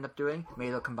Nintendo could end up doing.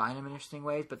 Maybe they'll combine them in interesting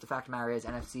ways, but the fact of the matter is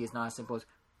NFC is not as simple as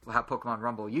how Pokemon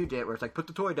Rumble you did, where it's like, put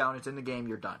the toy down, it's in the game,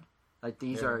 you're done. Like,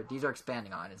 these are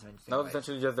expanding on it. That was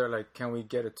essentially just their, like, can we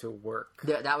get it to work?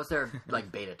 Yeah, that was their,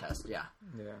 like, beta test, yeah.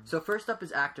 Yeah. So first up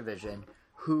is Activision,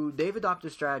 who they've adopted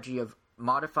a strategy of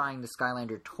modifying the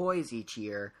Skylander toys each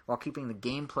year while keeping the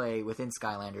gameplay within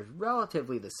Skylanders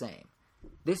relatively the same.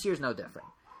 This year's no different.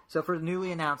 So for the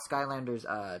newly announced Skylanders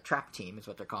Trap Team, is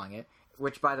what they're calling it,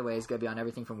 which, by the way, is going to be on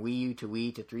everything from Wii U to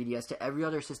Wii to 3DS to every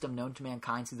other system known to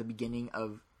mankind since the beginning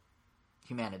of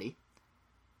humanity,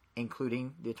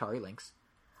 including the Atari Lynx.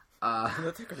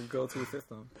 That's like our go-to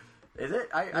system. Is it?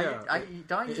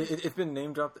 It's been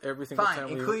name dropped every single time.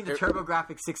 Fine, including the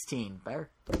TurboGrafx 16. Better?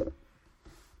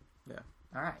 Yeah.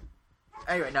 All right.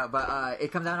 Anyway, no, but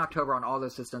it comes out in October on all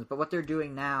those systems. But what they're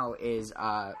doing now is,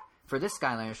 for this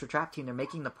Skylanders, for Trap Team, they're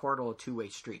making the portal a two-way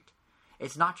street.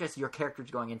 It's not just your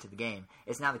characters going into the game.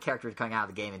 It's now the characters coming out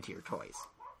of the game into your toys.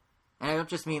 And I don't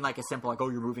just mean like a simple, like, oh,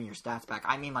 you're moving your stats back.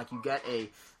 I mean, like, you get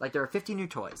there are 50 new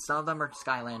toys. Some of them are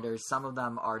Skylanders. Some of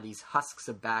them are these husks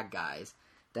of bad guys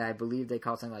that I believe they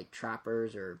call something like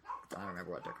Trappers, or I don't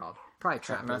remember what they're called. Probably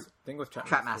Trappers. I think it was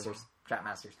Trap Masters. Trap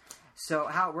Masters. So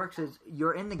how it works is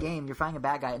you're in the game, you're fighting a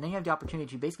bad guy, and then you have the opportunity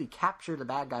to basically capture the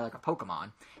bad guy like a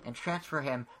Pokemon and transfer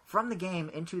him from the game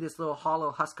into this little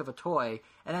hollow husk of a toy,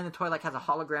 and then the toy like has a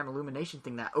hologram illumination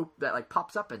thing that like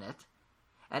pops up in it.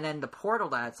 And then the portal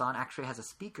that it's on actually has a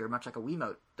speaker, much like a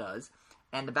Wiimote does.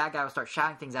 And the bad guy will start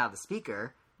shouting things out of the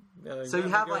speaker. Yeah, like, so you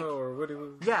have like...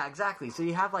 Or yeah, exactly. So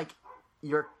you have like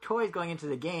your toys going into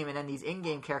the game, and then these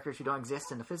in-game characters who don't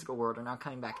exist in the physical world are now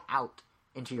coming back out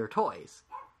into your toys.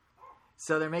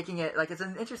 So they're making it... Like, it's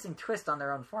an interesting twist on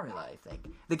their own formula, I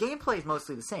think. The gameplay is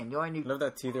mostly the same. The only new... I love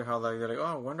that teaser, how like, they're like, oh,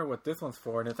 I wonder what this one's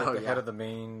for. And it's like the head of the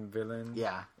main villain.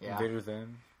 Yeah. Invader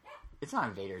Zim. It's not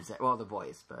Invader Zim. Well, the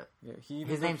boys, but... Yeah,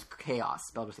 his name's Chaos,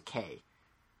 spelled with a K.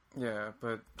 Yeah,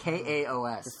 but...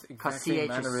 K-A-O-S. Because CH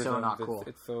is so not cool.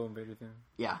 It's so Invader Zim.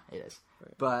 Yeah, it is.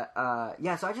 But,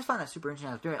 so I just found that super interesting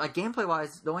how I was doing it. Like,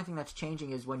 gameplay-wise, the only thing that's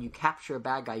changing is when you capture a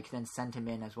bad guy, you can then send him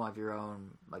in as one of your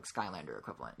own, like, Skylander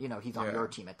equivalent. He's on your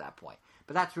team at that point.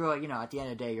 But that's really, at the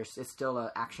end of the day, it's still an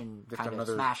action just kind of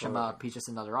smash him up. He's just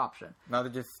another option. Now they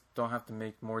just don't have to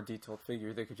make more detailed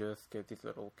figures. They could just get these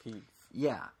little keys.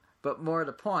 Yeah. But more to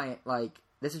the point, like,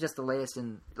 this is just the latest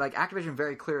in... Like, Activision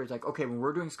very clear is like, okay, when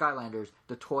we're doing Skylanders,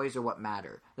 the toys are what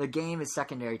matter. The game is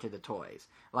secondary to the toys.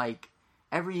 Like,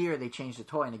 every year they change the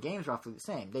toy, and the game's roughly the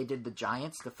same. They did the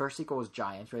Giants. The first sequel was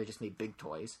Giants, where they just made big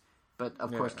toys. but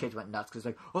of course kids went nuts because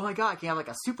like, oh my god, I can have like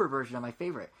a super version of my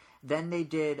favorite. Then they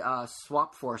did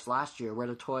Swap Force last year, where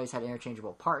the toys had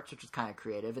interchangeable parts, which was kind of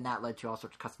creative, and that led to all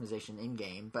sorts of customization in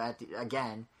game. But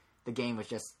again, the game was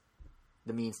just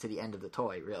the means to the end of the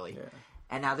toy, really. Yeah.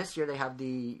 And now this year they have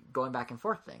the going back and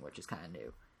forth thing, which is kind of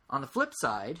new. On the flip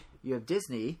side, you have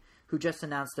Disney, who just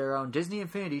announced their own Disney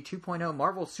Infinity 2.0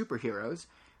 Marvel Superheroes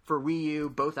for Wii U,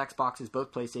 both Xboxes,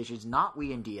 both PlayStations, not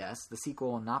Wii and DS. The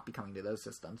sequel will not be coming to those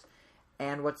systems.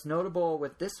 And what's notable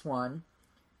with this one,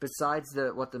 besides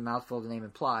what the mouthful of the name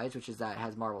implies, which is that it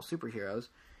has Marvel Superheroes,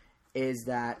 is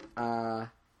that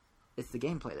it's the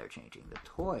gameplay they're changing. The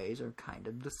toys are kind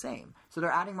of the same. So they're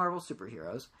adding Marvel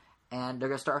Superheroes, and they're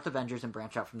going to start with Avengers and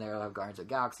branch out from there. They'll have Guardians of the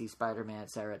Galaxy, Spider-Man,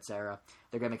 etc., etc.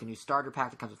 They're going to make a new starter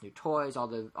pack that comes with new toys. All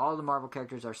the Marvel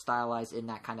characters are stylized in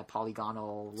that kind of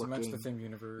polygonal looking. To match the same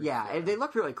universe. Yeah, they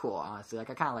look really cool, honestly. Like,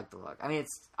 I kind of like the look. I mean,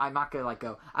 I'm not going to, like,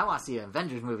 go, I want to see an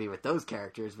Avengers movie with those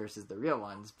characters versus the real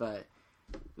ones, but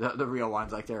the real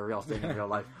ones, like they're a real thing in real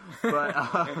life. But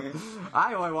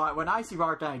I only want, when I see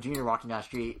Robert Downey Jr. walking down the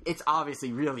street, it's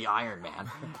obviously really Iron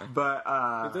Man. But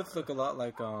it does look a lot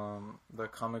like the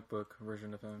comic book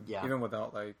version of him. Yeah. Even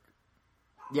without like.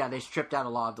 Yeah, they stripped out a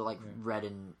lot of the red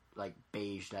and like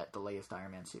beige that the latest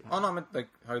Iron Man suit has. Oh no, I meant like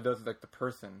how he does like the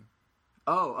person.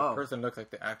 The person looks like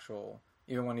the actual,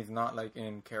 even when he's not like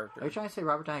in character. Are you trying to say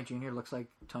Robert Downey Jr. looks like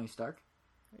Tony Stark?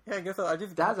 Yeah, I guess so.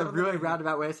 That's a really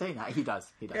roundabout way of saying that. He does.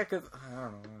 Yeah, because I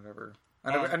don't know, whatever.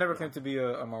 I never claimed to be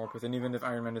a Marvel person, even if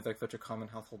Iron Man is like such a common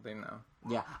household name now.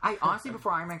 Yeah, I honestly,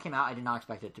 before Iron Man came out, I did not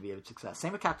expect it to be a success.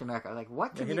 Same with Captain America. I was like,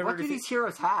 what do these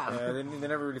heroes have? Yeah, they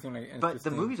never really seemed like. But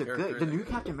the movies are good. The new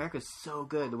Captain America is so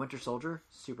good. The Winter Soldier,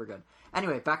 super good.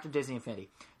 Anyway, back to Disney Infinity.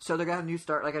 So they're gonna have new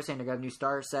like I was saying, they're gonna have new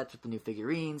starter sets with the new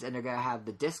figurines, and they're gonna have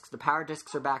the discs. The power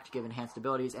discs are back to give enhanced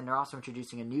abilities, and they're also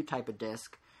introducing a new type of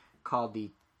disc called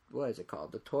what is it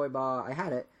called? The Toy Box. I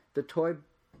had it. The Toy.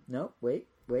 No, wait.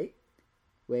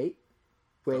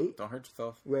 Don't hurt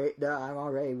yourself. Wait, no, I'm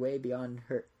already way beyond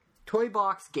hurt. Toy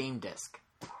Box Game Disc.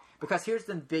 Because here's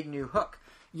the big new hook.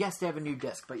 Yes, they have a new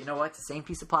disc, but you know what? It's the same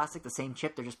piece of plastic, the same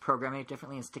chip. They're just programming it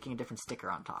differently and sticking a different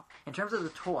sticker on top. In terms of the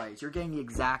toys, you're getting the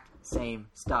exact same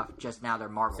stuff, just now they're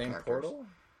Marvel characters. Portal?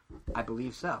 I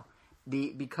believe so.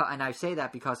 And I say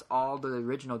that because all the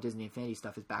original Disney Infinity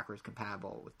stuff is backwards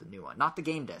compatible with the new one. Not the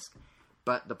game disc,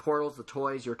 but the portals, the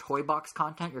toys, your toy box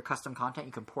content, your custom content,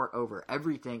 you can port over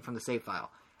everything from the save file.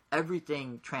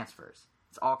 Everything transfers.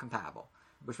 It's all compatible,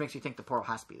 which makes you think the portal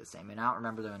has to be the same. And I don't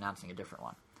remember them announcing a different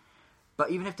one.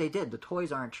 But even if they did, the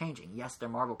toys aren't changing. Yes, they're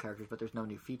Marvel characters, but there's no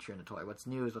new feature in the toy. What's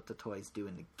new is what the toys do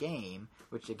in the game,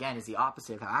 which again is the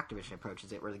opposite of how Activision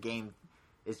approaches it, where the game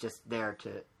is just there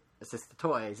to assist the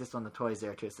toys. This one, the toy is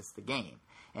there to assist the game.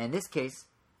 And in this case,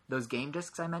 those game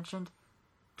discs I mentioned,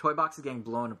 Toy Box is getting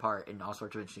blown apart in all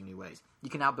sorts of interesting new ways. You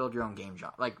can now build your own game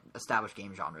genre, like established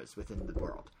game genres within the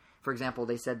world. For example,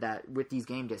 they said that with these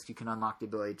game discs, you can unlock the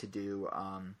ability to do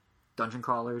dungeon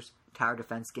crawlers, tower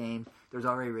defense game. There's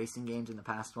already racing games in the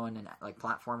past one and like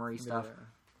platformery stuff.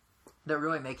 Yeah. They're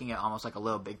really making it almost like a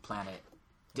Little Big Planet,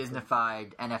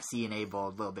 Disneyfied,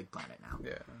 NFC-enabled Little Big Planet now.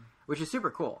 Yeah. Which is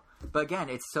super cool. But again,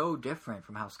 it's so different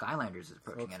from how Skylanders is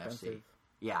approaching NFC.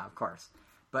 Yeah, of course.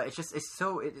 But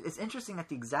it's interesting that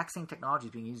the exact same technology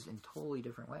is being used in totally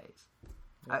different ways.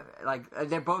 Yeah.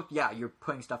 They're both, you're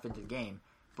putting stuff into the game.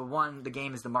 But one, the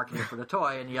game is the marketing for the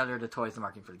toy, and the other, the toy is the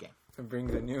marketing for the game. It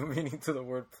brings a new meaning to the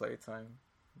word playtime.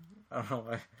 I don't know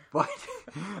why. What?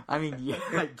 I mean, yeah,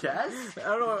 I guess. I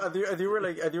don't know. As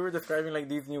you were describing like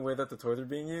these new ways that the toys are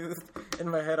being used, in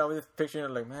my head I was just picturing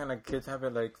it like, man, like kids have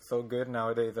it like so good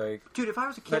nowadays. Like, dude, if I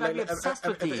was a kid, I'd be obsessed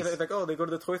with these. It's like, oh, they go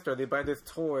to the toy store, they buy this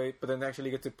toy, but then they actually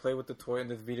get to play with the toy in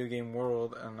this video game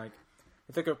world, and like,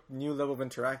 it's like a new level of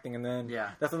interacting. And then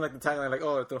that's when like the tagline, like,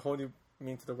 oh, it's a whole new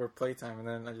meaning to the word playtime. And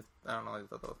then I don't know, I just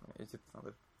thought that was funny. It just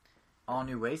sounded all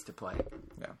new ways to play.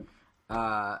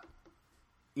 Yeah.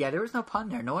 Yeah, there was no pun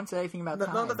there. No one said anything about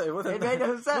time. No, it wasn't. It made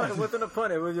no sense. No, it wasn't a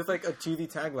pun. It was just like a cheesy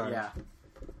tagline. Yeah.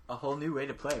 A whole new way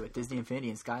to play with Disney Infinity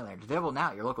and Skylanders. Available now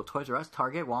at your local Toys R Us,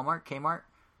 Target, Walmart, Kmart,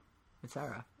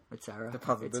 etc. The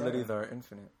possibilities are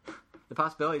infinite. The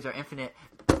possibilities are infinite.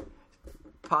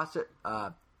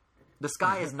 The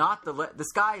sky is not the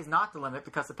sky is not the limit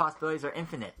because the possibilities are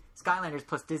infinite. Skylanders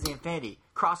plus Disney Infinity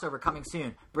crossover coming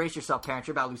soon. Brace yourself, parents.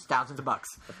 You're about to lose thousands of bucks.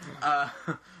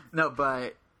 No,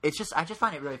 but it's just I just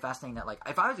find it really fascinating that like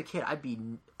if I was a kid, I'd be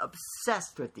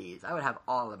obsessed with these. I would have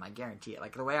all of them. I guarantee it.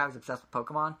 Like the way I was obsessed with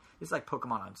Pokemon, it's like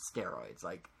Pokemon on steroids.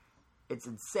 Like it's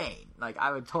insane. Like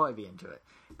I would totally be into it.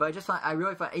 But I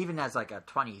really find even as like a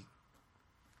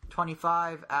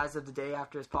 25 as of the day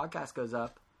after this podcast goes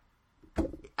up.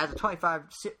 as a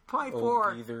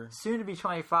 24, geezer. soon to be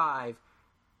 25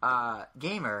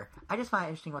 gamer, I just find it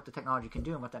interesting what the technology can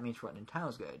do and what that means for what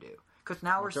Nintendo's going to do. Because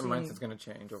now we're Your seeing... mindset's going to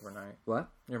change overnight. What?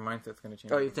 Your mindset's going to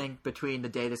change. Oh, you think between the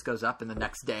day this goes up and the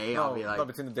next day, I'll be like... No,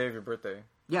 between the day of your birthday.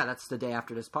 Yeah, that's the day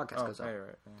after this podcast goes up. Yeah,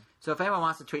 right. Yeah. So if anyone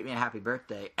wants to tweet me a happy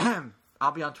birthday,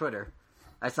 I'll be on Twitter.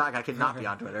 It's not like I could not be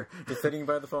on Twitter. Just sitting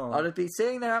by the phone. I'll just be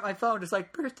sitting there at my phone, just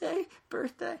like, birthday,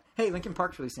 birthday. Hey, Linkin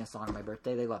Park's releasing a song on my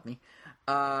birthday. They love me.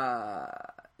 Wow,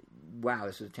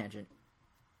 this was a tangent.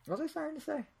 What was I starting to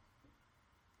say?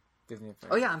 Disney.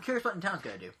 Oh yeah, I'm curious what Nintendo's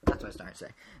going to do. That's what I was starting to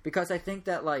say. Because I think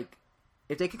that, like,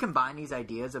 if they could combine these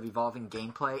ideas of evolving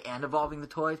gameplay and evolving the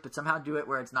toys, but somehow do it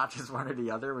where it's not just one or the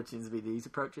other, which seems to be these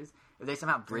approaches, if they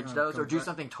somehow bridge those or do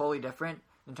something totally different,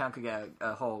 Nintendo could get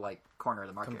a whole, like, corner of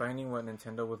the market. Combining what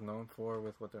Nintendo was known for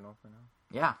with what they're known for now.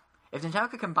 Yeah. If Nintendo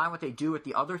could combine what they do with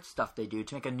the other stuff they do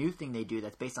to make a new thing they do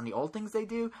that's based on the old things they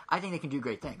do, I think they can do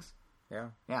great things. Yeah.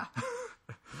 Yeah.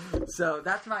 So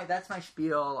that's my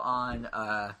spiel on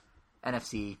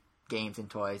NFC games and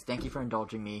toys. Thank you for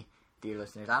indulging me, dear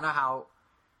listeners. I don't know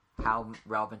how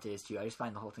relevant it is to you. I just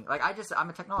find the whole thing... Like, I'm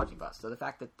a technology buff, so the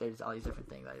fact that there's all these different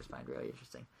things I just find really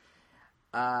interesting.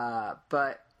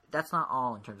 But that's not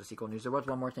all in terms of sequel news. There was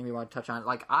one more thing we want to touch on.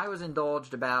 Like, I was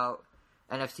indulged about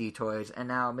NFC toys, and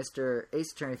now Mr.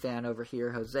 Ace Attorney fan over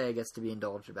here, Jose, gets to be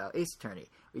indulged about Ace Attorney.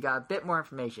 We got a bit more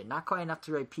information. Not quite enough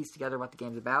to really piece together what the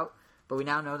game's about, but we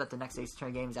now know that the next Ace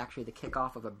Attorney game is actually the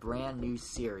kickoff of a brand new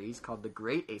series called The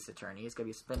Great Ace Attorney. It's going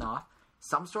to be a spin-off.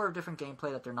 Some sort of different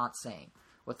gameplay that they're not saying.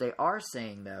 What they are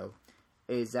saying, though,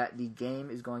 is that the game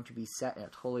is going to be set in a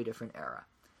totally different era.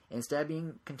 Instead of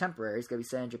being contemporary, it's going to be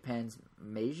set in Japan's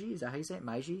Meiji, is that how you say it?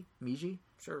 Meiji?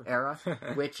 Sure. Era,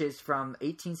 which is from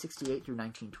 1868 through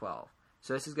 1912.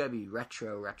 So this is going to be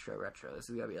retro. This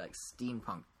is going to be like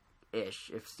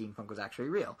steampunk-ish, if steampunk was actually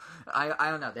real.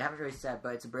 I don't know. They haven't really said,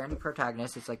 but it's a brand new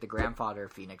protagonist. It's like the grandfather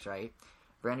of Phoenix, right?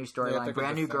 Brand new storyline,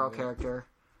 brand new girl character.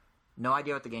 No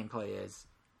idea what the gameplay is,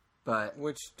 but...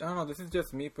 Which, I don't know, this is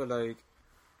just me, but like...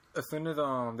 As soon as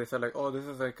they said like, oh, this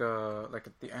is like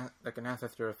an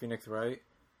ancestor of Phoenix, right?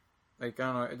 Like, I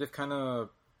don't know, it just kind of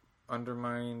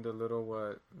undermined a little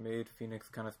what made Phoenix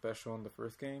kind of special in the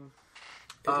first game.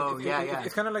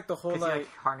 It's kind of like the whole like he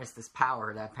harnessed this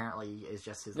power that apparently is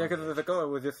just his. Yeah, because it's like, oh, it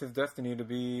was just his destiny to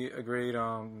be a great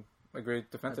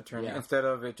defense attorney instead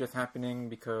of it just happening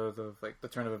because of like the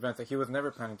turn of events. Like he was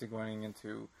never planning to going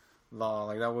into law.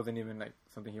 Like that wasn't even like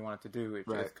something he wanted to do. It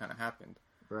just kind of happened.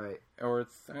 Right. Or it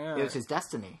was his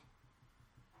destiny.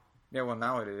 Yeah, well,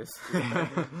 now it is.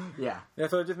 Yeah. Yeah,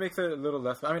 so it just makes it a little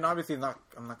less... I mean, obviously, I'm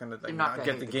not going to not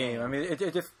get the game. I mean,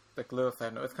 it just, like, a little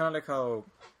side note. It's kind of like how,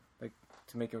 like,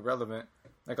 to make it relevant,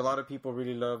 like, a lot of people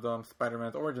really loved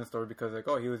Spider-Man's origin story because, like,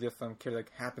 oh, he was just some kid that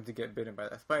happened to get bitten by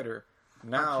that spider.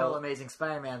 Now... Until Amazing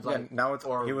Spider-Man's, like... now it's...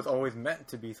 he was always meant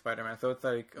to be Spider-Man, so it's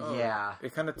like... Oh, yeah.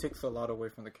 It kind of takes a lot away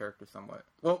from the character somewhat.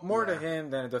 Well, more to him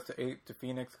than it does to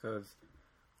Phoenix, because,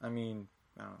 I mean...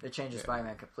 It changes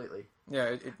Spider-Man completely.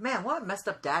 Yeah. Man, what a messed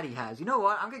up dad he has. You know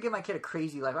what? I'm going to give my kid a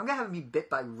crazy life. I'm going to have him be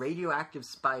bit by radioactive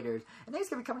spiders, and then he's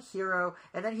going to become a hero,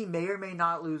 and then he may or may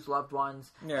not lose loved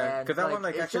ones. Yeah, because that one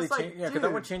actually because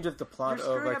that one changes the plot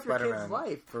of like Spider-Man. Your kid's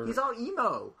life. He's all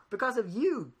emo because of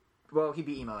you. Well, he'd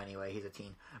be emo anyway. He's a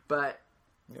teen. But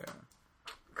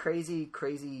crazy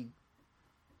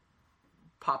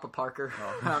Papa Parker.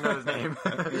 Oh. I don't know his name.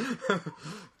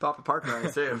 Papa Parker, I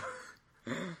assume.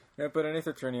 Yeah, but an Ace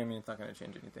Attorney, I mean, it's not going to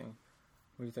change anything.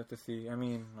 We just have to see. I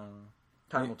mean,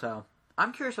 time will tell.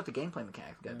 I'm curious what the gameplay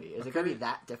mechanic is going to be. Is it going to be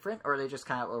that different, or are they just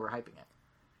kind of overhyping it?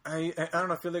 I don't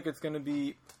know. I feel like it's going to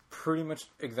be pretty much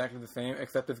exactly the same,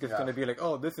 except it's just going to be like,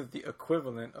 oh, this is the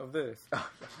equivalent of this.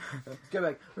 It's going to be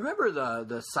like, remember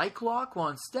the Cyclock? Well,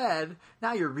 instead,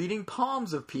 now you're reading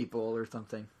palms of people or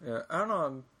something. Yeah, I don't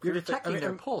know. You're detecting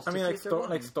their pulse. I mean, like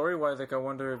story-wise, like I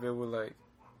wonder if it would like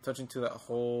touch into that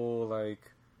whole like.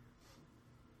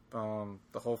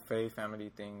 The whole Faye family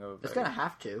thing of... It's going to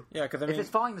have to. Yeah, because I mean... If it's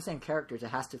following the same characters, it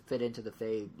has to fit into the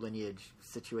Faye lineage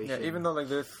situation. Yeah, even though, like,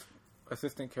 this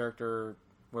assistant character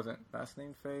wasn't last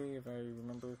named Faye, if I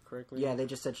remember correctly. Yeah, they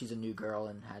just said she's a new girl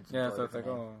and had some... Yeah, so it's like,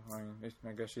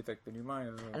 I guess she's, like, the new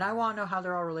Maya. And I want to know how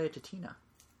they're all related to Tina.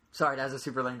 Sorry, that was a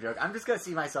super lame joke. I'm just going to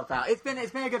see myself out. It's been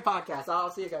a good podcast.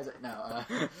 I'll see you guys... No,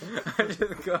 I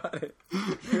just got it.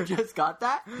 You just got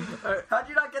that? How'd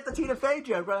you not get the Tina Fey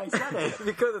joke when I said it?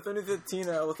 Because as soon as you said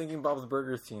Tina, I was thinking Bob's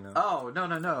Burgers Tina. Oh,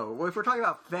 no. Well, if we're talking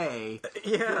about Faye,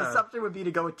 the assumption would be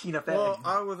to go with Tina Fey. Well,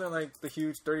 I wasn't, like, the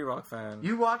huge 30 Rock fan.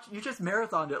 You just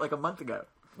marathoned it, like, a month ago.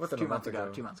 What's 2 months ago?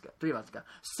 2 months ago. 3 months ago.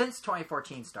 Since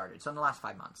 2014 started, so in the last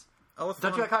 5 months. I was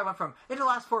Don't you like how I went from in the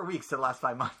last 4 weeks to the last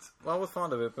 5 months? Well, I was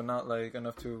fond of it, but not like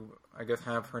enough to, I guess,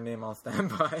 have her name on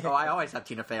standby. Oh, I always have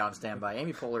Tina Fey on standby.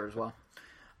 Amy Poehler as well.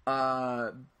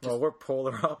 Well, we're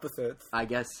polar opposites. I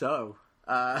guess so.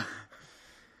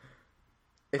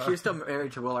 If she was still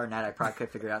married to Will Arnett, I probably could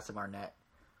figure out some Arnett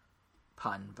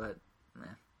pun, but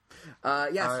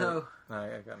so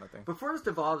I got nothing. before this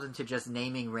devolves into just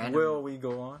naming random... Will we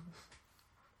go on?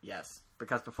 Yes,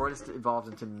 because before this evolves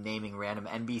into naming random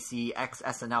NBC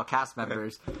ex-SNL cast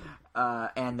members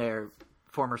and their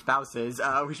former spouses,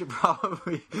 we should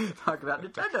probably talk about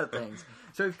Nintendo things.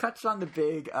 So we've touched on the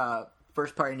big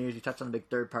first-party news, we touched on the big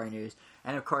third-party news,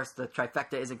 and of course the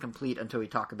trifecta isn't complete until we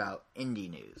talk about indie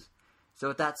news. So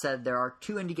with that said, there are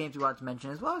 2 indie games we wanted to mention,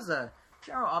 as well as a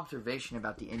general observation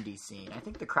about the indie scene. I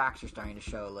think the cracks are starting to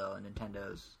show a little in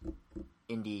Nintendo's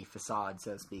indie facade,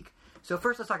 so to speak. So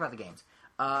first, let's talk about the games.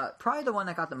 Probably the one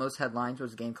that got the most headlines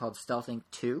was a game called Stealth Inc.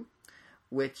 2,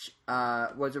 which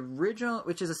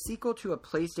is a sequel to a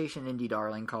PlayStation indie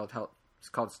darling called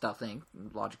Stealth Inc.,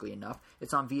 logically enough.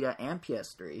 It's on Vita and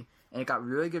PS3, and it got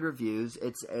really good reviews.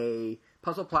 It's a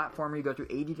puzzle platformer. You go through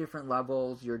 80 different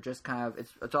levels. You're just kind of...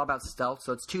 It's all about stealth,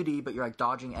 so it's 2D, but you're like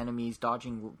dodging enemies,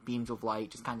 dodging beams of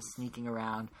light, just kind of sneaking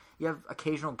around. You have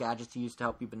occasional gadgets to use to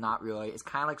help you, but not really. It's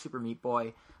kind of like Super Meat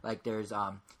Boy. Like, there's...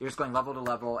 you're just going level to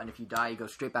level, and if you die, you go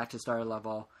straight back to the start of the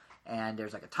level. And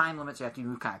there's like a time limit, so you have to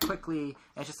move kind of quickly.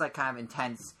 And it's just like kind of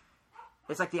intense.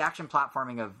 It's like the action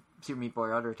platforming of Super Meat Boy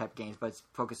or other type of games, but it's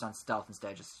focused on stealth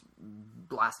instead of just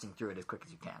blasting through it as quick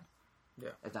as you can. Yeah.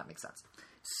 If that makes sense.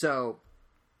 So,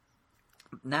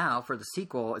 now, for the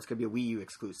sequel, it's going to be a Wii U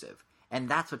exclusive. And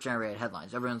that's what generated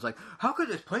headlines. Everyone's like, how could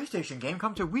this PlayStation game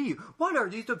come to Wii U? What are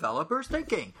these developers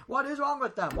thinking? What is wrong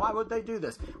with them? Why would they do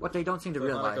this? What they don't seem to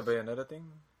realize... Not like a Bayonetta thing?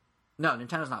 No,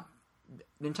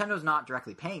 Nintendo's not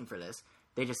directly paying for this.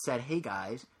 They just said, hey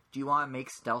guys, do you want to make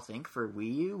Stealth Inc. for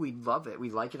Wii U? We'd love it.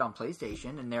 We like it on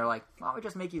PlayStation. And they're like, why don't we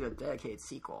just make you a dedicated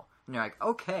sequel? And they're like,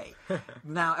 okay.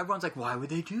 Now, everyone's like, why would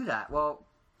they do that? Well,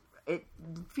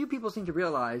 few people seem to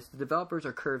realize the developers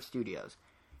are Curve Studios.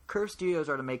 Curve Studios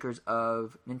are the makers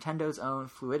of Nintendo's own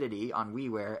Fluidity on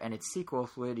WiiWare and its sequel,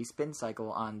 Fluidity Spin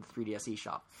Cycle, on the 3DS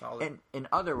eShop. Solid. In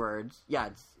other words, yeah,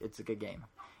 it's a good game.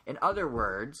 In other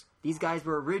words, these guys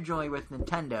were originally with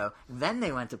Nintendo, then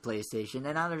they went to PlayStation,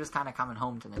 and now they're just kind of coming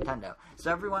home to Nintendo.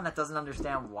 So everyone that doesn't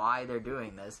understand why they're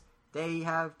doing this, they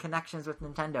have connections with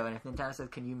Nintendo, and if Nintendo says,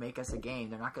 can you make us a game,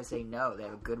 they're not going to say no. They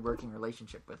have a good working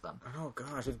relationship with them. Oh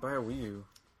gosh, just buy a Wii U.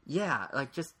 Yeah,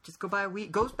 like, just go buy a Wii.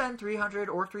 Go spend $300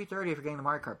 or $330 if you're getting the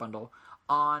Mario Kart bundle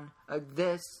on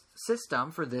this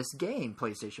system for this game,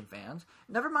 PlayStation fans.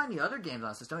 Never mind the other games on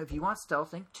the system. If you want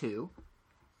Stealth Inc. 2...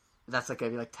 that's like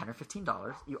going to be like $10 or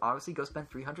 $15. You obviously go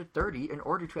spend $330 in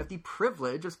order to have the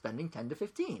privilege of spending $10 to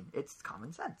 $15. It's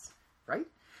common sense, right?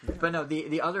 Yeah. But no,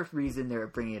 the other reason they're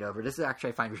bringing it over, this is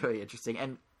actually I find really interesting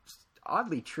and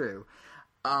oddly true.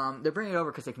 They're bringing it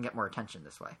over because they can get more attention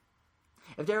this way.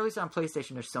 If they release it on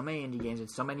PlayStation, there's so many indie games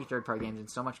and so many third-party games and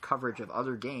so much coverage of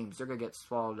other games, they're going to get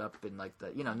swallowed up in, like,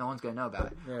 no one's going to know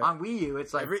about it. Yeah. On Wii U,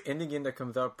 it's like... every indie game that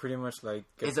comes out pretty much, like,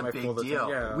 gets is a big deal.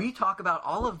 Yeah. We talk about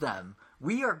all of them.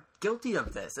 We are guilty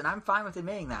of this, and I'm fine with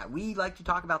admitting that. We like to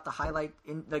talk about the highlight,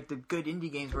 the good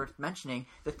indie games worth mentioning.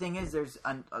 The thing is, there's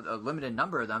a limited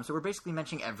number of them, so we're basically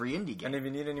mentioning every indie game. And if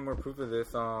you need any more proof of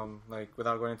this, like,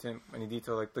 without going into any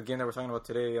detail, like, the game that we're talking about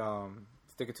today,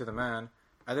 Stick It to the Man,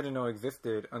 I didn't know it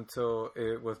existed until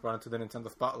it was brought into the Nintendo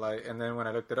Spotlight, and then when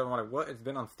I looked it up, I'm like, what? It's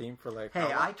been on Steam for like...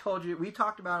 Hey, I told you, we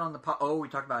talked about it on the... we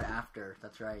talked about it after,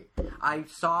 that's right. I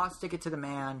saw Stick It to the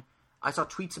Man, I saw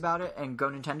tweets about it, and Go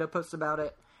Nintendo posts about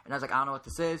it, and I was like, I don't know what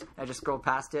this is, I just scrolled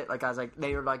past it, like, I was like,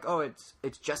 they were like, oh, it's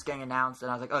just getting announced, and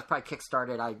I was like, oh, it's probably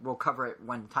Kickstarted, we'll cover it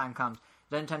when the time comes.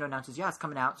 Then Nintendo announces, yeah, it's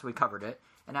coming out, so we covered it,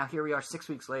 and now here we are 6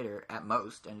 weeks later, at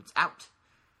most, and it's out.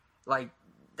 Like...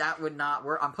 that would not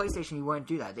work. On PlayStation, you wouldn't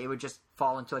do that. They would just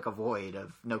fall into like a void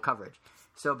of no coverage.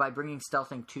 So by bringing Stealth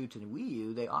Inc. 2 to the Wii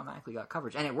U, they automatically got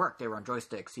coverage. And it worked. They were on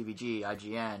Joystick, CVG,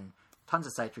 IGN. Tons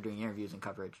of sites were doing interviews and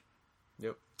coverage.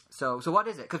 Yep. So what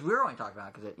is it? Because we're only talking about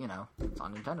it because it's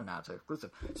on Nintendo now. It's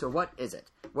exclusive. So what is it?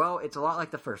 Well, it's a lot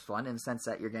like the first one in the sense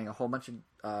that you're getting a whole bunch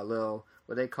of little,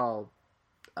 what they call,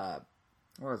 what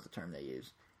was the term they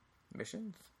use?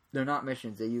 Missions? They're not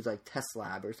missions. They use like Test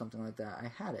Lab or something like that.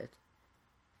 I had it.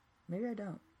 Maybe I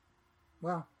don't.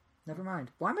 Well, never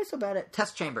mind. Why am I so bad at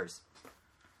test chambers?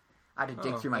 I had to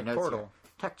dig through my notes Portal.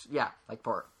 Here. Like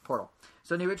Portal.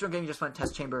 So in the original game, you just went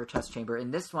test chamber.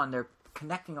 In this one, they're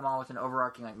connecting them all with an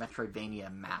overarching like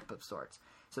Metroidvania map of sorts.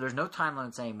 So there's no time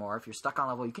limits anymore. If you're stuck on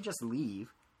level, you can just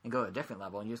leave. and go to a different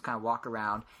level, and you just kind of walk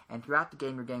around, and throughout the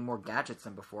game you're getting more gadgets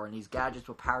than before, and these gadgets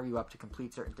will power you up to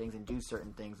complete certain things and do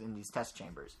certain things in these test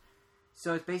chambers.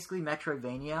 So it's basically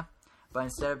Metroidvania, but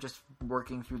instead of just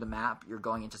working through the map, you're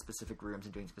going into specific rooms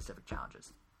and doing specific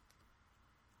challenges.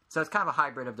 So it's kind of a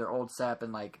hybrid of their old setup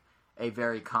and like a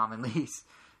very commonly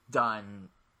done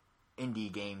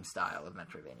indie game style of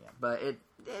Metroidvania. But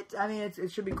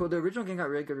it should be cool. The original game got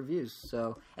really good reviews,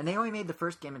 and they only made the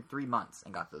first game in 3 months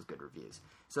and got those good reviews.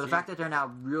 So the fact that they're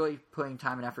now really putting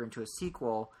time and effort into a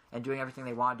sequel and doing everything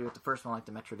they want to do with the first one, like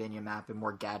the Metroidvania map and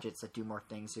more gadgets that do more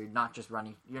things, so you're not just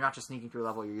sneaking through a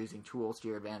level, you're using tools to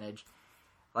your advantage.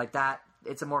 Like that,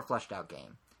 it's a more fleshed out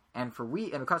game. And for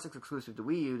Wii, and because it's exclusive to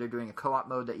Wii U, they're doing a co-op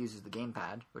mode that uses the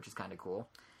gamepad, which is kind of cool.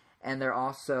 And they're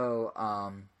also,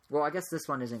 well, I guess this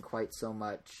one isn't quite so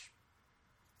much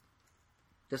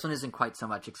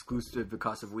exclusive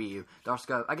because of Wii U.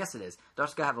 I guess it is. They're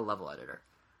also going to have a level editor,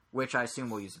 which I assume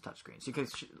will use the touchscreen. So you can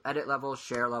edit levels,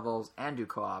 share levels, and do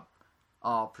co-op,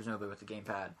 all presumably with the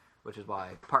gamepad, which is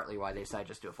partly why they decided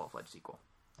just to do a full-fledged sequel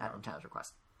at Nintendo's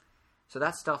request. So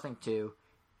that's Stealthink 2.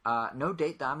 No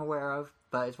date that I'm aware of,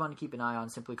 but it's one to keep an eye on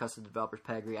simply because of the developer's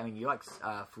pedigree. I mean, you like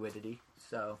Fluidity,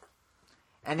 so...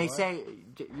 And they say...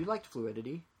 You liked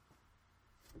Fluidity.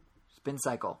 Spin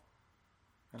Cycle.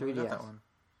 3DS. That one.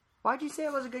 Why'd you say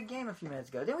it was a good game a few minutes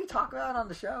ago? Didn't we talk about it on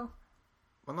the show?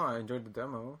 Well, no, I enjoyed the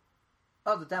demo.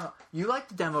 Oh, the demo. You liked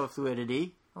the demo of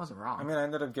Fluidity. I wasn't wrong. I mean, I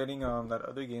ended up getting that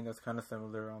other game that's kind of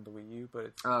similar on the Wii U, but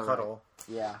it's Cuddle.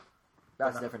 Right. Yeah.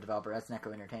 That's a different developer. That's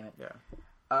Neko Entertainment. Yeah.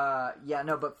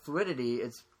 But Fluidity,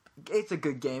 it's a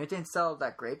good game. It didn't sell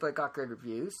that great, but it got good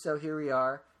reviews. So here we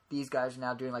are. These guys are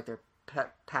now doing like their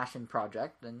passion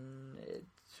project, and it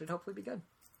should hopefully be good.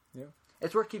 Yeah.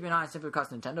 It's worth keeping an eye on simply because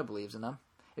Nintendo believes in them.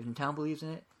 If Nintendo believes in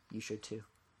it, you should too.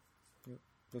 Yep.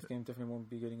 This game definitely won't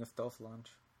be getting a stealth launch.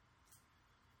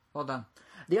 Well done.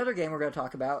 The other game we're going to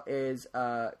talk about is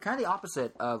kind of the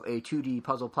opposite of a 2D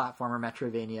puzzle platformer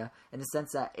Metroidvania in the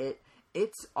sense that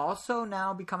it's also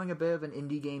now becoming a bit of an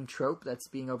indie game trope that's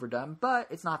being overdone, but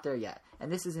it's not there yet.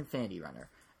 And this is Infinity Runner.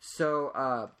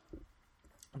 So,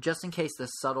 just in case the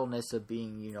subtleness of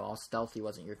being, all stealthy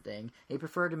wasn't your thing, you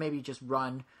prefer to maybe just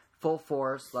run full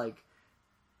force, like,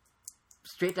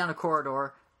 straight down a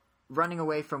corridor, running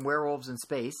away from werewolves in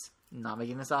space. I'm not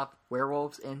making this up.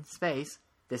 Werewolves in space.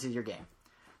 This is your game.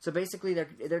 So basically,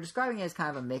 they're describing it as kind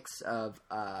of a mix of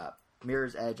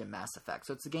Mirror's Edge and Mass Effect.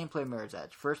 So it's the gameplay of Mirror's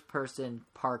Edge, first person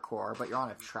parkour, but you're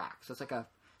on a track. So it's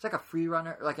like a free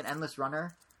runner, like an endless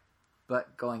runner,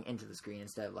 but going into the screen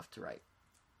instead of left to right.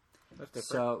 That's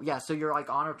So you're like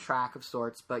on a track of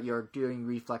sorts, but you're doing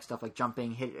reflex stuff like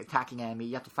jumping, attacking enemy.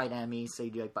 You have to fight enemies, so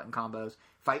you do like button combos.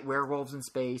 Fight werewolves in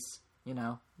space,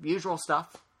 usual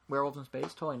stuff. Werewolves in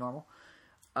space, totally normal.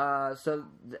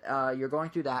 You're going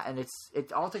through that, and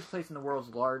it all takes place in the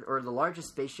world's the largest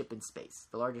spaceship in space,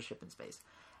 the largest ship in space.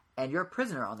 And you're a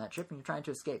prisoner on that ship, and you're trying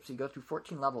to escape. So you go through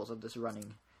 14 levels of this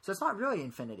running. So it's not really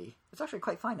infinity. It's actually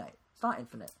quite finite. It's not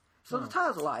infinite. So the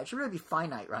title's a lie. It should really be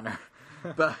Finite Runner.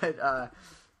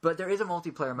 But there is a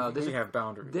multiplayer mode. We have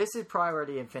boundaries. This is probably where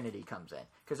the infinity comes in.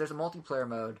 Because there's a multiplayer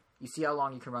mode. You see how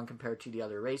long you can run compared to the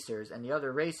other racers. And the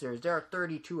other racers, there are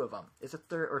 32 of them. It's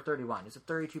or 31. It's a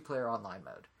 32-player online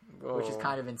mode. Which is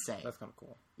kind of insane. That's kind of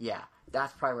cool. Yeah.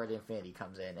 That's probably where the infinity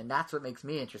comes in. And that's what makes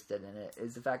me interested in it,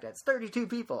 is the fact that it's 32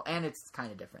 people. And it's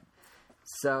kind of different.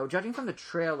 So, judging from the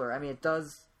trailer, I mean, it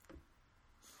does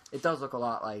look a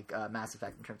lot like Mass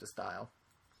Effect in terms of style.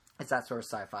 It's that sort of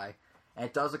sci-fi. And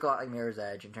it does look a lot like Mirror's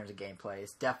Edge in terms of gameplay.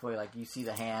 It's definitely like you see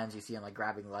the hands, you see them like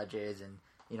grabbing ledges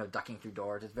and ducking through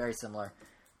doors. It's very similar,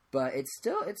 but it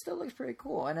still looks pretty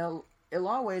cool. I know in a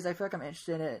lot of ways I feel like I'm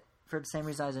interested in it for the same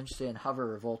reason I was interested in Hover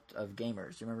Revolt of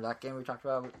Gamers. You remember that game we talked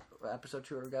about episode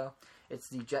 2 ago? It's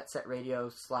the Jet Set Radio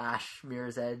 /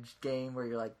 Mirror's Edge game where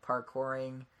you're like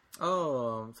parkouring.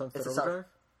 Oh, Sunset Overdrive.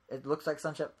 It looks like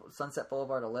Sunset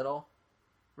Boulevard a little.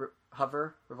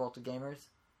 Hover Revolt of Gamers.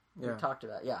 We talked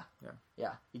about yeah.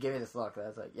 You gave me this look. I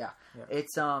was like, yeah.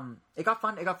 It's it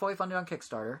got fully funded on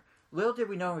Kickstarter. Little did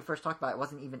we know when we first talked about it, it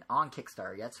wasn't even on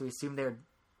Kickstarter yet, so we assumed they were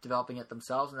developing it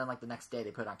themselves, and then like the next day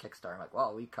they put it on Kickstarter. I'm like,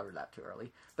 well, we covered that too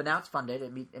early. But now it's funded.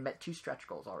 It met 2 stretch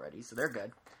goals already, so they're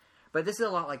good. But this is a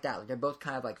lot like that. Like, they're both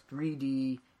kind of like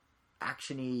 3D,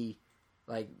 actiony,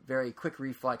 like very quick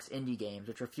reflex indie games,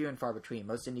 which are few and far between.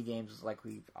 Most indie games, like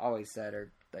we've always said,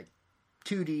 are like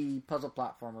 2D puzzle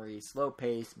platformery, slow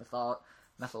pace,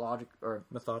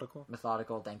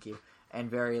 methodical. Thank you, and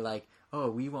very like, oh,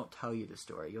 we won't tell you the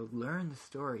story. You'll learn the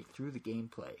story through the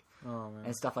gameplay,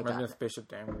 and stuff like that. Spaceship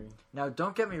Damri. Now,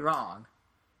 don't get me wrong.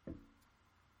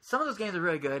 Some of those games are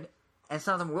really good, and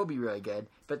some of them will be really good,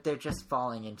 but they're just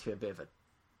falling into a bit of a...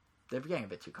 They're getting a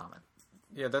bit too common.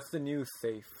 Yeah, that's the new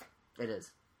safe. It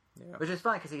is. Yeah. Which is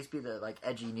fun, because it used to be the, like,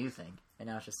 edgy new thing, and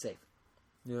now it's just safe.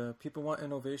 Yeah, people want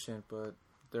innovation, but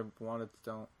their wallets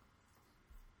don't.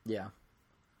 Yeah.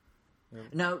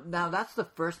 Yeah. Now that's the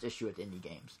first issue with indie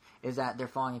games, is that they're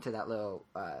falling into that little...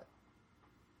 they're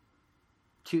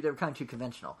kind of too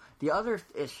conventional. The other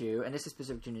issue, and this is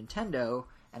specific to Nintendo,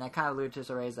 and I kind of alluded to this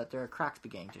already, is that there are cracks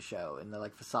beginning to show in the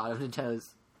like facade of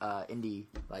Nintendo's indie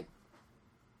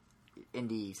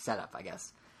setup, I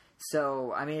guess.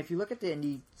 So, I mean, if you look at the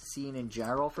indie scene in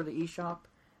general for the eShop,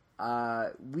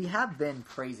 we have been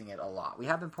praising it a lot. We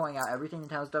have been pointing out everything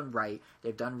Nintendo's done right.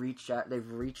 They've reached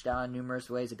out in numerous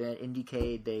ways. They've been at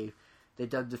IndieCade. They've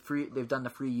done the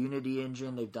free Unity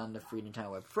engine. They've done the free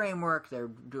Nintendo Web Framework. They're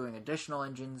doing additional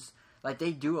engines. Like,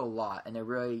 they do a lot, and they're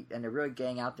really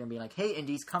getting out there and being like, "Hey,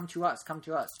 indies, come to us, come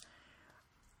to us."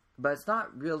 But it's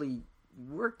not really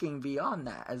working beyond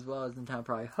that as well as Nintendo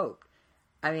probably hoped.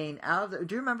 I mean, do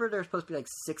you remember there were supposed to be like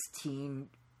 16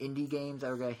 indie games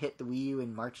that were going to hit the Wii U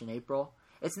in March and April?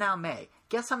 It's now May.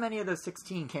 Guess how many of those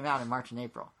 16 came out in March and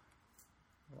April?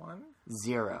 1?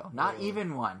 0. Not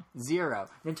even 1. 0.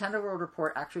 Nintendo World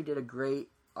Report actually did a great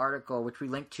article, which we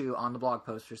linked to on the blog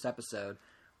post for this episode,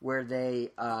 where they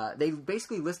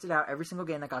basically listed out every single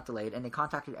game that got delayed, and they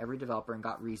contacted every developer and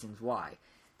got reasons why.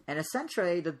 And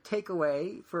essentially, the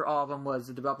takeaway for all of them was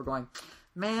the developer going,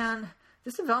 "Man,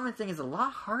 this development thing is a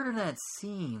lot harder than it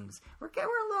seems. We're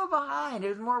a little behind. It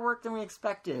was more work than we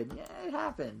expected." Yeah, it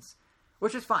happens.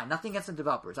 Which is fine. Nothing against the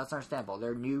developers. That's understandable.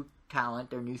 They're new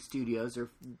talent. They're new studios. They're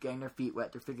getting their feet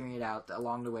wet. They're figuring it out.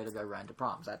 Along the way, they're going to run into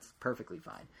problems. That's perfectly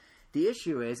fine. The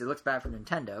issue is, it looks bad for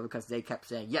Nintendo because they kept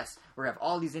saying, "Yes, we're going to have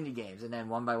all these indie games," and then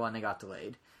one by one they got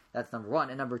delayed. That's number one.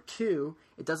 And number two,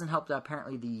 it doesn't help that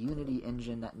apparently the Unity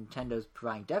engine that Nintendo's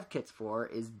providing dev kits for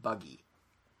is buggy.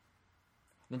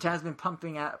 Nintendo's been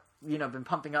pumping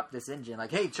up this engine.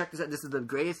 Like, "Hey, check this out. This is the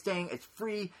greatest thing. It's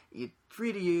free. It's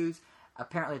free to use."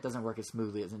 Apparently, it doesn't work as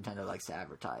smoothly as Nintendo likes to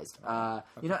advertise.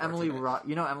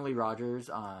 Emily Rogers.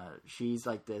 She's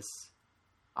like this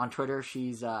on Twitter.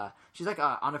 She's like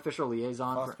an unofficial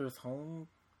liaison. Foster's Home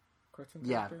cartoon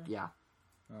character? Yeah.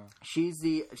 Oh. She's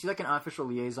like an unofficial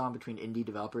liaison between indie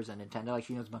developers and Nintendo. Like,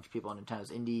 she knows a bunch of people in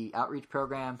Nintendo's indie outreach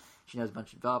program. She knows a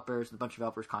bunch of developers. A bunch of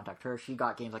developers contact her. She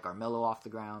got games like Armello off the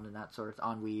ground and that sort of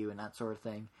on Wii U and that sort of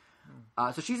thing.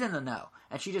 So she's in the know,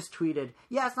 and she just tweeted,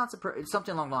 it's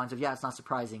something along the lines of, "It's not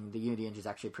surprising the Unity engine is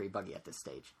actually pretty buggy at this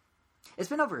stage." It's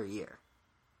been over a year.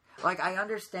 Like, I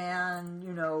understand,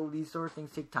 these sort of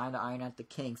things take time to iron out the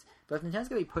kinks, but if Nintendo's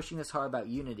going to be pushing this hard about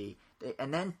Unity,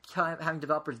 and then having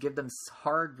developers give them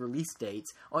hard release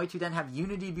dates, only to then have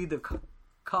Unity be the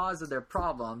cause of their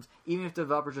problems, even if the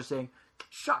developers are saying,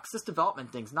 "Shucks, this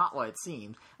development thing's not what it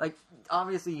seems." Like,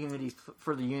 obviously, Unity,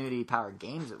 for the Unity-powered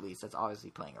games at least, that's obviously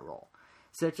playing a role.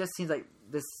 So it just seems like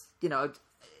this,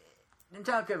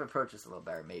 Nintendo could have approached this a little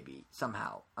better, maybe,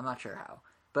 somehow. I'm not sure how.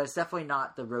 But it's definitely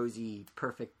not the rosy,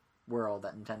 perfect world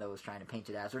that Nintendo was trying to paint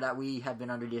it as, or that we have been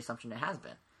under the assumption it has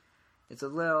been. It's a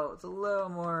little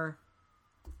more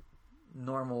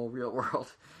normal, real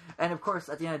world. And, of course,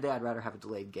 at the end of the day, I'd rather have a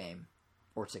delayed game,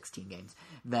 or 16 games,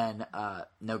 than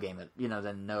no game,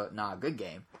 than not a good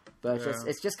game. But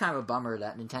it's just kind of a bummer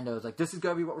that Nintendo is like, "This is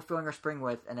going to be what we're filling our spring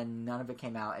with," and then none of it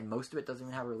came out, and most of it doesn't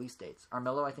even have release dates.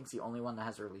 Armello, I think, is the only one that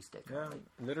has a release date currently.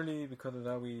 Yeah, literally because of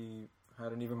that, we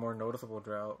had an even more noticeable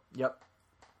drought. Yep.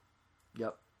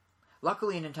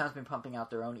 Luckily, Nintendo's been pumping out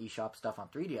their own eShop stuff on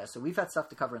 3DS, so we've had stuff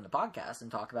to cover in the podcast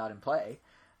and talk about and play,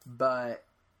 but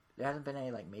there hasn't been any,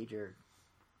 major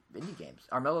indie games.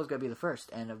 Armello's going to be the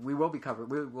first, and we will be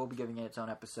giving it its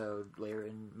own episode later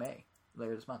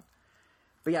this month.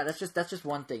 But yeah, that's just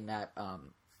one thing that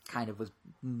kind of was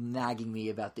nagging me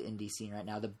about the indie scene right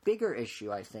now. The bigger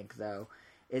issue, I think, though,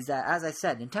 is that, as I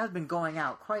said, Nintendo's been going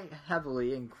out quite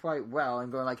heavily and quite well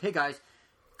and going like, "Hey guys,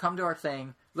 come to our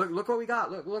thing. Look what we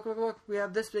got. Look. We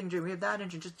have this engine. We have that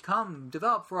engine. Just come,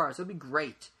 develop for us. It'll be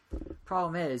great."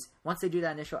 Problem is, once they do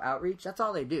that initial outreach, that's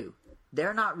all they do.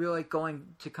 They're not really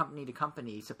going to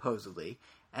company, supposedly,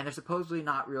 and they're supposedly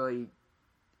not really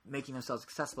making themselves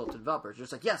accessible to developers. They're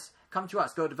just like, "Yes, come to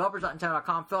us. Go to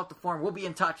developers.nintendo.com, fill out the form, we'll be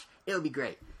in touch, it'll be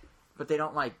great." But they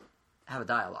don't, have a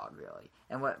dialogue, really.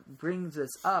 And what brings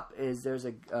this up is there's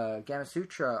a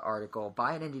Gamasutra article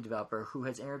by an indie developer who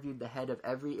has interviewed the head of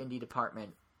every indie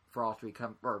department for all three,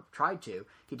 or tried to.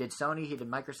 He did Sony, he did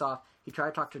Microsoft, he tried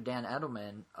to talk to Dan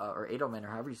Edelman, or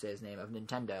however you say his name, of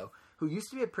Nintendo, who used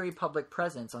to be a pretty public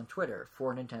presence on Twitter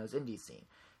for Nintendo's indie scene.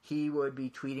 He would be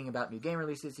tweeting about new game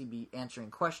releases, he'd be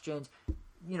answering questions.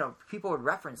 People would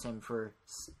reference him for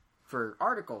for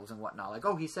articles and whatnot. Like,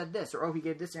 oh, he said this, or oh, he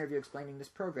gave this interview explaining this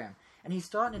program. And he's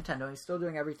still at Nintendo, and he's still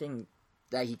doing everything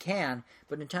that he can,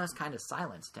 but Nintendo's kind of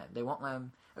silenced him. They won't let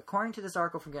him, according to this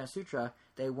article from Gamasutra,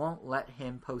 they won't let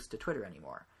him post to Twitter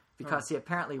anymore. Because he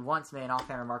apparently once made an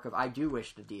offhand remark of, I do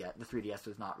wish the 3DS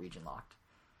was not region-locked.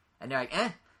 And they're like,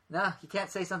 no, you can't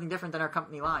say something different than our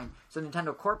company line. So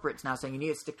Nintendo corporate's now saying you need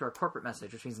to stick to our corporate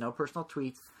message, which means no personal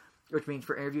tweets, which means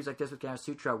for interviews like this with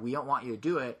Gamasutra, we don't want you to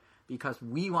do it because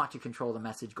we want to control the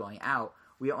message going out.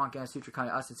 We don't want Gamasutra coming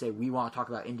to us and say, we want to talk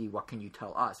about indie, what can you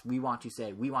tell us? We want to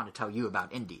say, we want to tell you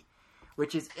about indie.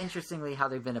 Which is, interestingly, how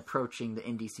they've been approaching the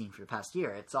indie scene for the past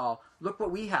year. It's all, look what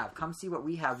we have, come see what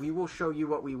we have, we will show you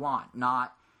what we want.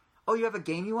 Not, oh, you have a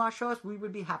game you want to show us? We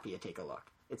would be happy to take a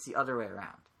look. It's the other way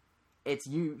around. It's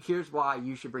you. Here's why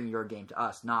you should bring your game to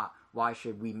us, not why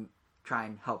should we try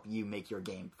and help you make your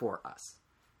game for us.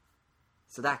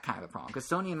 So that kind of a problem. Because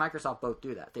Sony and Microsoft both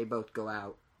do that. They both go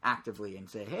out actively and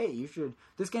say, hey, you should,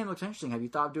 this game looks interesting. Have you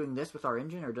thought of doing this with our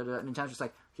engine? Or Nintendo's just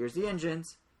like, here's the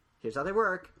engines. Here's how they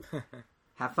work.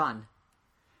 Have fun.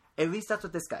 At least that's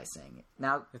what this guy's saying.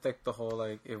 Now, it's like the whole,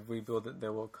 like, if we build it, they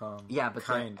will come. Yeah, but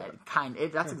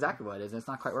that's exactly what it is. And it's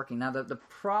not quite working. Now, the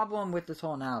problem with this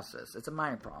whole analysis, it's a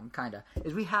minor problem, kind of,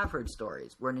 is we have heard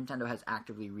stories where Nintendo has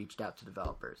actively reached out to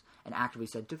developers and actively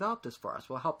said, develop this for us.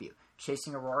 We'll help you.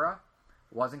 Chasing Aurora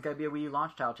wasn't going to be a Wii U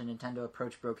launch title until Nintendo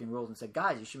approached Broken Rules and said,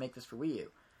 guys, you should make this for Wii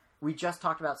U. We just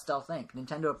talked about Stealth Inc.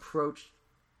 Nintendo approached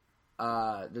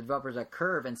the developers at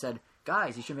Curve and said,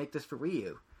 guys, you should make this for Wii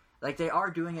U. Like, they are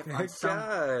doing it on some...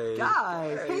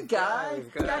 Guys!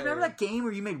 Remember that game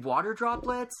where you made water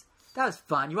droplets? That was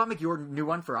fun. You want to make your new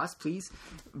one for us, please?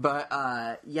 But,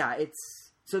 yeah,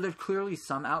 it's... So there's clearly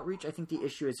some outreach. I think the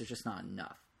issue is there's just not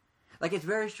enough. Like, it's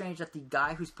very strange that the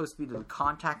guy who's supposed to be the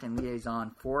contact and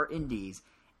liaison for indies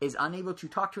is unable to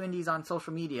talk to indies on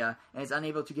social media and is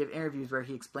unable to give interviews where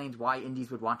he explains why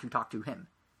indies would want to talk to him.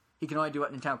 He can only do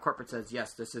what Nintendo corporate says,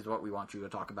 yes, this is what we want you to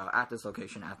talk about at this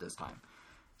location at this time.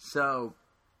 So,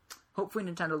 hopefully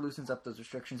Nintendo loosens up those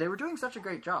restrictions. They were doing such a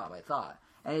great job, I thought.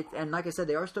 And like I said,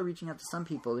 they are still reaching out to some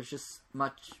people. There's just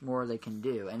much more they can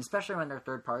do. And especially when their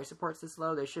third-party support's this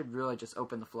low, they should really just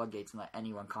open the floodgates and let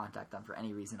anyone contact them for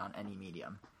any reason on any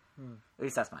medium. At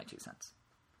least that's my 2 cents.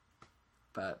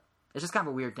 But it's just kind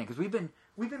of a weird thing, because we've been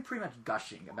pretty much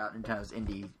gushing about Nintendo's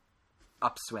indie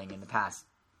upswing in the past,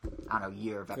 I don't know,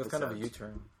 year of episodes. It's kind of a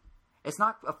U-turn. It's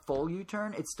not a full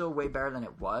U-turn. It's still way better than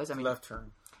it was. I mean, left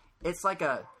turn. It's like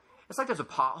there's a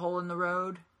pothole in the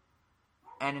road,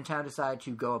 and Nintendo decided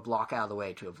to go a block out of the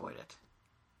way to avoid it.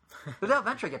 But they'll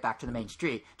eventually get back to the main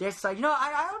street. They decide,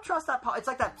 I don't trust that It's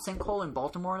like that sinkhole in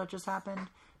Baltimore that just happened.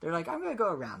 They're like, I'm going to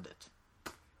go around it.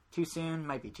 Too soon?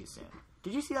 Might be too soon.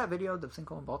 Did you see that video of the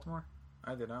sinkhole in Baltimore?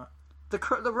 I did not.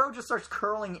 The road just starts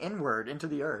curling inward into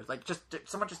the earth. Like,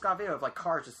 someone just got a video of, like,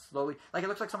 cars just slowly... Like, it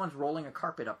looks like someone's rolling a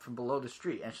carpet up from below the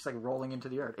street, and it's just, like, rolling into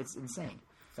the earth. It's insane.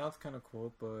 Sounds kind of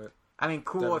cool, but... I mean,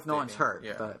 cool if no one's hurt,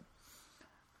 but...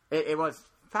 It was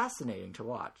fascinating to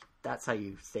watch. That's how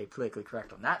you stay politically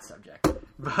correct on that subject.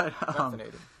 But,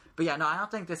 fascinating. But yeah, no, I don't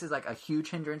think this is, like, a huge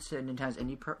hindrance to Nintendo's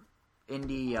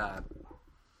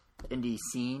indie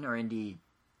scene or indie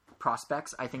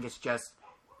prospects. I think it's just...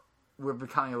 We're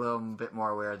becoming a little bit more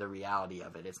aware of the reality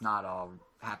of it. It's not all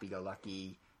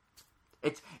happy-go-lucky.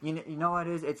 It's you know what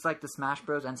it is? It's like the Smash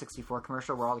Bros. N64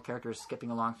 commercial where all the characters are skipping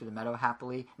along through the meadow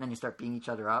happily, and then you start beating each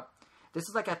other up. This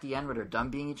is like at the end where they're done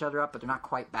beating each other up, but they're not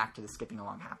quite back to the skipping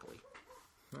along happily.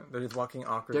 They're just walking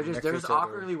awkwardly. They're just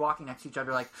awkwardly walking next to each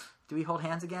other. Like, do we hold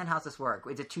hands again? How's this work?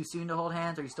 Is it too soon to hold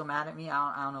hands? Are you still mad at me?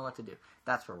 I don't know what to do.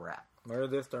 That's where we're at. Mario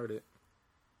did start it.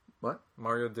 What?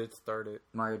 Mario did start it.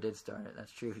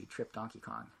 That's true. He tripped Donkey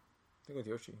Kong. I think it was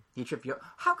Yoshi. He tripped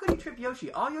How could he trip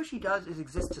Yoshi? All Yoshi does is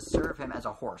exist to serve him as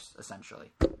a horse,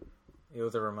 essentially. It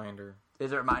was a reminder.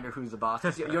 Is a reminder who's the boss.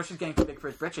 Yoshi's getting too big for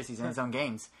his britches. He's in his own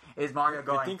games. Is Mario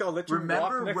going, you think I'll let you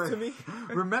walk next to me?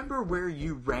 Remember where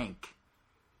you rank.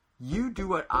 You do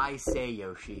what I say,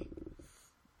 Yoshi.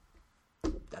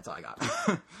 That's all I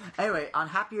got. Anyway, on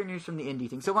happier news from the indie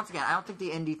thing. So once again, I don't think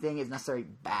the indie thing is necessarily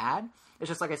bad. It's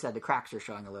just like I said, the cracks are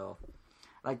showing a little.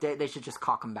 Like, they should just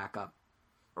caulk them back up.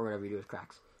 Or whatever you do with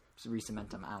cracks. Just re-cement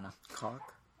them, I don't know.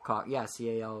 Caulk, yeah,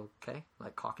 C-A-L-K.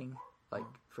 Like caulking. Like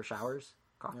for showers.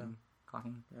 Caulking.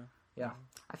 Yeah.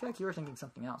 I feel like you were thinking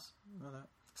something else.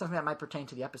 Something that might pertain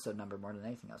to the episode number more than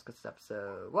anything else. Because it's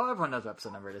episode... Well, everyone knows what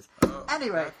episode number it is.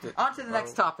 Anyway, on to the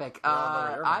next topic.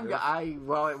 It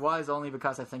was only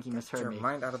because I think you misheard me. Your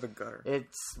mind out of the gutter.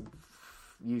 It's...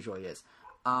 Usually is.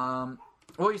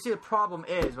 Well, you see, the problem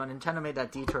is, when Nintendo made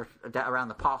that detour around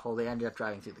the pothole, they ended up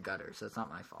driving through the gutter, so it's not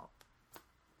my fault.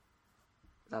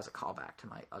 That was a callback to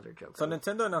my other joke. So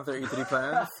Nintendo announced their E3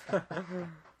 plans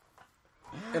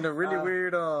in a really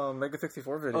weird Mega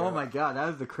 64 video. Oh my god, that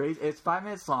was the crazy. It's 5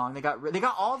 minutes long. They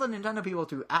got all the Nintendo people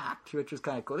to act, which was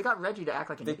kind of cool. They got Reggie to act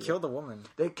like an idiot. They killed a woman.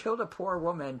 They killed a poor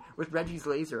woman with Reggie's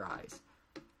laser eyes.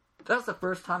 That was the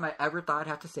first time I ever thought I'd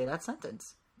have to say that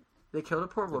sentence. They killed a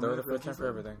poor woman. There is a first time for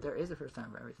everything. There is a first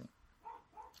time for everything.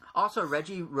 Also,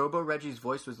 Reggie's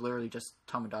voice was literally just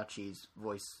Tomodachi's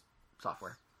voice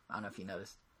software. I don't know if you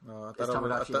noticed. No, I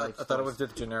thought it was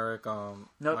just generic.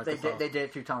 Nope, they did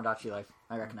it through Tomodachi Life.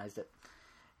 I recognized it.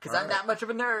 Because I'm that much of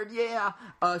a nerd, yeah!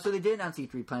 So they did announce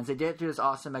E3 plans. They did it through this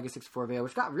awesome Mega 64 video,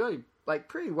 which got really,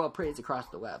 pretty well praised across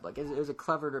the web. It was a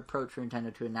clever approach for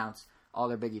Nintendo to announce all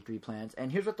their big E3 plans.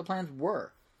 And here's what the plans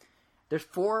were. There's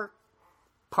 4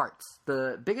 parts.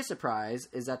 The biggest surprise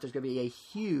is that there's going to be a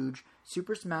huge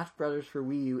Super Smash Bros. For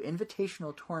Wii U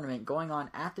invitational tournament going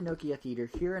on at the Nokia Theater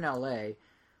here in LA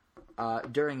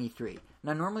during E3.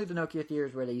 Now, normally the Nokia Theater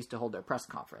is where they used to hold their press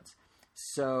conference.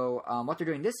 So, what they're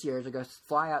doing this year is they're going to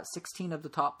fly out 16 of the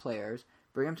top players,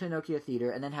 bring them to the Nokia Theater,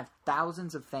 and then have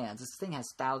thousands of fans. This thing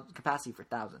has capacity for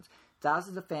thousands.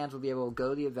 Thousands of fans will be able to go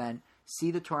to the event,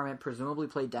 see the tournament, presumably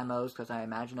play demos, because I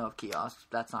imagine they'll have kiosks.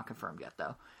 That's not confirmed yet,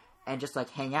 though. And just,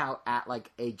 hang out at,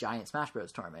 a giant Smash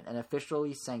Bros. Tournament, an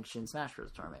officially sanctioned Smash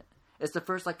Bros. Tournament. It's the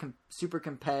first, super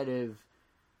competitive...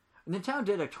 Nintendo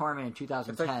did a tournament in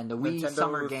 2010, the Wii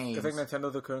Summer Games. It's like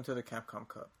Nintendo's equivalent to the Capcom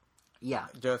Cup. Yeah.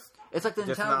 It's like the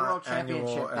Nintendo World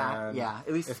Championship.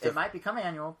 At least it might become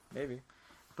annual. Maybe.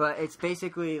 But it's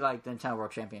basically like the Nintendo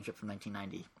World Championship from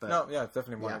 1990. But, no, yeah, it's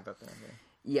definitely more like that thing.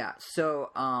 Yeah, so,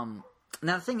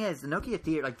 now the thing is, the Nokia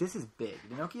Theater, this is big.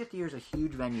 The Nokia Theater is a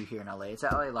huge venue here in LA. It's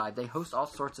at LA Live. They host all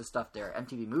sorts of stuff there.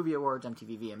 MTV Movie Awards,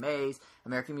 MTV VMAs,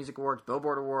 American Music Awards,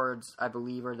 Billboard Awards, I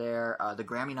believe, are there. The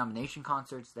Grammy nomination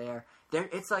concerts there.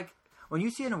 It's like, when you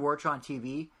see an award show on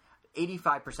TV,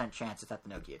 85% chance it's at the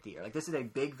Nokia Theater. This is a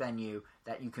big venue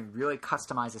that you can really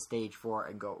customize a stage for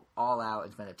and go all out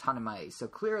and spend a ton of money. So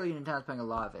clearly Nintendo's putting a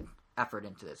lot of effort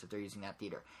into this if they're using that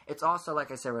theater. It's also,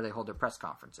 like I said, where they hold their press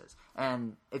conferences.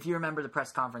 And if you remember the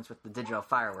press conference with the digital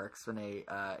fireworks when they,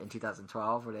 in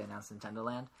 2012, where they announced Nintendo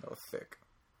Land. That was sick.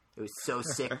 It was so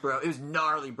sick, bro. It was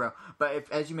gnarly, bro. But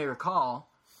as you may recall,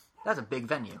 that's a big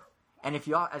venue. And as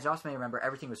you also may remember,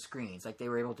 everything was screens. They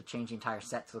were able to change the entire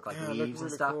set to look like leaves really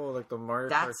and stuff. Cool. Like the Mario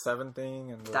Kart 7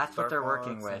 thing. And that's what they're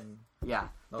working with. Yeah.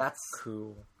 That's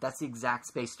cool. That's the exact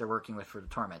space they're working with for the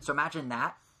tournament. So imagine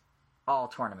that. All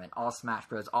tournament, all Smash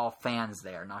Bros, all fans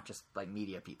there, not just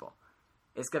media people.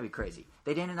 It's gonna be crazy.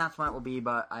 They didn't announce when it will be,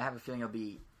 but I have a feeling it'll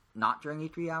be not during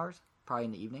E3 hours, probably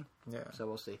in the evening. Yeah. So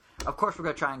we'll see. Of course, we're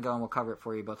gonna try and go and we'll cover it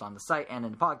for you both on the site and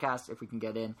in the podcast if we can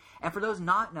get in. And for those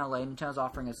not in LA, Nintendo's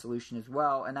offering a solution as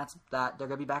well, and that's that they're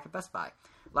gonna be back at Best Buy.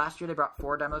 Last year they brought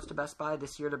 4 demos to Best Buy.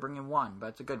 This year they're bringing 1, but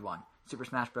it's a good one. Super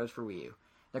Smash Bros. For Wii U.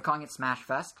 They're calling it Smash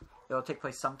Fest. It will take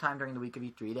place sometime during the week of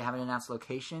E3. They haven't announced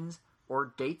locations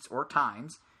or dates or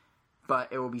times. But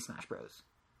it will be Smash Bros.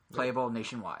 Playable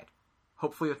nationwide.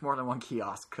 Hopefully with more than 1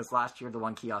 kiosk, because last year the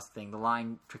 1 kiosk thing, the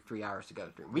line took 3 hours to go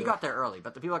through. We got there early,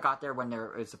 but the people that got there when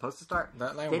it was supposed to start,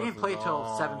 they didn't play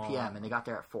till 7 p.m., and they got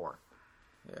there at 4.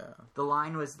 Yeah. The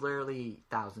line was literally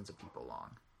thousands of people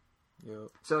long. Yep.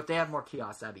 So if they have more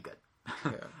kiosks, that'd be good.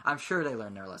 Yeah. I'm sure they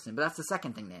learned their lesson, but that's the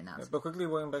second thing they announced. Yeah, but quickly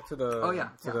going back to the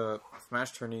the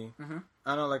Smash tourney,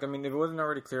 I don't know, if it wasn't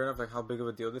already clear enough, how big of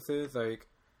a deal this is,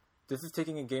 this is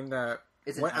taking a game that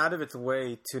went out of its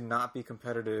way to not be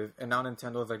competitive, and now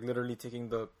Nintendo is literally taking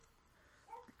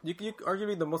you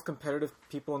arguably the most competitive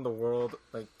people in the world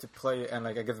to play it and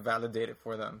I guess validate it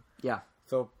for them. Yeah.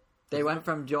 So they went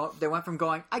from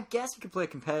going, I guess you can play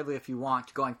it competitively if you want,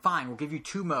 to going, fine, we'll give you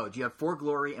 2 modes. You have 4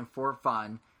 glory and 4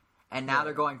 fun. And now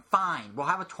they're going, fine, we'll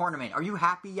have a tournament. Are you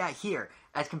happy? Yeah, here.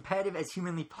 As competitive as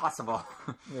humanly possible.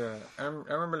 Yeah. I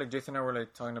remember, Jason and I were,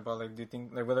 talking about, do you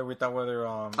think, whether we thought whether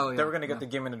they were going to get the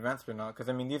game in advance or not. Because,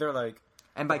 these are,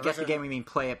 And by get the game, we mean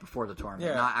play it before the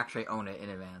tournament, not actually own it in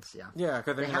advance, yeah. Yeah,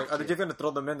 because, are they just going to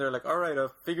throw them in there, all right,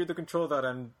 figure the controls out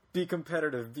and be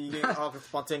competitive, be all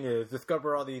spontaneous,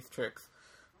 discover all these tricks.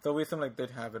 So we assume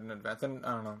they'd have it in advance, and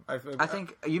I don't know. I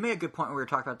think you made a good point when we were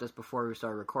talking about this before we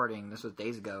started recording. This was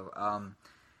days ago.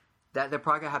 That they're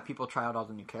probably gonna have people try out all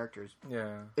the new characters.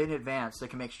 Yeah. In advance, so they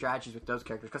can make strategies with those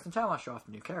characters because Nintendo wants to show off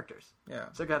the new characters. Yeah. So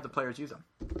they're gonna have the players use them.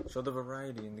 Show the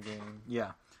variety in the game.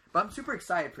 Yeah. But I'm super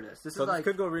excited for this. This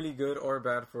could go really good or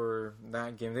bad for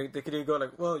that game. They could either go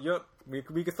well, yep, we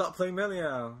could stop playing Melee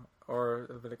now. Or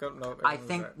oh, no. I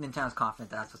think Nintendo's confident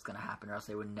that's what's going to happen, or else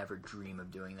they would never dream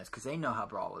of doing this because they know how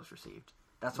Brawl was received.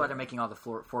 That's why they're making all the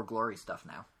 4 glory stuff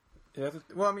now. Yeah,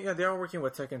 well, I mean, yeah, they are working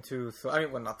with Tekken too. So I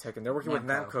mean, well, not Tekken. They're working with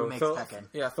Namco, who Namco. makes So Tekken.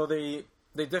 yeah, so they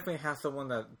definitely have someone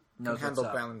that Knows can handle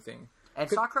what's up. balancing. And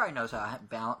Sakurai knows how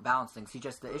to balance things. He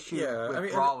just the issue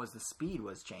with Brawl was the speed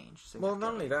was changed. Well,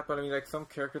 not only that, but I mean, like some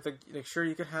characters, like sure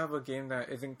you could have a game that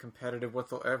isn't competitive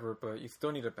whatsoever, but you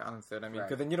still need to balance it. I mean,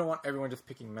 because then you don't want everyone just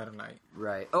picking Meta Knight.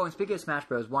 Right. Oh, and speaking of Smash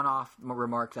Bros, one-off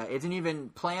remark that isn't even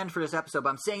planned for this episode, but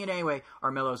I'm saying it anyway.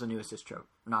 Armillo's a new assist trope.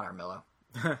 Not Armillo.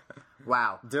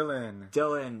 Wow.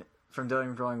 Dylan from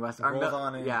Dylan's Rolling Western. Rolls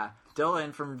on in. Yeah.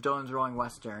 Dylan from Dylan's Rolling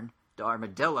Western. The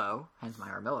Armadillo, hence my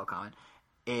Armillo comment,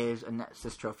 is an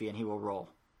assist trophy, and he will roll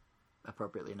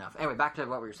appropriately enough. Anyway, back to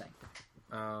what we were saying.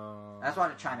 I just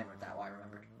wanted to chime in with that while I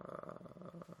remembered.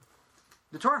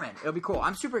 The tournament. It'll be cool.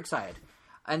 I'm super excited.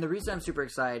 And the reason I'm super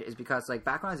excited is because, like,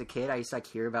 back when I was a kid, I used to, like,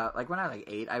 hear about, like, when I was, like,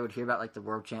 8, I would hear about, like, the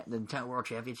Nintendo World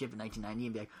Championship in 1990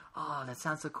 and be like, oh, that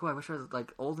sounds so cool. I wish I was,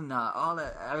 like, old enough. Oh,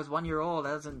 I was 1 year old.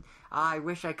 I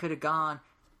wish I could have gone.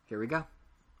 Here we go.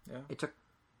 Yeah. It took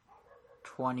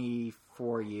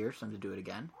 24 years for them to do it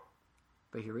again.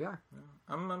 But here we are.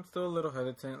 Yeah. I'm still a little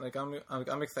hesitant. Like,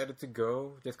 I'm excited to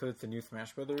go just because it's a new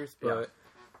Smash Brothers, but...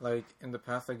 Like, in the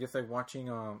past, I guess, like, watching,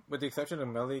 with the exception of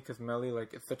Melee, because Melee,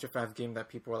 like, it's such a fast game that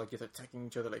people are, like, just attacking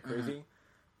each other like crazy. Mm-hmm.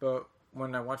 But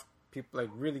when I watch people,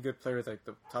 like, really good players, like,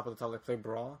 the top of the top, like, play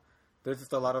Brawl, there's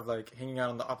just a lot of, like, hanging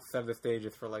out on the opposite side of the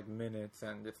stages for, like, minutes,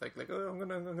 and just, like, oh, I'm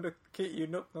gonna hit you,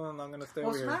 nope, no, I'm gonna stay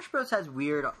over here. Well, Smash Bros. Has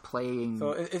weird playing...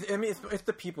 So, I mean, it's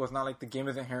the people, it's not like the game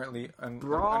is inherently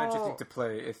uninteresting to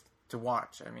play, it's to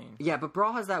watch, I mean. Yeah, but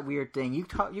Brawl has that weird thing. You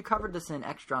covered this in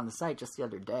Extra on the site just the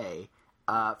other day.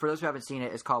 For those who haven't seen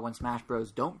it, it's called When Smash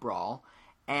Bros. Don't Brawl.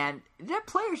 And their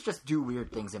players just do weird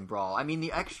things in Brawl. I mean,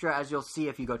 the Extra, as you'll see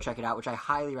if you go check it out, which I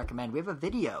highly recommend, we have a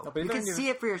video. You can see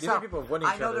it for yourself.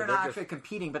 I know they're not actually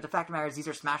competing, but the fact of the matter is these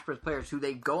are Smash Bros. Players who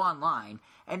they go online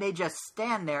and they just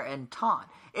stand there and taunt.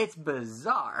 It's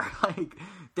bizarre. Like,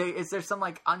 there's some,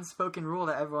 like, unspoken rule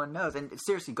that everyone knows. And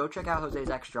seriously, go check out Jose's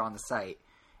Extra on the site.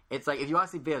 It's like, if you want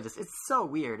to see video of this, it's so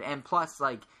weird. And plus,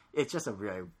 like, it's just a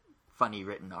really... funnily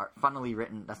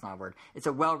written, that's not a word. It's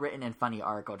a well-written and funny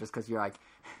article just because you're like,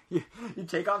 you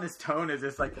take on this tone as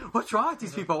this like, what's wrong with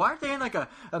these people? Why aren't they in like a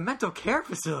mental care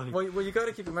facility? Well, you got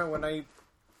to keep in mind when I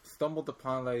stumbled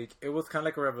upon, like, it was kind of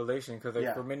like a revelation because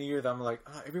like for many years I'm like,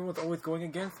 everyone's always going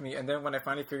against me, and then when I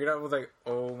finally figured out, I was like,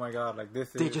 oh my god, like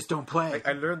they just don't play. Like,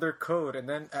 I learned their code, and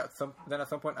then at some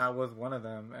point I was one of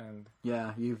them, and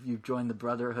you've joined the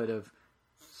brotherhood of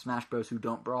Smash Bros. Who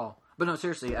don't brawl. But no,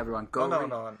 seriously, everyone, go read.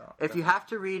 No. If you have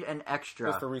to read an Extra...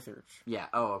 Just for research. Yeah,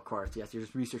 of course, yes, you're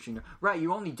just researching... Right,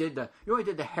 you only did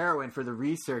the heroin for the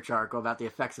research article about the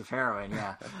effects of heroin,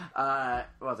 yeah.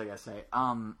 What was I going to say?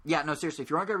 Yeah, no, seriously, if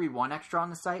you want to go read one Extra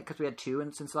on the site, because we had two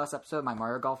since the last episode, my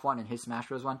Mario Golf one and his Smash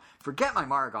Bros. One, forget my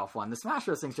Mario Golf one. The Smash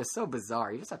Bros. Thing's just so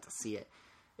bizarre, you just have to see it.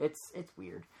 It's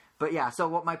weird. But yeah, so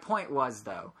what my point was,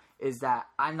 though, is that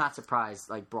I'm not surprised,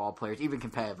 like, Brawl players, even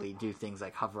competitively, do things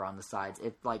like hover on the sides.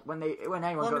 It, like, when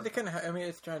anyone goes... I mean,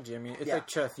 it's strategy. I mean, it's like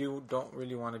chess. You don't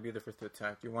really want to be the first to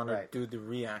attack. You want to do the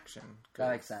reaction.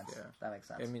 That makes sense. Yeah. That makes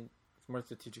sense. I mean, it's more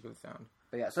strategically sound.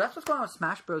 But yeah, so that's what's going on with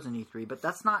Smash Bros. And E3, but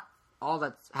that's not all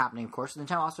that's happening, of course.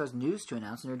 Nintendo also has news to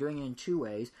announce, and they're doing it in two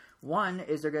ways. One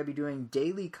is they're going to be doing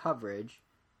daily coverage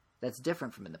that's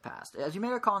different from in the past. As you may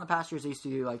recall, in the past years, they used to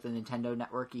do, like, the Nintendo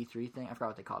Network E3 thing. I forgot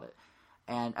what they called it.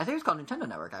 And I think it was called Nintendo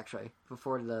Network, actually,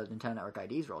 before the Nintendo Network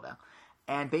IDs rolled out.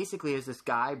 And basically, it was this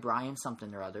guy, Brian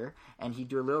something or other, and he'd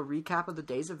do a little recap of the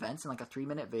day's events in, like, a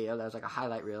 3-minute video that was, like, a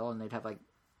highlight reel, and they'd have, like,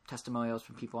 testimonials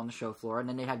from people on the show floor, and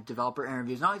then they'd have developer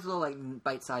interviews, and all these little, like,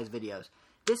 bite-sized videos.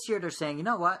 This year, they're saying, you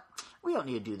know what? We don't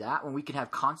need to do that when we can have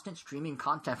constant streaming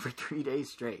content for 3 days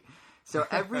straight. So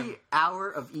every hour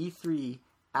of E3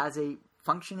 as a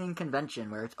functioning convention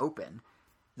where it's open,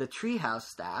 the Treehouse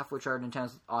staff, which are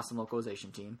Nintendo's awesome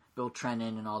localization team, Bill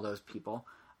Trennan and all those people,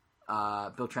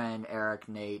 Bill Trennan, Eric,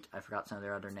 Nate, I forgot some of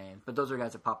their other names, but those are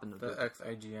guys that pop in the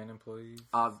ex-IGN employees.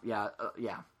 Yeah,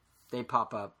 they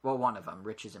pop up. Well, one of them,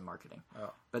 Rich, is in marketing.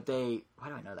 Oh, but why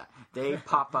do I know that? They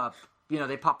pop up.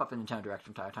 They pop up in Nintendo Direct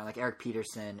from time to time, like Eric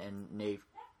Peterson and Nate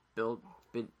Bildorf.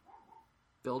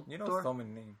 You know so many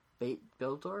names.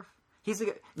 Bildorf.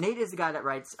 Nate is the guy that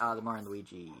writes the Mario and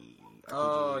Luigi. RPG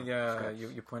oh yeah, scripts.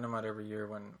 You point him out every year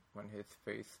when his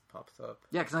face pops up.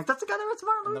 Yeah, because that's the guy that writes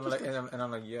Mario and Luigi. And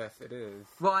I'm like, yes, it is.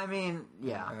 Well, I mean,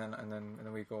 yeah. And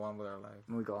then we go on with our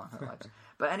lives.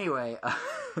 But anyway,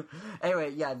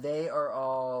 yeah, they are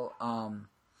all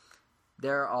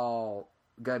they're all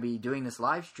gonna be doing this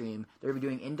live stream. They're gonna be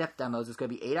doing in-depth demos. It's gonna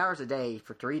be 8 hours a day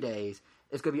for 3 days.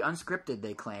 It's going to be unscripted,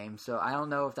 they claim. So I don't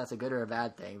know if that's a good or a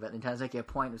bad thing, but Nintendo's making a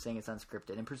point of saying it's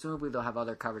unscripted. And presumably they'll have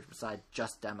other coverage besides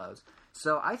just demos.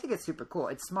 So I think it's super cool.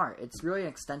 It's smart. It's really an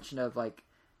extension of, like,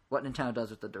 what Nintendo does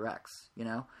with the Directs, you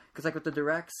know? Because, like, with the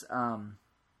Directs,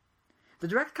 the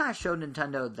Direct kind of showed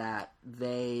Nintendo that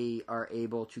they are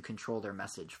able to control their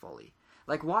message fully.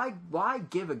 Like, why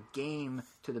give a game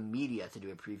to the media to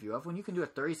do a preview of when you can do a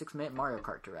 36-minute Mario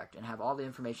Kart Direct and have all the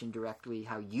information directly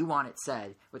how you want it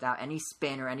said without any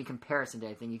spin or any comparison to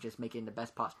anything? You just make it in the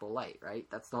best possible light, right?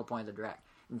 That's the whole point of the Direct.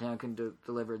 Nintendo can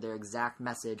deliver their exact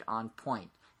message on point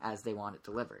as they want it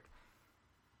delivered.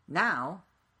 Now,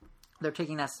 they're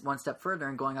taking that one step further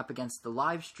and going up against the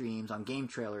live streams on Game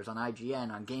Trailers, on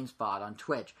IGN, on GameSpot, on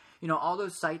Twitch. You know, all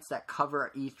those sites that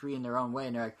cover E3 in their own way,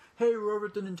 and they're like, hey, we're over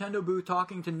at the Nintendo booth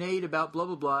talking to Nate about blah,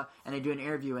 blah, blah, and they do an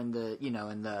interview in the, you know,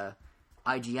 in the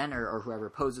IGN or whoever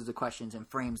poses the questions and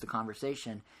frames the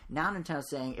conversation. Now Nintendo's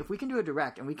saying, if we can do a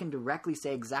Direct and we can directly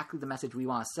say exactly the message we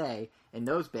want to say in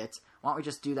those bits, why don't we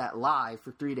just do that live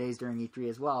for 3 days during E3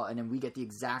 as well, and then we get the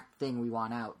exact thing we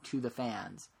want out to the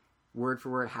fans, word for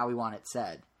word how we want it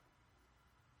said,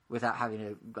 without having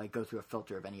to like go through a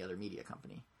filter of any other media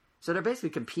company. So they're basically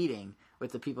competing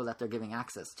with the people that they're giving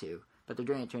access to, but they're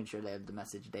doing it to ensure they have the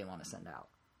message they want to send out.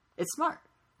 It's smart,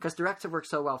 because Directs have worked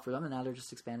so well for them, and now they're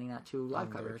just expanding that to live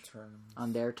coverage.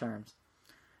 On their terms.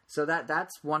 So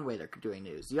that's one way they're doing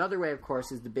news. The other way, of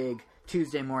course, is the big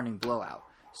Tuesday morning blowout.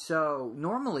 So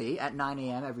normally at 9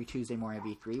 a.m. every Tuesday morning of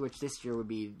E3, which this year would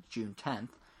be June 10th,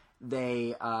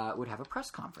 they would have a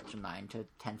press conference from 9 to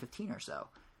 10:15 or so.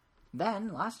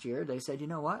 Then, last year, they said, you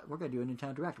know what? We're going to do a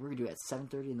Nintendo Direct. We're going to do it at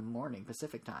 7:30 in the morning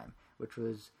Pacific time, which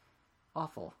was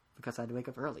awful because I had to wake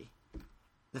up early.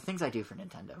 The things I do for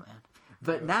Nintendo, man.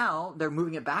 But now, they're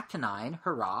moving it back to 9,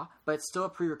 hurrah, but it's still a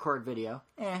pre-recorded video,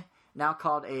 now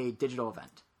called a digital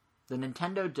event. The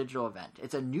Nintendo Digital Event.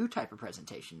 It's a new type of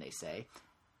presentation, they say,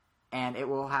 and it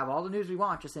will have all the news we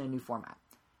want, just in a new format.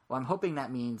 What I'm hoping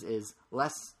that means is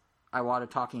less Iwata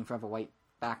talking in front of a white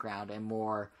background and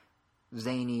more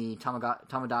zany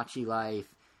Tomodachi Life,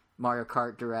 Mario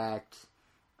Kart Direct,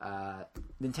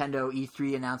 Nintendo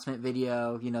E3 announcement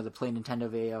video, you know, the Play Nintendo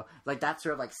video. Like that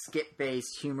sort of like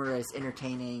skit-based, humorous,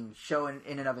 entertaining show in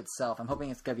and of itself. I'm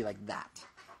hoping it's going to be like that.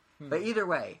 But either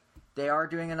way, they are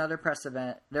doing another press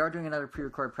event. They are doing another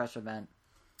pre-recorded press event,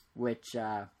 which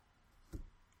on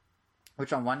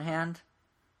one hand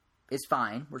is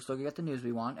fine. We're still going to get the news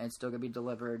we want, and it's still going to be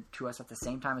delivered to us at the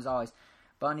same time as always.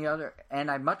 But on the other, and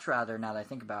I'd much rather, now that I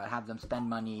think about it, have them spend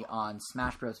money on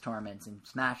Smash Bros. Tournaments and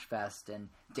Smash Fest and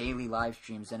daily live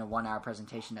streams than a 1-hour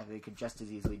presentation that they could just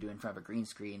as easily do in front of a green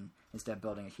screen instead of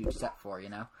building a huge set for, you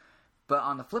know? But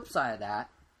on the flip side of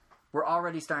that, we're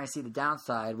already starting to see the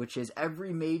downside, which is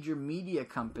every major media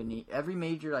company, every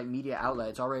major like media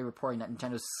outlet is already reporting that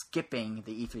Nintendo's skipping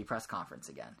the E3 press conference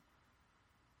again.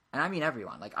 And I mean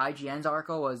everyone. Like, IGN's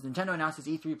article was, Nintendo announces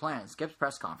E3 plans, skips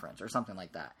press conference, or something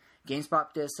like that.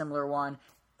 GameSpot did a similar one.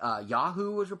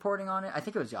 Yahoo was reporting on it. I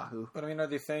think it was Yahoo. But I mean, are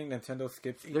they saying Nintendo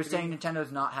skips E3? They're saying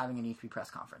Nintendo's not having an E3 press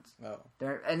conference. Oh.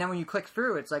 And then when you click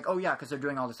through, it's like, oh yeah, because they're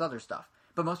doing all this other stuff.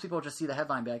 But most people just see the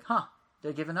headline and be like, huh,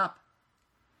 they're giving up.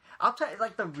 I'll tell you,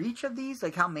 like, the reach of these,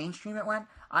 like, how mainstream it went.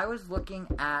 I was looking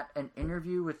at an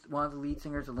interview with one of the lead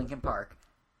singers of Linkin Park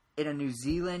in a New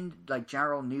Zealand, like,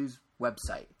 general news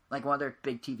website. Like, one of their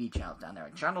big TV channels down there.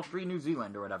 Like, Channel 3 New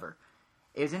Zealand or whatever.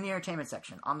 It was in the entertainment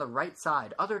section. On the right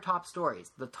side, other top stories.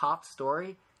 The top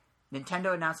story,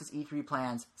 Nintendo announces E3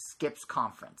 plans, skips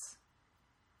conference.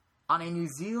 On a New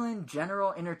Zealand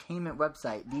general entertainment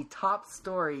website, the top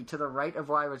story to the right of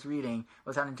what I was reading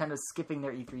was how Nintendo's skipping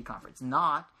their E3 conference.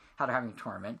 Not how they're having a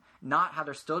tournament. Not how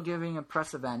they're still giving a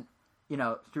press event, you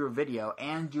know, through a video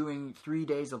and doing 3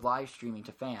 days of live streaming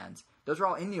to fans. Those are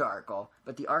all in the article,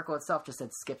 but the article itself just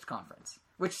said skips conference,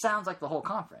 which sounds like the whole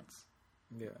conference.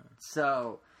 Yeah.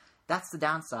 So that's the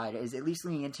downside, is at least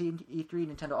leading into E3,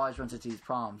 Nintendo always runs into these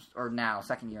problems, or now,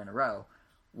 second year in a row,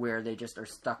 where they just are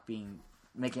stuck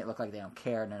making it look like they don't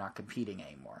care and they're not competing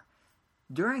anymore.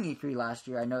 During E3 last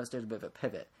year, I noticed there's a bit of a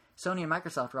pivot. Sony and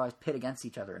Microsoft were always pit against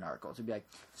each other in articles. It'd be like,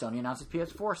 Sony announces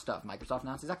PS4 stuff, Microsoft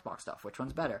announces Xbox stuff, which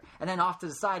one's better? And then off to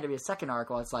the side, there'd be a second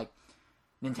article, it's like,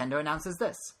 Nintendo announces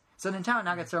this. So Nintendo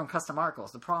now gets their own custom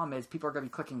articles. The problem is people are going to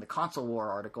be clicking the console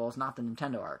war articles, not the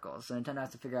Nintendo articles. So Nintendo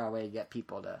has to figure out a way to get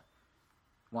people to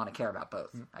want to care about both,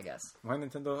 I guess. Why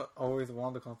Nintendo always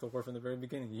wanted the console war from the very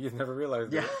beginning? You just never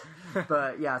realized it.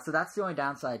 But yeah, so that's the only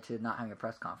downside to not having a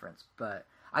press conference. But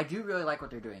I do really like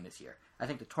what they're doing this year. I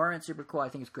think the tournament's super cool. I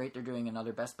think it's great they're doing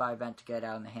another Best Buy event to get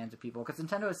out in the hands of people. Because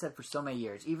Nintendo has said for so many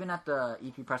years, even at the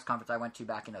E3 press conference I went to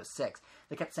back in 2006,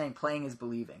 they kept saying playing is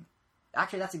believing.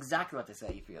 Actually, that's exactly what they say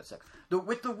at E306.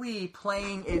 With the Wii,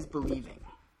 playing is believing.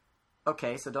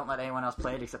 Okay, so don't let anyone else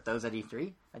play it except those at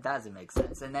E3? That doesn't make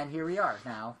sense. And then here we are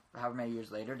now, however many years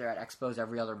later. They're at Expos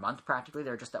every other month, practically.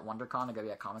 They're just at WonderCon. They're going to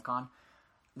be at Comic-Con.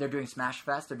 They're doing Smash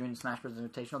Fest. They're doing Smash Bros.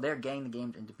 Invitational. They're getting the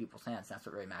games into people's hands. That's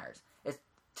what really matters. It's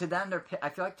to them. I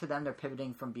feel like to them they're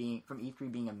pivoting from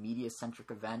E3 being a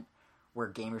media-centric event where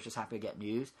gamers just happen to get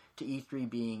news to E3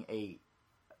 being a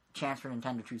chance for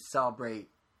Nintendo to celebrate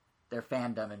their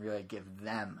fandom and really give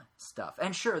them stuff.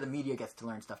 And sure, the media gets to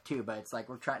learn stuff too, but it's like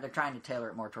they're trying to tailor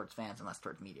it more towards fans and less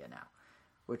towards media now,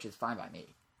 which is fine by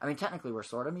me. I mean, technically we're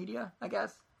sort of media, I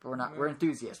guess, but we're not. We're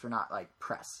enthusiasts. We're not like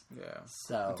press. Yeah.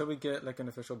 So until we get like an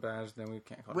official badge, then we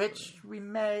can't call which it. We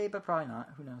may, but probably not.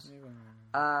 Who knows?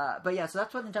 But yeah, so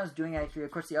that's what Nintendo's doing at E3.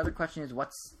 Of course, the other question is well,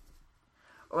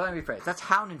 let me rephrase. That's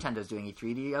how Nintendo's doing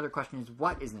E3. The other question is,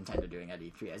 what is Nintendo doing at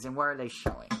E3? As in, what are they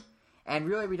showing? And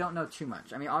really, we don't know too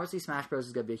much. I mean, obviously, Smash Bros.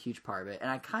 Is going to be a huge part of it.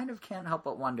 And I kind of can't help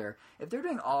but wonder, if they're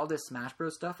doing all this Smash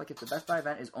Bros. Stuff, like if the Best Buy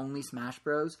event is only Smash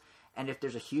Bros., and if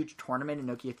there's a huge tournament in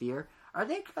Nokia Theater, are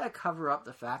they going to cover up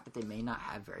the fact that they may not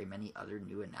have very many other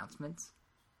new announcemements?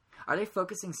 Are they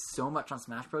focusing so much on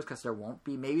Smash Bros. Because there won't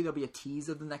be? Maybe there'll be a tease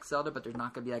of the next Zelda, but there's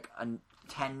not going to be like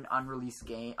 10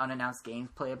 unannounced games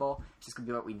playable. It's just going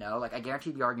to be what we know. Like, I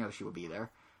guarantee the Yard Yoshi will be there.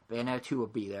 Bayonetta 2 will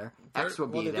be there. X will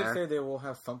be there. They did say they will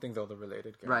have something Zelda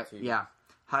related. Guaranteed. Right,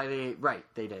 yeah. Right,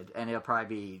 they did. And it'll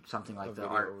probably be something like the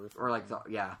art, or like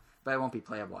yeah. But it won't be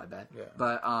playable, I bet. Yeah.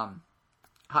 But,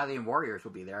 Hylian Warriors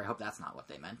will be there. I hope that's not what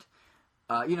they meant.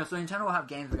 So Nintendo will have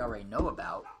games we already know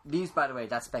about. These, by the way,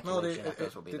 that's speculation that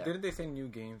those will be there. Didn't they say new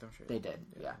games? I'm sure. They did,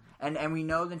 yeah. And we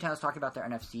know Nintendo's talking about their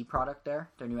NFC product there,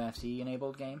 their new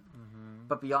NFC-enabled game. Mm-hmm.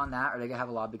 But beyond that, are they going to have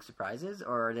a lot of big surprises?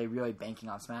 Or are they really banking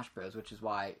on Smash Bros., which is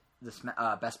why the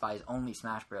Best Buy is only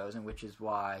Smash Bros., and which is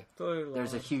why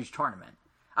there's a huge tournament.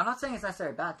 I'm not saying it's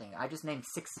necessarily a bad thing. I just named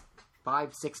 6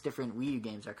 different Wii U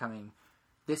games are coming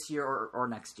this year or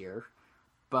next year.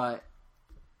 But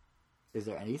is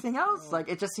there anything else? Like,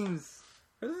 it just seems...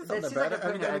 It seems like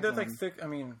I mean, there's like 6... I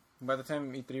mean, by the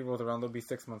time E3 rolls around, there'll be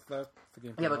 6 months left.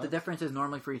 Yeah, but the difference is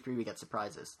normally for E3 we get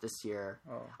surprises. This year,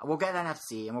 we'll get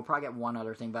NFC, and we'll probably get one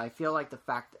other thing, but I feel like the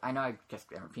fact... I know I just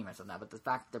repeat myself now, but the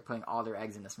fact that they're putting all their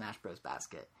eggs in the Smash Bros.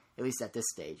 Basket, at least at this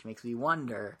stage, makes me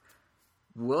wonder...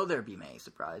 Will there be many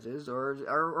surprises, or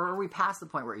are we past the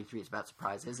point where E3 is about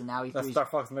surprises, and now E3... That Star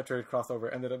Fox Metroid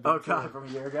crossover ended up... Oh, God, from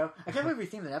a year ago? I can't believe we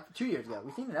themed 2 years ago.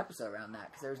 We themed an episode around that,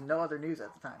 because there was no other news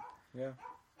at the time. Yeah.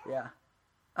 Yeah.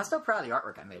 I'm still proud of the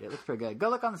artwork I made. It looks pretty good. Go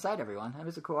look on the site, everyone. It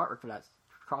was a cool artwork for that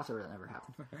crossover that never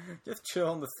happened. Just chill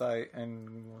on the site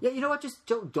and... Yeah, you know what? Just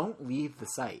don't leave the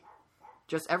site.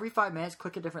 Just every 5 minutes,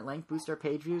 click a different link, boost our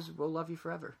page views. We'll love you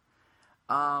forever.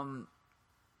 But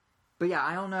yeah,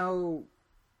 I don't know...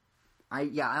 I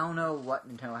don't know what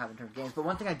Nintendo will have in terms of games, but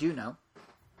one thing I do know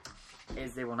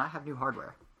is they will not have new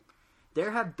hardware.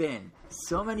 There have been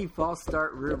so many false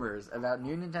start rumors about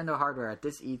new Nintendo hardware at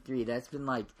this E3 that's been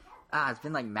like, it's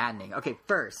been like maddening. Okay,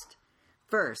 first,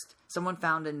 someone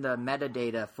found in the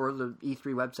metadata for the E3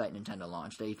 website Nintendo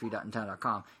launched,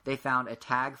 e3.nintendo.com, they found a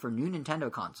tag for new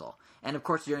Nintendo console. And of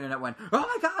course the internet went, oh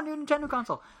my god, new Nintendo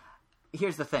console!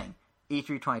 Here's the thing, E3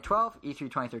 2012, E3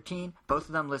 2013, both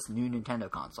of them list new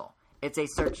Nintendo console. It's a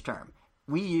search term.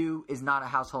 Wii U is not a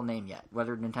household name yet,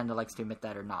 whether Nintendo likes to admit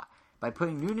that or not. By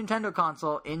putting new Nintendo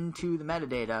console into the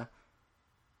metadata,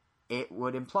 it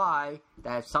would imply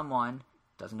that if someone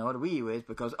doesn't know what a Wii U is,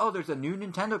 but goes, oh, there's a new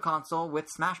Nintendo console with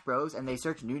Smash Bros., and they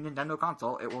search new Nintendo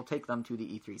console, it will take them to the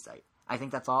E3 site. I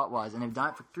think that's all it was, and they've done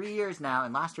it for 3 years now,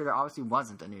 and last year there obviously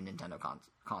wasn't a new Nintendo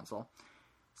console.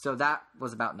 So that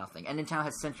was about nothing. And Nintendo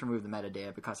has since removed the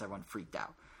metadata because everyone freaked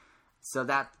out. So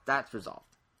that's resolved.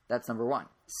 That's number one.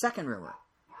 Second rumor.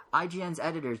 IGN's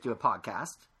editors do a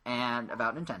podcast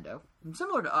about Nintendo,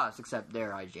 similar to us, except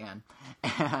they're IGN.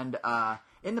 And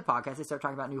in the podcast, they start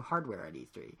talking about new hardware at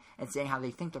E3 and saying how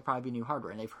they think there'll probably be new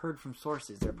hardware. And they've heard from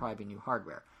sources there'll probably be new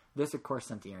hardware. This, of course,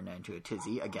 sent the internet into a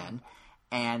tizzy again.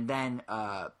 And then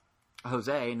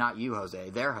Jose, not you,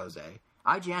 Jose, their Jose.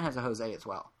 IGN has a Jose as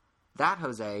well. That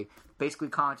Jose basically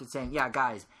commented saying, yeah,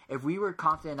 guys, if we were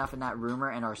confident enough in that rumor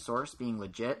and our source being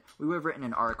legit, we would have written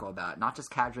an article about it, not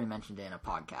just casually mentioned it in a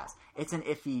podcast. It's an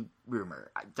iffy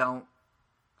rumor. Don't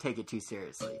take it too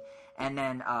seriously. And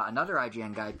then another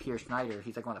IGN guy, Pierre Schneider,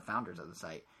 he's like one of the founders of the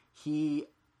site, he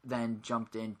then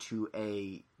jumped into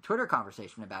a Twitter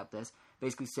conversation about this,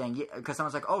 basically saying, yeah, because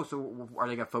someone's like, oh, so are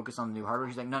they going to focus on the new hardware?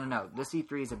 He's like, no. This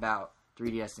E3 is about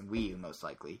 3DS and Wii U, most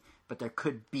likely, but there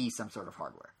could be some sort of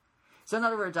hardware. So in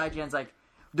other words, IGN's like,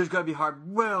 there's going to be hardware.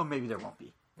 Well, maybe there won't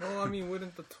be. Well, I mean,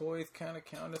 wouldn't the toys kind of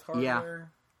count as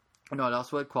hardware? No, what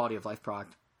else would? Quality of life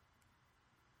product.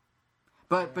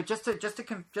 But just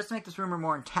to make this rumor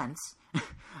more intense,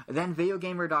 then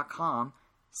VideoGamer.com,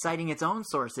 citing its own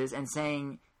sources and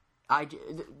saying,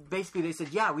 basically they said,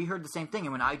 yeah, we heard the same thing.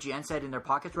 And when IGN said in their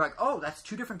pockets, we're like, oh, that's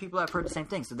two different people that have heard the same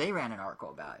thing. So they ran an article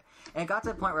about it. And it got to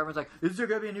the point where everyone's like, is there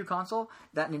going to be a new console?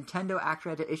 That Nintendo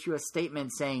actually had to issue a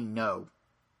statement saying no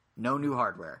new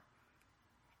hardware.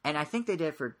 And I think they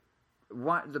did for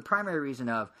the primary reason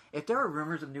of, if there are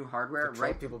rumors of new hardware,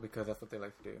 right? People, because that's what they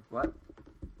like to do. What?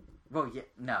 Well, yeah,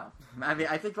 no. I mean,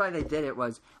 I think why they did it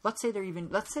was, let's say there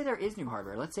is new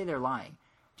hardware. Let's say they're lying.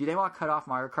 Do they want to cut off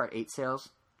Mario Kart 8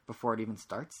 sales before it even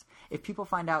starts? If people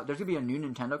find out there's going to be a new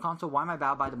Nintendo console, why am I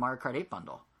bound by the Mario Kart 8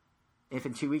 bundle? If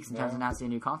in 2 weeks Nintendo's announcing a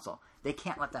new console. They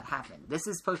can't let that happen. This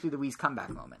is supposed to be the Wii's comeback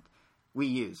moment. Wii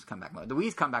U's comeback moment. The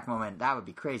Wii's comeback moment, that would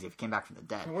be crazy if it came back from the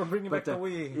dead. We're bringing back the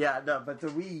Wii. Yeah, no, but the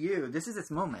Wii U, this is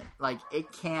its moment. Like,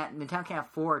 Nintendo can't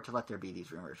afford to let there be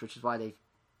these rumors, which is why they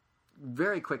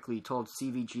very quickly told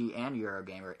CVG and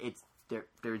Eurogamer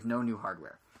there's no new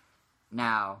hardware.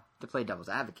 Now, to play devil's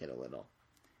advocate a little,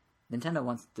 Nintendo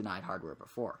once denied hardware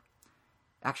before.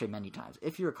 Actually, many times.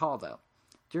 If you recall, though,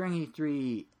 during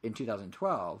E3 in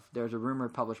 2012, there was a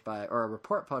report published by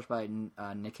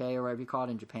Nikkei, or whatever you call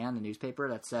it in Japan, the newspaper,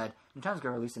 that said Nintendo's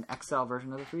going to release an XL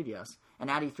version of the 3DS.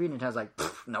 And at E3, Nintendo's like,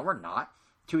 no, we're not.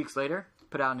 2 weeks later,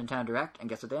 put out a Nintendo Direct, and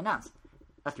guess what they announced?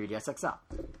 A 3DS XL.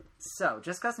 So,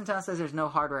 just because Nintendo says there's no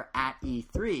hardware at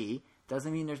E3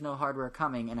 doesn't mean there's no hardware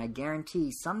coming, and I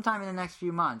guarantee sometime in the next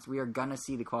few months we are going to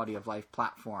see the quality of life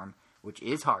platform, which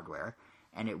is hardware,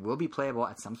 and it will be playable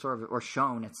at some sort of, or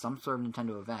shown at some sort of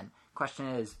Nintendo event. Question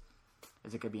is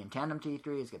it going to be in tandem to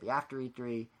E3? Is it going to be after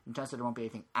E3? Nintendo said there won't be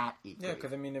anything at E3. Yeah,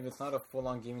 because I mean, if it's not a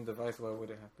full-on gaming device, why would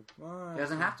it have to? Well, it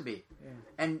doesn't have to be. Yeah.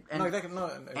 And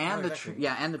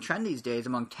the trend these days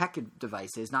among tech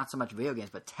devices, not so much video games,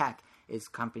 but tech, is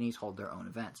companies hold their own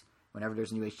events. Whenever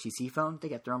there's a new HTC phone, they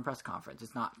get their own press conference.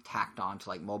 It's not tacked on to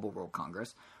like Mobile World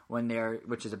Congress,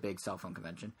 which is a big cell phone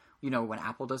convention. You know, when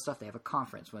Apple does stuff, they have a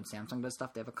conference. When Samsung does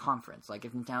stuff, they have a conference. Like,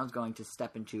 if Nintendo's going to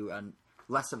step into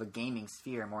less of a gaming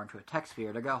sphere, more into a tech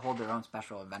sphere, they're going to hold their own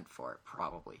special event for it,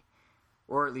 probably.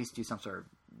 Or at least do some sort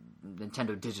of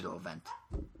Nintendo digital event.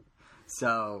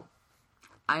 So,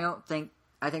 I think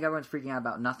everyone's freaking out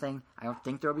about nothing. I don't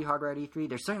think there will be hardware at E3.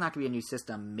 There's certainly not going to be a new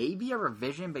system. Maybe a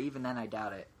revision, but even then I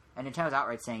doubt it. And Nintendo's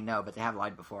outright saying no, but they have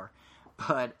lied before.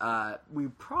 But we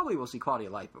probably will see quality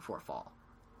of life before fall.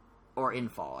 Or in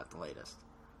fall at the latest.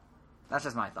 That's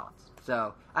just my thoughts.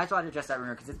 So, I just wanted to address that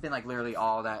rumor, because it's been like literally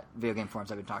all that video game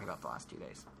forums I've been talking about the last 2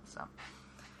 days.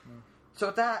 So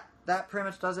with that pretty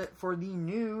much does it for the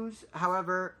news.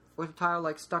 However, with a title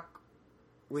like Stuck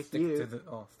With You,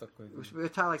 with a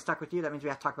title like Stuck With You, that means we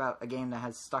have to talk about a game that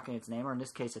has stuck in its name, or in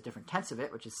this case, a different tense of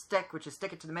it, which is Stick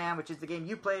It to the Man, which is the game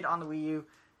you played on the Wii U.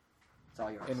 It's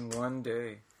all yours. In one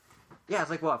day. Yeah, it's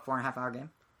like, what, 4.5 hour game?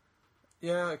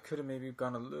 Yeah, it could have maybe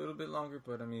gone a little bit longer,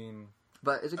 but I mean...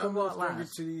 But is it going to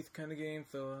last? To these kind of games,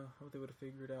 so I hope they would have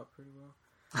figured it out pretty well.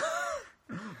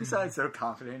 You sound so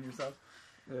confident in yourself.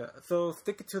 Yeah, so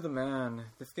Stick It to the Man.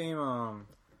 This game,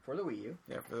 for the Wii U.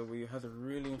 Yeah, for the Wii U, has a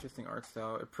really interesting art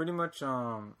style. It pretty much, in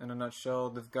a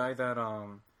nutshell, this guy that,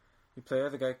 you play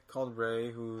as a guy called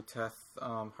Ray who tests,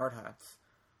 hard hats.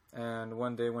 And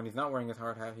one day when he's not wearing his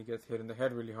hard hat, he gets hit in the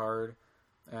head really hard.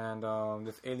 And,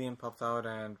 this alien pops out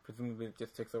and presumably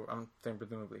just takes over. I'm saying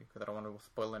presumably, because I don't want to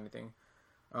spoil anything.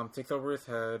 Takes over his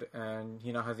head, and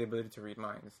he now has the ability to read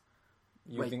minds.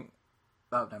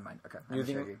 Oh, never mind. Okay.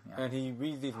 And he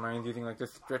reads these minds using like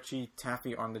this stretchy,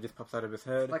 taffy arm that just pops out of his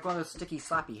head. Like one of those sticky,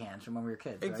 slappy hands from when we were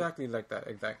kids, Exactly like that,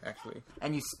 actually.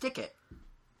 And you stick it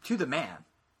to the man.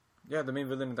 Yeah, the main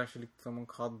villain is actually someone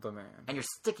called the Man. And you're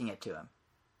sticking it to him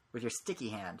with your sticky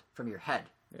hand from your head,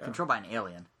 controlled by an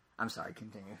alien. I'm sorry,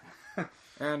 continue.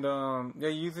 And, you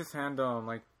use this hand,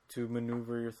 like, to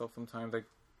maneuver yourself sometimes. Like,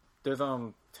 there's,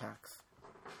 tacks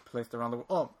placed around the world.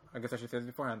 Oh, I guess I should say this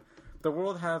beforehand. The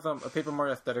world has, a Paper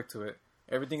Mario aesthetic to it.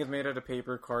 Everything is made out of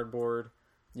paper, cardboard,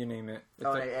 you name it.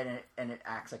 It's and it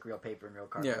acts like real paper and real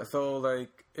cardboard. Yeah, so,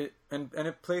 like, it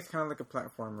plays kind of like a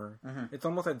platformer. Mm-hmm. It's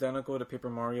almost identical to Paper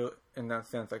Mario in that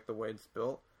sense, like, the way it's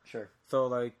built. Sure. So,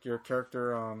 like, your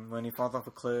character, when he falls off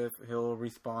a cliff, he'll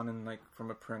respawn in, like,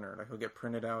 from a printer. Like, he'll get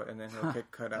printed out, and then he'll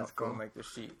get cut out from, like, the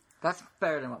sheet. That's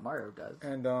better than what Mario does.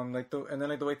 And,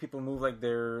 the way people move, like,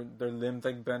 their limbs,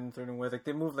 like, bend in certain ways. Like,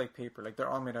 they move like paper. Like, they're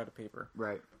all made out of paper.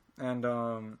 Right. And,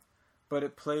 but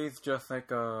it plays just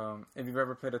like, if you've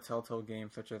ever played a Telltale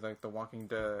game, such as, like, The Walking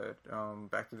Dead,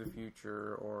 Back to the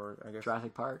Future, or, I guess...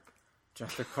 Jurassic Park,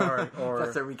 or...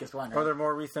 That's their weakest one, right? Or their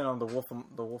more recent, The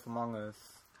Wolf Among Us.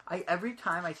 Every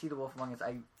time I see The Wolf Among Us,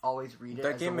 I always read it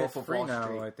That as game The is Wolf of free Wall now,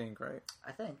 Street. I think, right?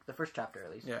 I think the first chapter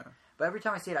at least. Yeah. But every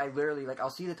time I see it, I literally I'll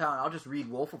see the title and I'll just read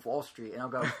Wolf of Wall Street and I'll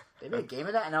go, they made a game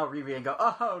of that, and I'll reread it and go,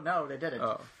 oh no, they didn't.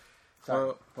 Oh.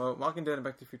 Sorry. Well, Walking Dead and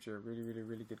Back to the Future are really, really,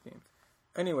 really good games.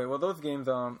 Anyway, well, those games,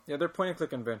 they're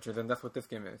point-and-click adventures, and that's what this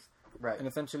game is. Right. And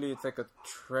essentially, it's like a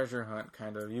treasure hunt,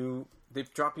 kind of. They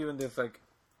drop you in this,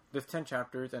 there's 10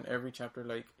 chapters, and every chapter,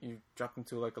 you drop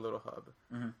into, a little hub.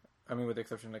 Mm-hmm. I mean, with the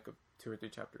exception, of 2 or 3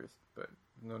 chapters, but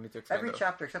no need to explain Every those.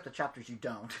 chapter except the chapters you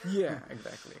don't. Yeah,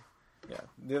 exactly. Yeah,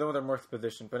 the other ones are more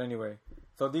exposition, but anyway.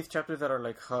 So these chapters that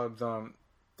are, hubs,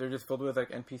 they're just filled with,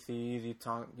 NPCs, you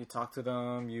talk to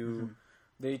them,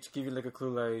 they each give you, a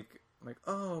clue,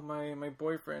 oh, my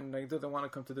boyfriend doesn't want to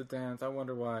come to the dance. I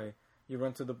wonder why. You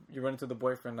run into the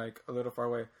boyfriend a little far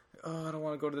away. Oh, I don't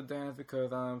want to go to the dance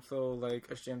because I'm so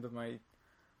ashamed of my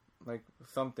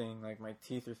something my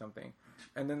teeth or something.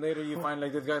 And then later you find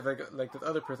this guy's this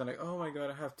other person oh my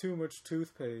god, I have too much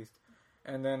toothpaste.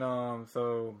 And then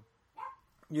so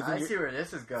I see where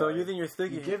this is going. So using your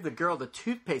sticky, you give the girl the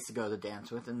toothpaste to go to the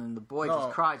dance with, and then the boy just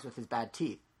cries with his bad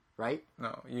teeth. Right?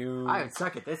 No, I would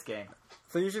suck at this game.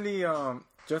 So usually,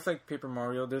 just like Paper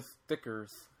Mario, there's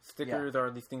stickers. Stickers are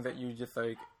these things that you just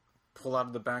pull out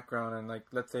of the background, and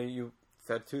let's say you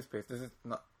said toothpaste. This is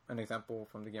not an example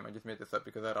from the game. I just made this up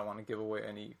because I don't want to give away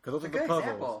any. Because those are the puzzles.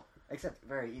 Example, except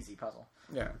very easy puzzle.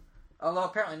 Yeah. Although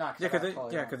apparently not. Because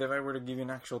if I were to give you an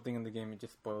actual thing in the game, it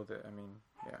just spoiled it. I mean,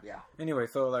 yeah. Yeah. Anyway,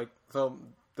 so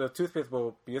the toothpaste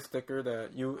will be a sticker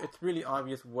that it's really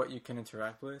obvious what you can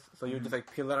interact with. So you just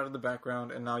peel it out of the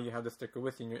background, and now you have the sticker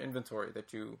with you in your inventory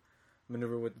that you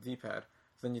maneuver with the D-pad.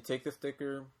 So then you take the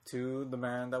sticker to the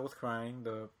man that was crying,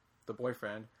 the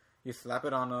boyfriend. You slap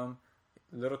it on him.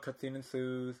 Little cutscene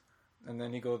ensues, and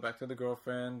then he goes back to the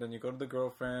girlfriend. Then you go to the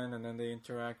girlfriend, and then they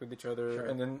interact with each other,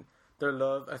 and then their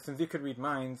love. Since you could read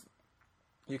minds.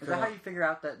 Is that how you figure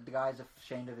out that the guy's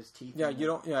ashamed of his teeth? Yeah, you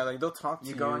don't. Yeah, they'll talk to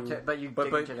you. But you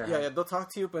dig into their head. Yeah, they'll talk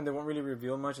to you, but they won't really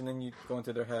reveal much, and then you go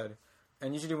into their head.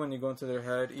 And usually, when you go into their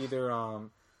head, either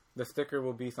the sticker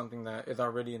will be something that is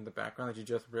already in the background that you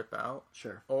just rip out.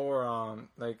 Sure. Or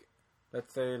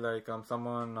let's say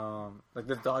someone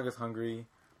this dog is hungry,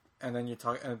 and then you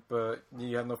talk, but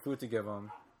you have no food to give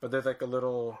them. But there's a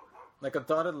little a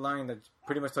dotted line that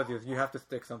pretty much tells you have to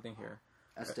stick something here.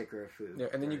 A sticker of food. Yeah,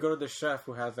 and then you go to the chef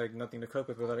who has nothing to cook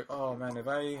with. But oh man, if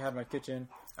I had my kitchen,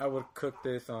 I would cook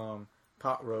this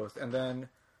pot roast. And then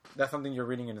that's something you're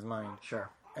reading in his mind. Sure.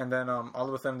 And then all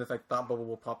of a sudden this thought bubble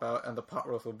will pop out, and the pot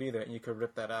roast will be there, and you could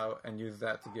rip that out and use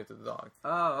that to give to the dog.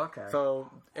 Oh, okay. So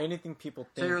anything people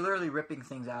think. So you're literally ripping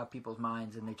things out of people's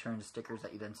minds, and they turn to stickers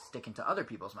that you then stick into other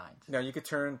people's minds. Yeah, you could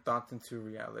turn thoughts into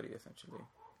reality essentially.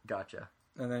 Gotcha.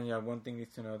 And then one thing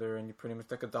leads to another, and you pretty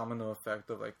much a domino effect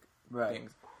of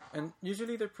things. And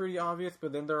usually they're pretty obvious,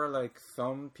 but then there are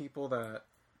some people that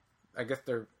I guess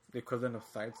they're the equivalent of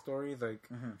side stories,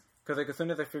 because as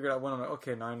soon as I figured out one, I'm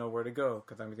okay, now I know where to go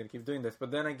because I'm gonna keep doing this.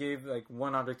 But then I gave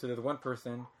one object to this one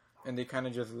person, and they kind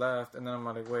of just left, and then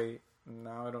I'm wait,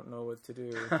 now I don't know what to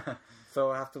do.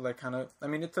 So I have to kind of. I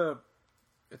mean, it's a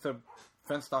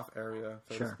fenced off area,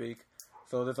 so to speak.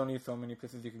 So there's only so many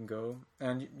places you can go,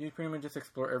 and you pretty much just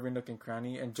explore every nook and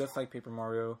cranny. And just like Paper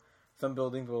Mario, some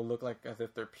buildings will look as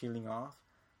if they're peeling off,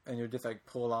 and you just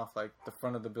pull off the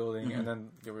front of the building, and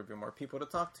then there will be more people to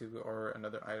talk to or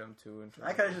another item to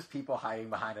interact. I kind of just people hiding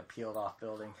behind a peeled off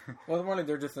building. Well, more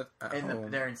they're just at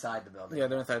home. They're inside the building. Yeah,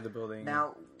 they're inside the building.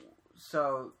 Now,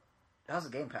 so how's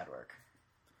the gamepad work?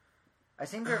 I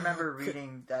seem to remember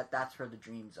reading that that's where the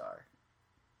dreams are.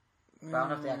 But I don't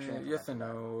know if they actually. Yes and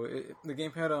no. The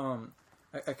gamepad.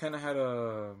 I kind of had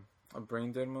a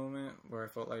brain dead moment where I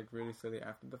felt really silly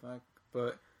after the fact.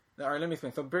 But all right, let me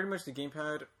explain. So pretty much the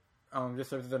gamepad just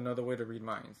serves as another way to read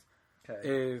minds.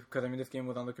 Okay. Because this game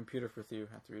was on the computer first, so you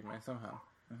have to read minds somehow.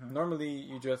 Mm-hmm. Normally,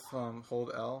 you just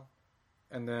hold L,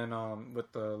 and then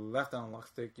with the left analog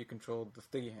stick, you control the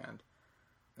sticky hand.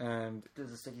 And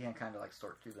does the sticky hand kind of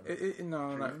sort through them?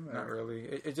 No, not really.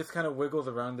 It just kind of wiggles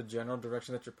around the general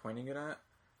direction that you're pointing it at.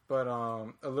 But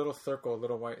a little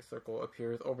white circle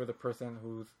appears over the person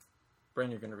whose brain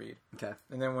you're going to read. Okay.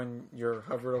 And then when you're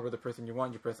hovered over the person you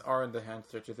want, you press R and the hand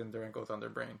stretches in there and goes on their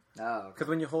brain. Oh, okay. Because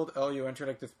when you hold L, you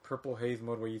enter this purple haze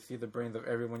mode where you see the brains of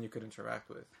everyone you could interact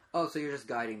with. Oh, so you're just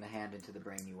guiding the hand into the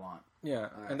brain you want. Yeah.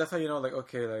 Right. And that's how you know,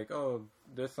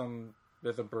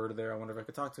 there's a bird there. I wonder if I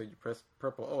could talk to it. You press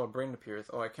purple. Oh, a brain appears.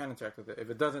 Oh, I can interact with it. If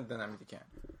it doesn't, then that means you can't.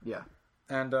 Yeah.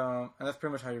 And that's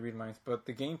pretty much how you read minds. But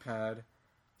the gamepad,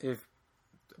 if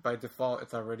by default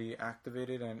it's already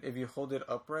activated, and if you hold it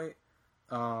upright,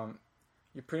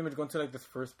 you pretty much go into like this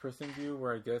first person view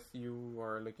where I guess you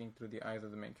are looking through the eyes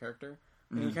of the main character,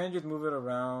 and you kind of just move it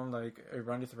around like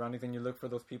around your surroundings, and you look for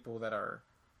those people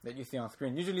that you see on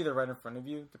screen. Usually they're right in front of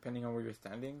you, depending on where you're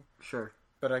standing. Sure.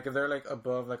 But like if they're like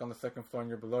above, like on the second floor, and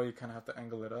you're below, you kind of have to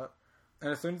angle it up.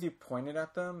 And as soon as you point it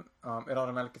at them, it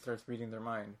automatically starts reading their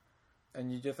mind.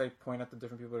 And you just like point at the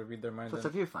different people to read their minds. So it's a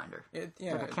viewfinder. It's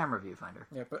like a camera viewfinder.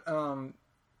 Yeah, but that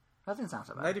doesn't sound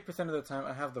so bad. 90% of the time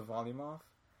I have the volume off,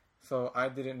 so I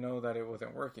didn't know that it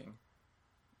wasn't working.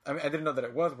 I mean, I didn't know that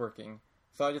it was working,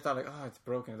 so I just thought like, oh, it's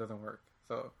broken, it doesn't work.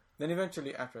 So then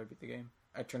eventually, after I beat the game,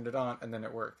 I turned it on, and then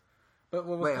it worked. But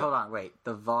hold on.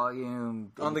 The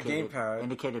volume on the gamepad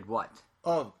indicated what?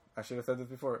 Oh, I should have said this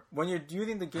before. When you're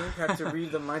using the gamepad to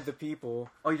read the minds of people,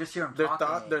 you just hear them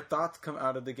talking. Their thoughts come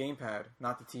out of the gamepad,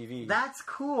 not the TV. That's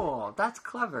cool. That's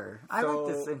clever. I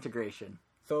like this integration.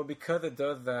 So because it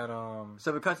does that,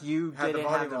 so because you didn't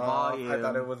have the volume, I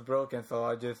thought it was broken, so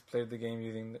I just played the game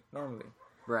using it normally.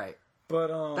 Right.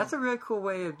 But that's a really cool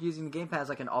way of using the gamepad as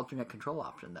like an alternate control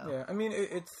option, though. Yeah, I mean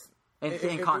it's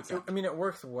in concept. I mean it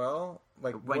works well,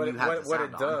 like when what you have what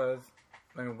it does.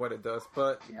 I mean what it does,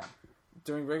 but yeah.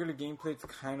 During regular gameplay, it's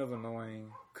kind of annoying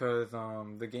because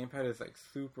the gamepad is like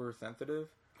super sensitive.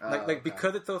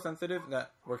 Because it's so sensitive,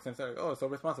 that works inside. Like, oh, it's so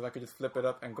responsive. I could just flip it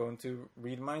up and go into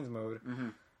read minds mode. Mm-hmm.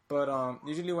 But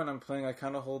usually when I'm playing, I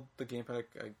kind of hold the gamepad, like,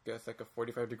 I guess, like a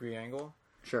 45-degree angle.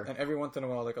 Sure. And every once in a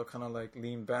while, like I'll kind of like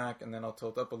lean back and then I'll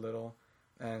tilt up a little.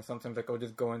 And sometimes like I'll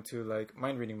just go into like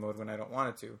mind reading mode when I don't want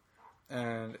it to.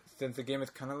 And since the game is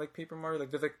kind of like Paper Mario,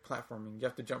 like there's like platforming. You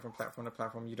have to jump from platform to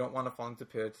platform. You don't want to fall into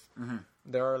pits. Mm-hmm.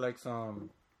 There are like some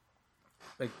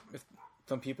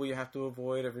people you have to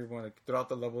avoid. Everyone like throughout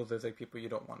the levels, there's like people you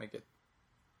don't want to get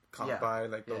caught by.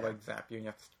 Like they'll like zap you, and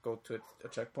you have to go to a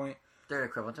checkpoint. They're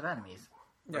equivalent of enemies.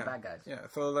 They're bad guys. Yeah.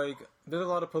 So like there's a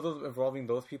lot of puzzles involving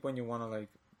those people, and you want to like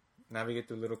navigate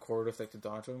through little corridors like to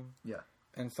dodge them. Yeah.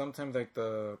 And sometimes like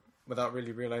without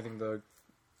really realizing the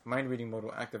mind reading mode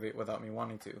will activate without me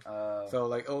wanting to. So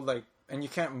like and you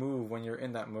can't move when you're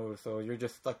in that mode, so you're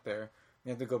just stuck there. You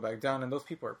have to go back down, and those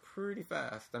people are pretty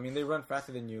fast. I mean, they run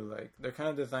faster than you. Like they're kind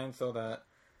of designed so that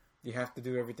you have to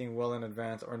do everything well in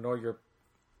advance or know your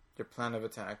plan of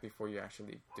attack before you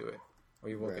actually do it, or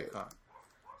you won't get caught.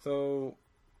 So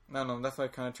I don't know. That's why I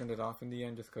kind of turned it off in the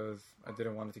end, just because I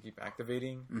didn't want it to keep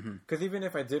activating. Because even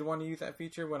if I did want to use that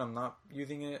feature when I'm not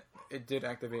using it, it did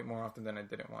activate more often than I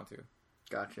didn't want to.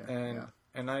 Gotcha.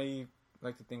 And I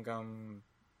like to think I'm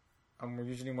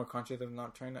usually more conscious of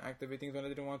not trying to activate things when I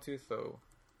didn't want to. So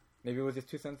maybe it was just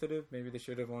too sensitive. Maybe they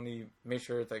should have only made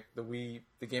sure it's like the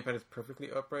gamepad is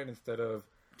perfectly upright instead of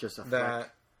just a that.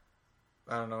 flick.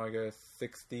 I don't know. I guess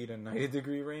 60 to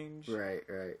 90-degree range. Right.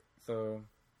 So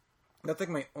that's like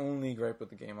my only gripe with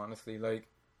the game. Honestly, like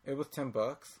it was $10,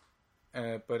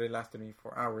 but it lasted me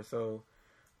 4 hours. So.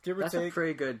 Give or That's take, a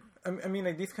pretty good. I mean,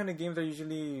 like these kind of games are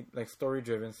usually like story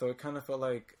driven, so it kind of felt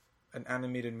like an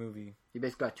animated movie. You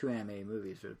basically got 2 animated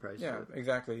movies for the price. Yeah,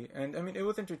 exactly. And I mean, it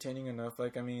was entertaining enough.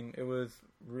 Like, I mean, it was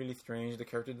really strange. The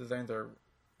character designs are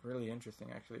really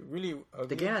interesting, actually. Really ugly.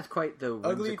 The game has quite the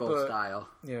whimsical style.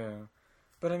 Yeah,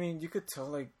 but I mean, you could tell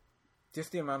like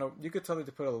just the amount of you could tell that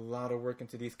they put a lot of work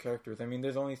into these characters. I mean,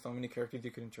 there's only so many characters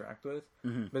you could interact with,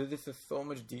 but there's just so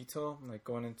much detail, like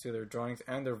going into their drawings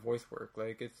and their voice work.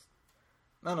 Like it's,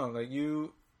 I don't know, like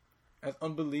as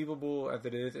unbelievable as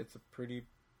it is, it's a pretty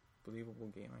believable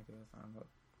game. I guess I don't know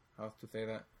how else to say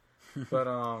that, but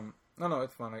no,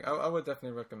 it's fun. Like I would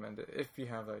definitely recommend it if you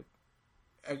have like,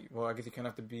 I guess you kind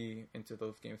of have to be into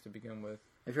those games to begin with.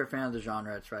 If you're a fan of the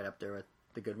genre, it's right up there with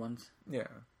the good ones. Yeah.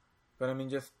 But I mean,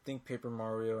 just think Paper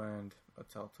Mario and a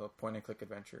Telltale point-and-click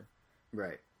adventure.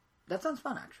 Right. That sounds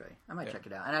fun, actually. I might check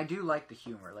it out. And I do like the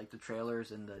humor, like the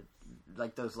trailers and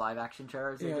those live-action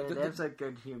trailers. There's a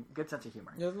good sense of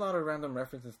humor. There's a lot of random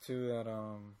references too that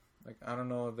like I don't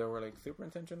know if they were like super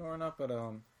intentional or not, but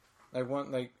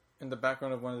like in the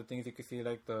background of one of the things you could see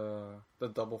like the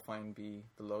Double Fine bee,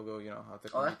 the logo. You know how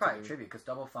it's. Oh, that's probably a tribute because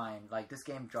Double Fine, like this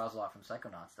game draws a lot from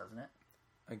Psychonauts, doesn't it?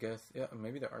 I guess, yeah,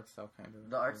 maybe the art style kind of.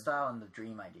 The art style and the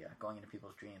dream idea, going into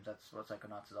people's dreams. That's what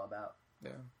Psychonauts is all about.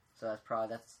 Yeah. So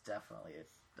that's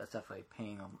definitely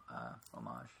paying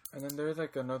homage. And then there's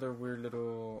like another weird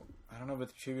little, I don't know if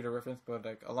it's a tribute or reference, but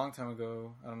like a long time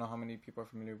ago, I don't know how many people are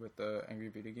familiar with the Angry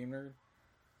Video Game Nerd,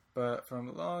 but from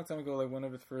a long time ago, like one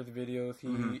of his first videos,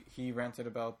 he ranted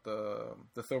about the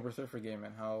Sober Surfer game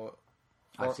and how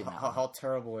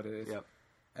terrible it is. Yep.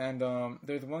 And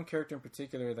there's one character in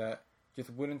particular that just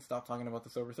wouldn't stop talking about the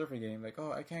Sober Surfer game. Like,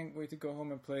 oh, I can't wait to go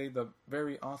home and play the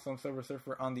very awesome Sober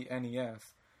Surfer on the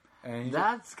NES. And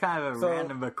That's kind of a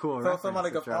random but cool reference. So I'm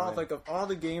like, to throw in. of all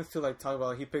the games to like talk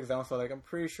about, he picks that one. So like, I'm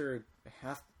pretty sure it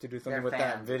has to do something They're with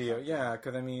that fans. video. Yeah,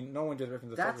 because I mean, no one just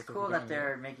references. That's cool that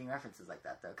they're making references like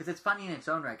that, though, because it's funny in its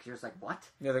own right. Because you're just like, what?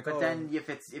 Yeah, like, but then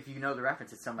if you know the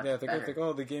reference, it's so much better. It's like,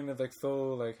 oh, the game is like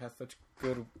so like has such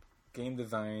good game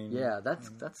design. Yeah, that's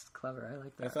clever. I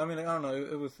like that. Yeah, so I mean, like, I don't know,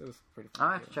 it was pretty fun.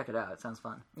 I'll have to check it out. It sounds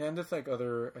fun. Yeah, and just like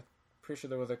other, I'm pretty sure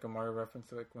there was like a Mario reference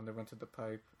to like when they went to the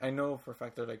pipe. I know for a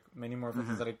fact there are like many more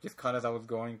references that I just caught as I was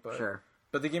going, but Sure.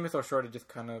 But the game is so short, it just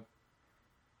kind of,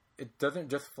 it doesn't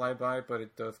just fly by, but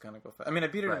it does kind of go fast. I mean, I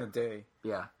beat it in a day.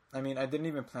 Yeah. I mean, I didn't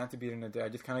even plan to beat it in a day. I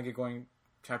just kind of get going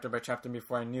chapter by chapter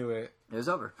before I knew it. It was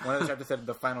over. One of the chapters said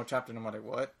the final chapter, and I'm like,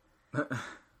 what? But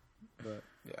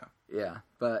yeah. Yeah,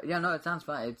 but yeah, no, it sounds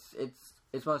fun. It's one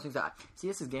of those things that see.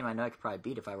 This is a game I know I could probably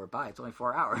beat if I were by. It's only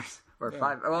 4 hours or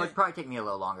 5. Well, it'd probably take me a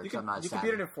little longer because I'm not as savvy. You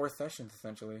could beat it in 4 sessions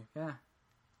essentially. Yeah.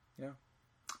 Yeah.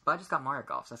 But I just got Mario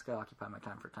Golf, so that's gonna occupy my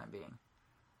time for the time being.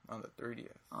 On the 3DS.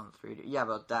 On the 3D. Yeah,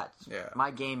 but that's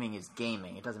my gaming is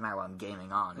gaming. It doesn't matter what I'm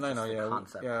gaming on. It's the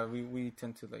concept. We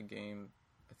tend to like game.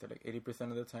 I said like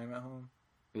 80% of the time at home.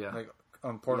 Yeah. Like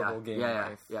on portable game.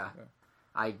 Yeah.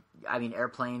 I mean,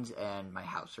 airplanes and my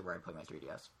house are where I play my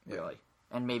 3DS, really.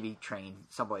 And maybe train,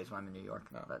 subways when I'm in New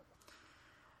York. No. But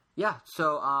yeah,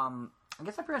 so I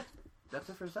guess that's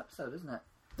it for this episode, isn't it?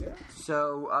 Yeah.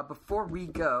 So before we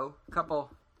go, a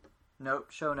couple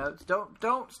show notes.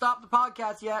 Don't stop the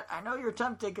podcast yet. I know you're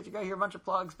tempted because you're going to hear a bunch of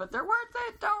plugs, but they're worth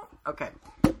it. Don't. Okay.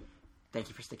 Thank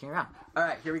you for sticking around. All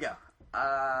right, here we go.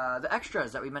 The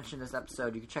extras that we mentioned in this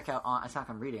episode, you can check out on... I sound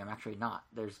like I'm reading. I'm actually not.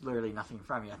 There's literally nothing in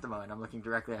front of me at the moment. I'm looking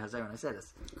directly at Jose when I say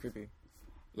this. Creepy.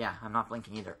 Yeah, I'm not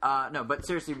blinking either. No, but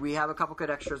seriously, we have a couple good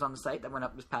extras on the site that went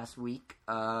up this past week.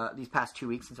 These past 2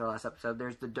 weeks since our last episode.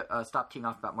 There's the Stop Teeing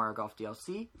Off About Mario Golf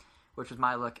DLC, which was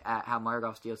my look at how Mario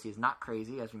Golf's DLC is not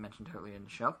crazy, as we mentioned earlier in the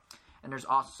show. And there's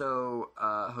also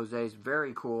Jose's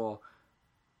very cool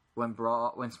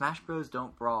When Smash Bros.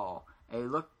 Don't Brawl.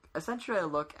 Essentially a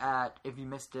look at, if you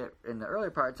missed it in the earlier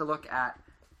part, it's a look at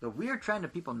the weird trend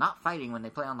of people not fighting when they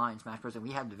play online in Smash Bros. And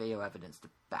we have the video evidence to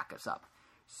back us up.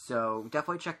 So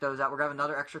definitely check those out. We're going to have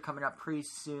another extra coming up pretty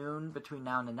soon between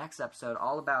now and the next episode,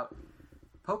 all about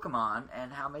Pokemon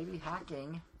and how maybe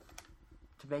hacking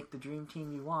to make the dream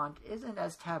team you want isn't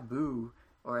as taboo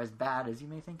or as bad as you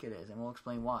may think it is, and we'll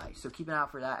explain why. So keep an eye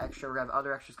out for that extra. We're going to have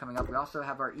other extras coming up. We also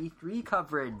have our E3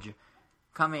 coverage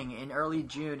coming in early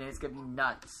June, and it's going to be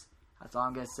nuts. That's all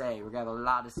I'm going to say. We're going to have a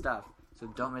lot of stuff, so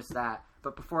don't miss that.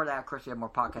 But before that, of course, we have more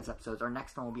podcast episodes. Our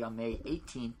next one will be on May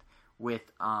 18th with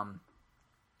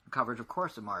coverage, of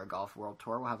course, of Mario Golf World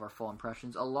Tour. We'll have our full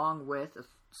impressions, along with,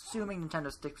 assuming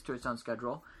Nintendo sticks to its own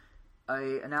schedule,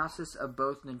 an analysis of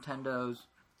both Nintendo's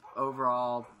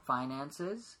overall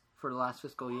finances for the last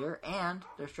fiscal year and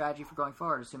their strategy for going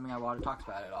forward, assuming Iwata talks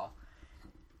about it all.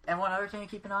 And one other thing to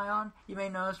keep an eye on, you may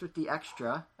notice with the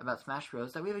extra about Smash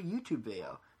Bros. That we have a YouTube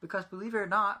video. Because believe it or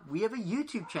not, we have a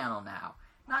YouTube channel now.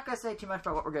 I'm not going to say too much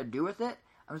about what we're going to do with it.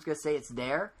 I'm just going to say it's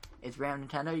there. It's Random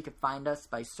Nintendo. You can find us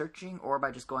by searching or by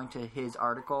just going to his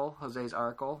article, Jose's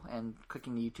article, and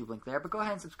clicking the YouTube link there. But go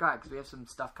ahead and subscribe because we have some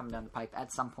stuff coming down the pipe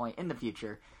at some point in the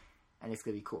future. And it's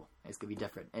going to be cool. It's going to be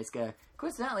different. It's going to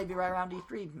coincidentally be right around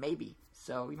E3, maybe.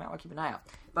 So you might want to keep an eye out.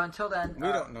 But until then... We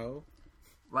don't know.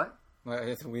 What? Well, I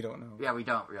guess we don't know. Yeah, we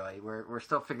don't really. We're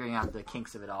still figuring out the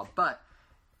kinks of it all. But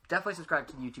definitely subscribe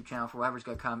to the YouTube channel for whatever's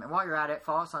going to come. And while you're at it,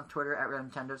 follow us on Twitter at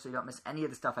Random Nintendo so you don't miss any of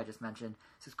the stuff I just mentioned.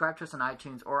 Subscribe to us on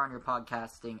iTunes or on your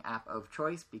podcasting app of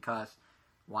choice because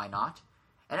why not?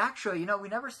 And actually, we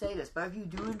never say this, but if you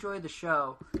do enjoy the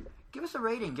show, give us a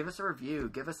rating, give us a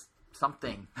review, give us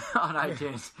something on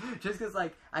iTunes. Just because,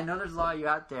 I know there's a lot of you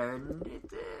out there, and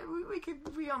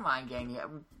we don't mind getting it.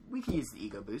 We can use the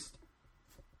ego boost.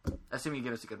 Assuming you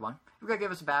give us a good one. If you're going to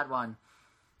give us a bad one,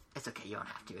 it's okay. You don't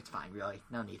have to. It's fine, really.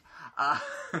 No need.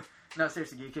 No,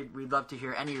 seriously, we'd love to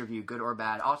hear any review, good or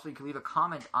bad. Also, you can leave a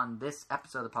comment on this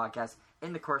episode of the podcast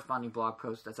in the corresponding blog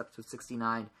post. That's episode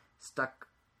 69. Stuck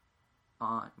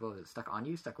on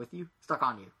you? Stuck with you? Stuck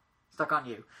on you. Stuck on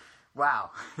you. Wow.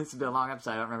 This has been a long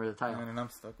episode. I don't remember the title. And I'm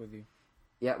stuck with you.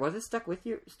 Yeah, was it stuck with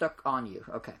you? Stuck on you.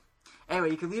 Okay. Anyway,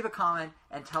 you can leave a comment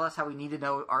and tell us how we need to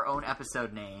know our own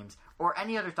episode names or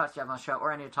any other thoughts you have on the show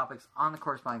or any other topics on the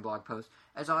corresponding blog post.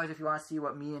 As always, if you want to see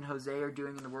what me and Jose are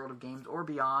doing in the world of games or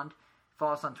beyond,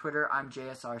 follow us on Twitter. I'm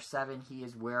JSR7. He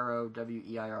is Weiro,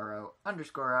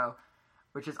 WEIRO_O,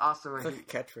 which is also where a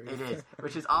catchphrase. It is.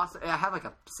 Which is also, I have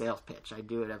a sales pitch. I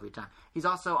do it every time. He's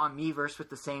also on Miiverse with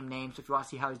the same name, so if you want to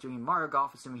see how he's doing in Mario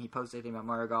Golf, assuming he posts anything about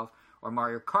Mario Golf or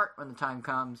Mario Kart when the time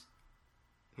comes,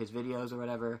 his videos or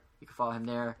whatever, you can follow him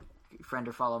there. friend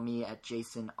or follow me at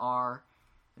Jason R.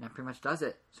 And that pretty much does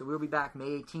it. So we'll be back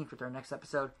May 18th with our next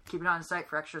episode. Keep an eye on the site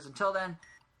for extras until then,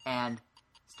 and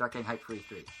start getting hyped for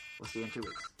E3. We'll see you in 2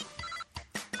 weeks.